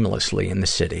around aimlessly in the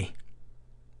city.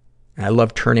 I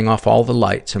love turning off all the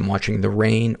lights and watching the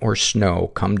rain or snow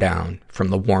come down from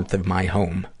the warmth of my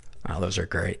home. Wow, those are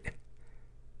great.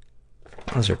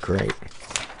 Those are great.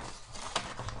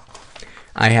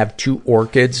 I have 2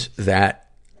 orchids that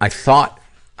I thought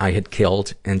I had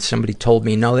killed, and somebody told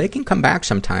me, no, they can come back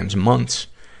sometimes, months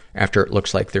after it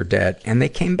looks like they're dead. And they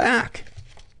came back.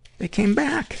 They came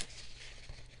back.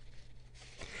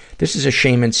 This is a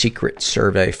shame and secret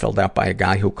survey filled out by a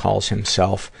guy who calls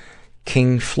himself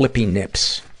King Flippy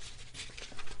Nips.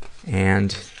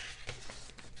 And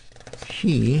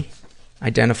he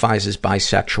identifies as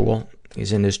bisexual.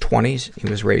 He's in his 20s. He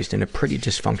was raised in a pretty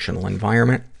dysfunctional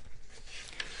environment.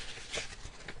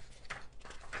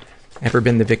 Ever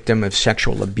been the victim of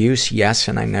sexual abuse? Yes,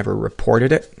 and I never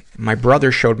reported it. My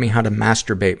brother showed me how to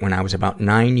masturbate when I was about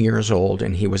 9 years old,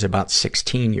 and he was about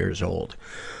 16 years old.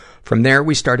 From there,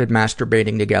 we started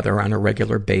masturbating together on a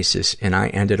regular basis, and I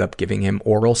ended up giving him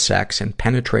oral sex and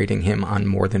penetrating him on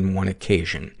more than one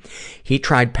occasion. He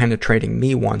tried penetrating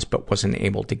me once, but wasn't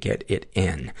able to get it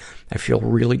in. I feel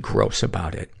really gross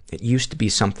about it. It used to be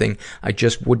something I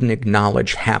just wouldn't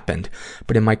acknowledge happened,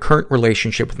 but in my current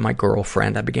relationship with my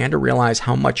girlfriend, I began to realize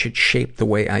how much it shaped the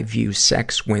way I view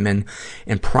sex, women,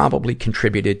 and probably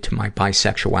contributed to my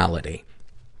bisexuality.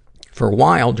 For a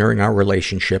while during our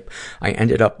relationship, I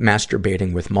ended up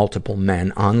masturbating with multiple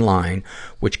men online,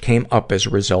 which came up as a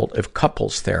result of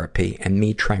couples therapy and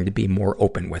me trying to be more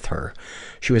open with her.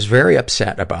 She was very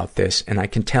upset about this, and I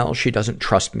can tell she doesn't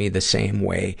trust me the same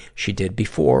way she did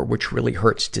before, which really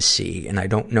hurts to see, and I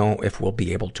don't know if we'll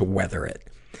be able to weather it.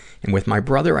 And with my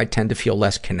brother, I tend to feel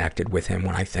less connected with him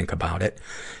when I think about it,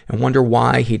 and wonder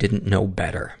why he didn't know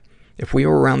better. If we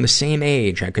were around the same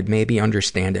age, I could maybe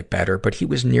understand it better, but he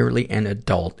was nearly an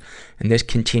adult, and this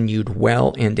continued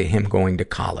well into him going to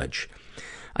college.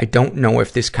 I don't know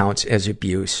if this counts as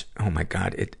abuse. Oh my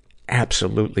God, it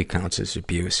absolutely counts as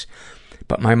abuse.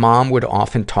 But my mom would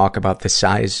often talk about the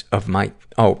size of my...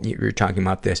 Oh, you're talking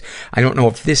about this. I don't know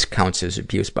if this counts as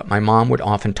abuse, but my mom would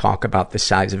often talk about the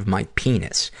size of my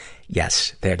penis.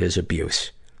 Yes, that is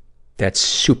abuse. That's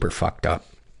super fucked up.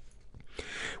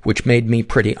 Which made me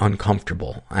pretty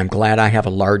uncomfortable. I'm glad I have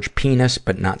a large penis,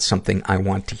 but not something I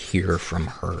want to hear from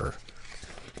her.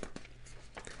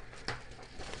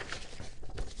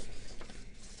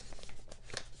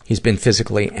 He's been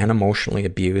physically and emotionally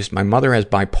abused. My mother has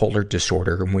bipolar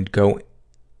disorder and would go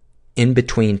in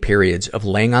between periods of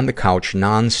laying on the couch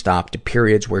nonstop to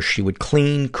periods where she would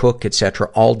clean, cook,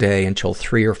 etc. all day until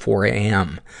 3 or 4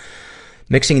 a.m.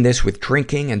 Mixing this with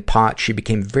drinking and pot, she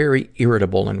became very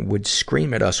irritable and would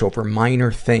scream at us over minor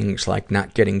things like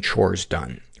not getting chores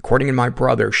done. According to my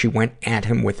brother, she went at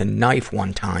him with a knife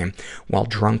one time while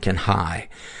drunk and high.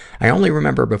 I only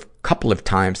remember a couple of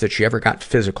times that she ever got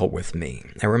physical with me.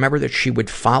 I remember that she would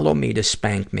follow me to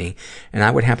spank me, and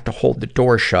I would have to hold the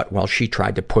door shut while she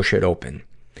tried to push it open.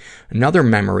 Another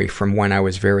memory from when I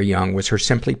was very young was her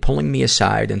simply pulling me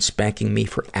aside and spanking me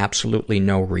for absolutely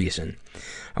no reason.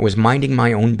 I was minding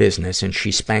my own business, and she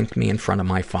spanked me in front of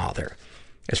my father.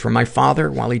 As for my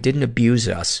father, while he didn't abuse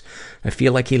us, I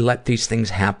feel like he let these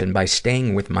things happen by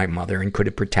staying with my mother and could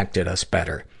have protected us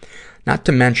better. Not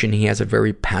to mention, he has a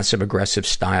very passive-aggressive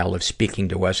style of speaking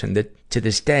to us, and that to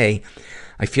this day,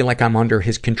 I feel like I'm under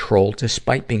his control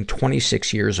despite being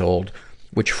 26 years old,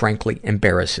 which frankly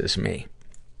embarrasses me.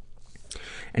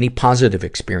 Any positive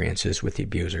experiences with the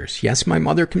abusers? Yes, my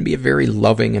mother can be a very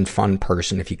loving and fun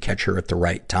person if you catch her at the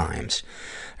right times.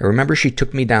 I remember she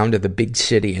took me down to the big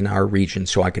city in our region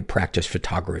so I could practice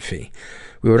photography.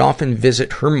 We would often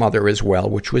visit her mother as well,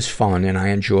 which was fun, and I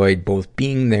enjoyed both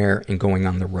being there and going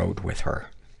on the road with her.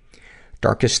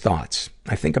 Darkest thoughts.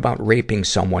 I think about raping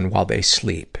someone while they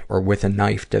sleep, or with a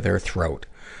knife to their throat.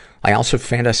 I also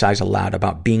fantasize a lot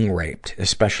about being raped,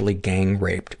 especially gang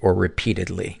raped, or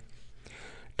repeatedly.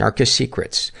 Darkest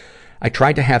secrets. I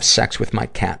tried to have sex with my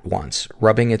cat once,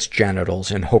 rubbing its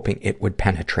genitals and hoping it would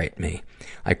penetrate me.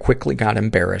 I quickly got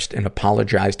embarrassed and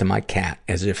apologized to my cat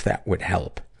as if that would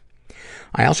help.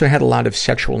 I also had a lot of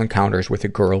sexual encounters with a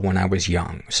girl when I was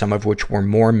young, some of which were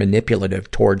more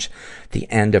manipulative towards the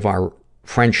end of our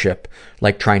friendship,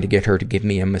 like trying to get her to give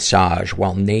me a massage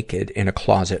while naked in a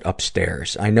closet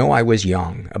upstairs. I know I was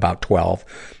young, about 12,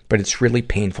 but it's really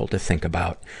painful to think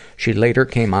about. She later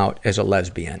came out as a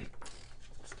lesbian.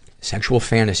 Sexual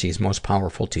fantasies most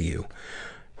powerful to you.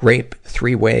 Rape,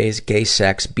 3 ways, gay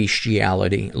sex,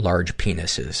 bestiality, large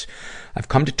penises. I've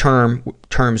come to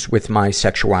terms with my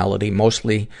sexuality,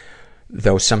 mostly,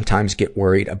 though sometimes get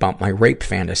worried about my rape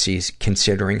fantasies,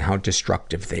 considering how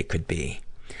destructive they could be.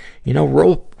 You know,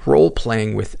 role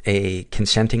playing with a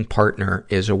consenting partner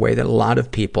is a way that a lot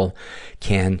of people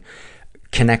can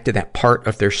connect to that part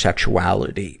of their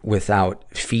sexuality without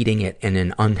feeding it in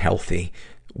an unhealthy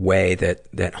way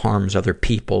that harms other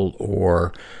people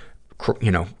or,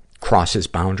 crosses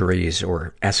boundaries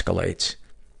or escalates.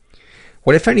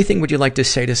 What, if anything, would you like to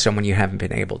say to someone you haven't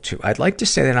been able to? I'd like to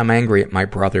say that I'm angry at my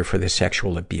brother for the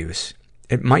sexual abuse.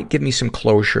 It might give me some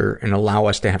closure and allow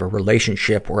us to have a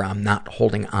relationship where I'm not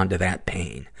holding on to that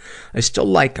pain. I still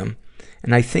like him,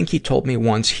 and I think he told me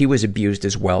once he was abused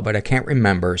as well, but I can't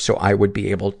remember, so I would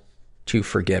be able to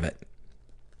forgive it.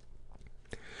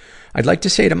 I'd like to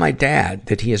say to my dad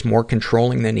that he is more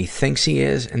controlling than he thinks he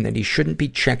is, and that he shouldn't be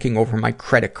checking over my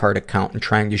credit card account and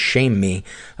trying to shame me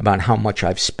about how much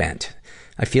I've spent.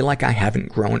 I feel like I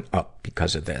haven't grown up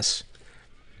because of this.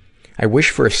 I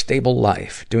wish for a stable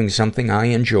life, doing something I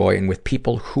enjoy and with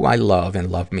people who I love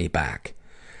and love me back.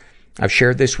 I've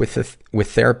shared this with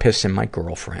therapists and my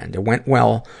girlfriend. It went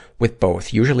well with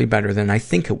both, usually better than I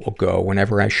think it will go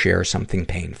whenever I share something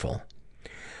painful.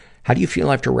 How do you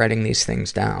feel after writing these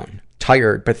things down?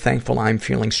 Tired, but thankful I'm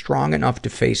feeling strong enough to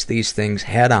face these things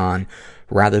head on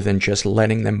rather than just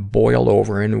letting them boil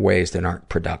over in ways that aren't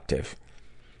productive.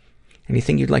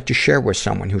 Anything you'd like to share with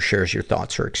someone who shares your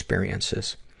thoughts or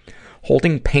experiences?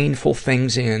 Holding painful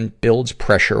things in builds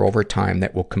pressure over time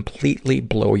that will completely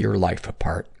blow your life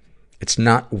apart. It's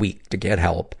not weak to get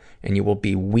help, and you will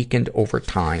be weakened over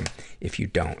time if you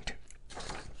don't.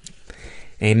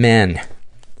 Amen.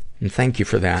 And thank you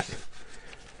for that.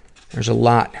 There's a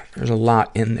lot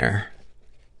in there.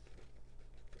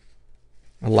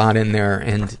 A lot in there.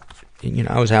 And,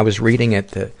 as I was reading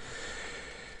it,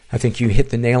 I think you hit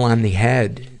the nail on the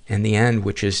head in the end,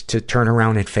 which is to turn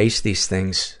around and face these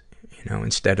things,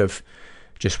 instead of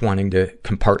just wanting to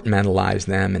compartmentalize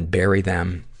them and bury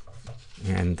them.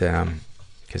 And,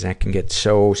 because that can get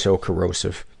so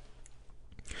corrosive.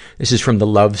 This is from the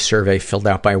Love survey filled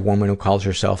out by a woman who calls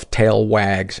herself Tail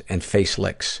Wags and Face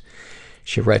Licks.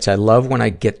 She writes, I love when I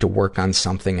get to work on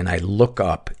something and I look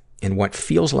up in what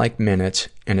feels like minutes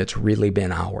and it's really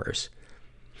been hours.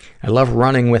 I love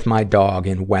running with my dog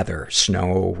in weather,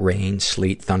 snow, rain,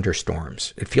 sleet,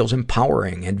 thunderstorms. It feels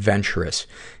empowering, adventurous,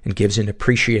 and gives an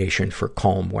appreciation for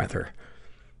calm weather.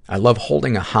 I love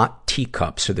holding a hot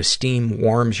teacup so the steam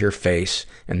warms your face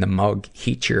and the mug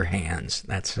heats your hands.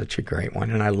 That's such a great one.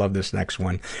 And I love this next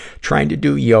one. Trying to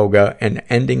do yoga and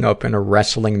ending up in a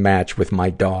wrestling match with my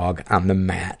dog on the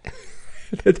mat.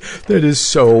 That is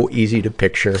so easy to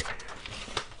picture.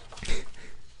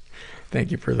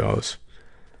 Thank you for those.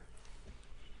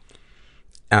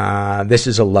 This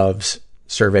is a Loves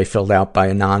survey filled out by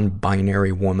a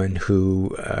non-binary woman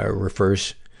who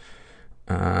refers,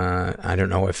 I don't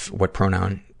know what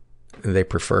pronoun they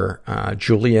prefer,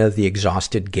 Julia the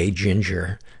exhausted gay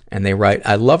ginger. And they write,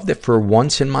 I love that for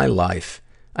once in my life,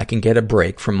 I can get a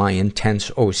break from my intense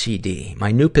OCD.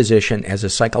 My new position as a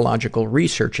psychological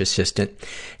research assistant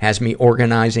has me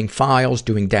organizing files,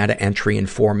 doing data entry, and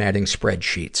formatting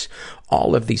spreadsheets.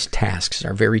 All of these tasks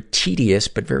are very tedious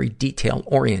but very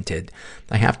detail-oriented.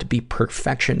 I have to be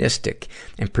perfectionistic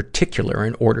and particular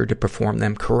in order to perform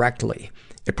them correctly.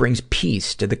 It brings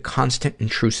peace to the constant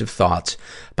intrusive thoughts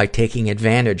by taking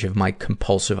advantage of my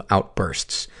compulsive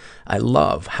outbursts. I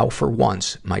love how for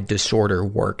once my disorder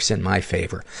works in my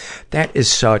favor. That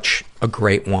is such a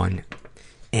great one,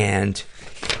 and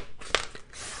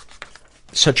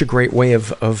such a great way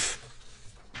of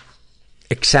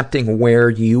accepting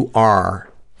where you are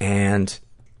and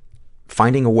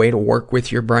finding a way to work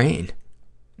with your brain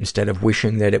instead of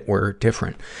wishing that it were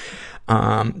different.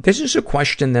 This is a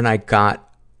question that I got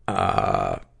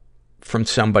from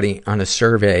somebody on a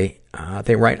survey.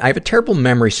 They write, I have a terrible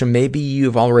memory, so maybe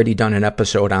you've already done an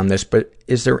episode on this, but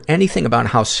is there anything about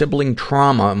how sibling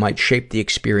trauma might shape the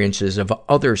experiences of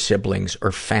other siblings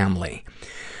or family?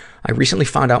 I recently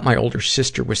found out my older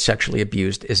sister was sexually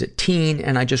abused as a teen,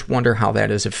 and I just wonder how that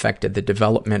has affected the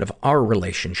development of our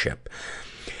relationship.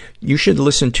 You should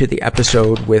listen to the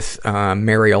episode with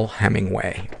Mariel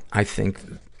Hemingway. I think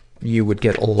you would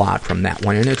get a lot from that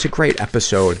one, and it's a great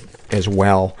episode as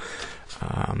well.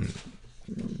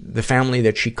 The family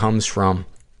that she comes from,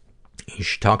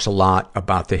 she talks a lot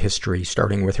about the history,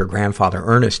 starting with her grandfather,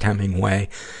 Ernest Hemingway,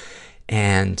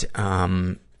 and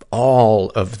all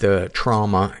of the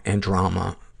trauma and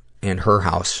drama in her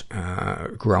house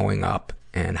growing up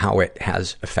and how it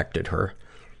has affected her.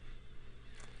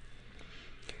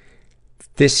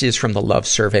 This is from the Love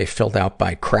survey filled out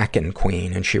by Kraken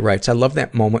Queen, and she writes, I love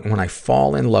that moment when I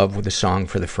fall in love with a song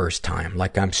for the first time,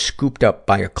 like I'm scooped up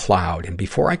by a cloud, and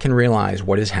before I can realize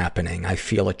what is happening, I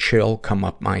feel a chill come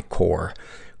up my core.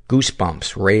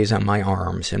 Goosebumps raise on my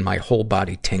arms and my whole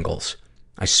body tingles.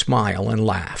 I smile and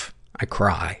laugh. I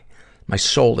cry. My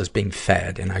soul is being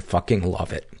fed and I fucking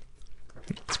love it.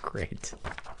 It's great.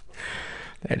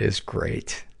 That is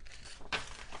great.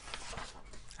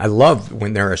 I love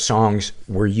when there are songs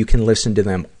where you can listen to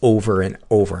them over and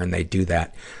over, and they do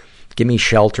that. Give Me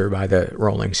Shelter by the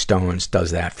Rolling Stones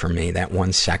does that for me. That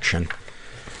one section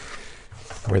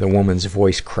where the woman's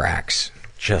voice cracks.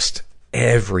 Just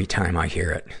every time I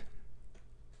hear it,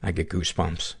 I get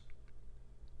goosebumps.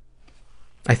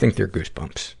 I think they're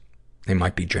goosebumps. They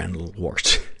might be genital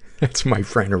warts. That's my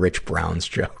friend Rich Brown's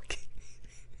joke.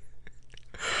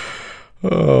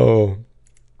 Oh.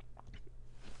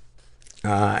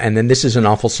 And then this is an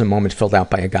awfulsome moment filled out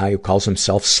by a guy who calls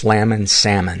himself Slammin'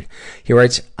 Salmon. He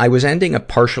writes, I was ending a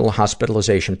partial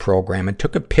hospitalization program and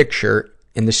took a picture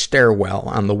in the stairwell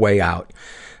on the way out.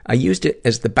 I used it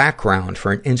as the background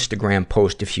for an Instagram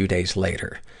post a few days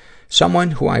later.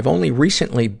 Someone who I've only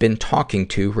recently been talking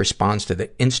to responds to the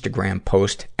Instagram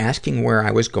post asking where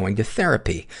I was going to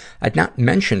therapy. I'd not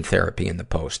mentioned therapy in the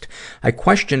post. I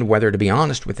questioned whether to be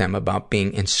honest with them about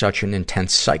being in such an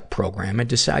intense psych program and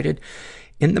decided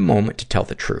in the moment to tell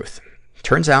the truth.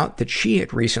 Turns out that she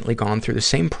had recently gone through the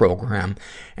same program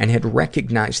and had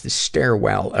recognized the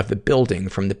stairwell of the building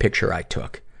from the picture I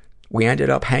took. We ended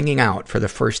up hanging out for the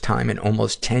first time in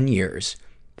almost 10 years.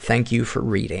 Thank you for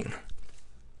reading.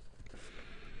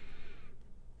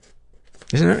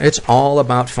 Isn't it? It's all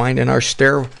about finding our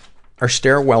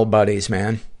stairwell buddies,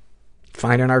 man.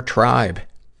 Finding our tribe,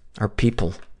 our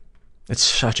people. It's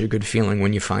such a good feeling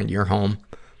when you find your home.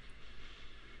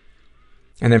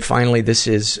 And then finally,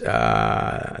 these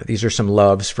are some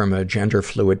loves from a gender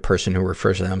fluid person who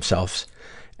refers to themselves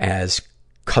as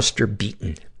Custer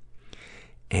Beaton.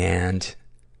 And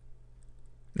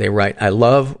they write, I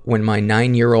love when my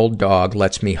 9-year-old dog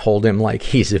lets me hold him like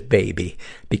he's a baby,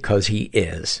 because he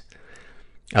is.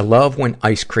 I love when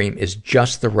ice cream is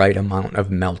just the right amount of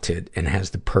melted and has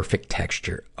the perfect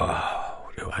texture. Oh,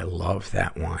 do I love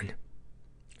that one.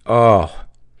 Oh,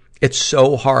 it's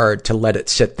so hard to let it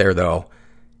sit there, though,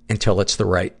 until it's the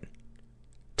right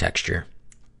texture.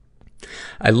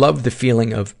 I love the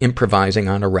feeling of improvising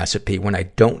on a recipe when I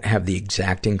don't have the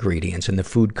exact ingredients and the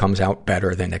food comes out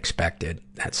better than expected.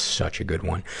 That's such a good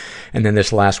one. And then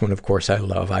this last one, of course, I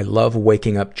love. I love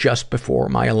waking up just before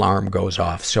my alarm goes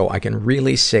off so I can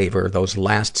really savor those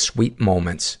last sweet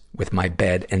moments with my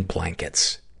bed and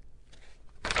blankets.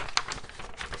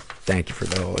 Thank you for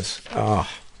those. Oh,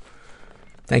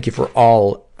 thank you for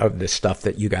all of the stuff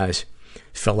that you guys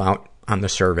fill out on the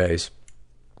surveys.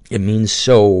 It means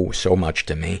so much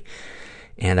to me.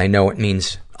 And I know it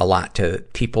means a lot to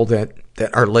people that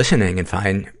are listening and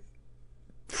find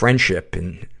friendship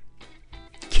and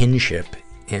kinship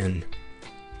in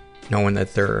knowing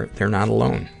that they're not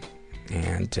alone.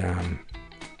 And,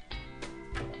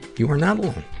 you are not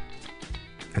alone.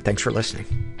 And thanks for listening.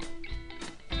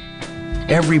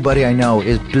 Everybody I know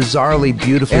is bizarrely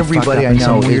beautifully everybody fucked up I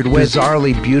know in some weird way.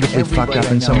 Bizarrely beautifully fucked up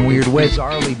in some weird way.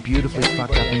 Bizarrely beautifully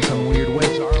fucked up in some weird way.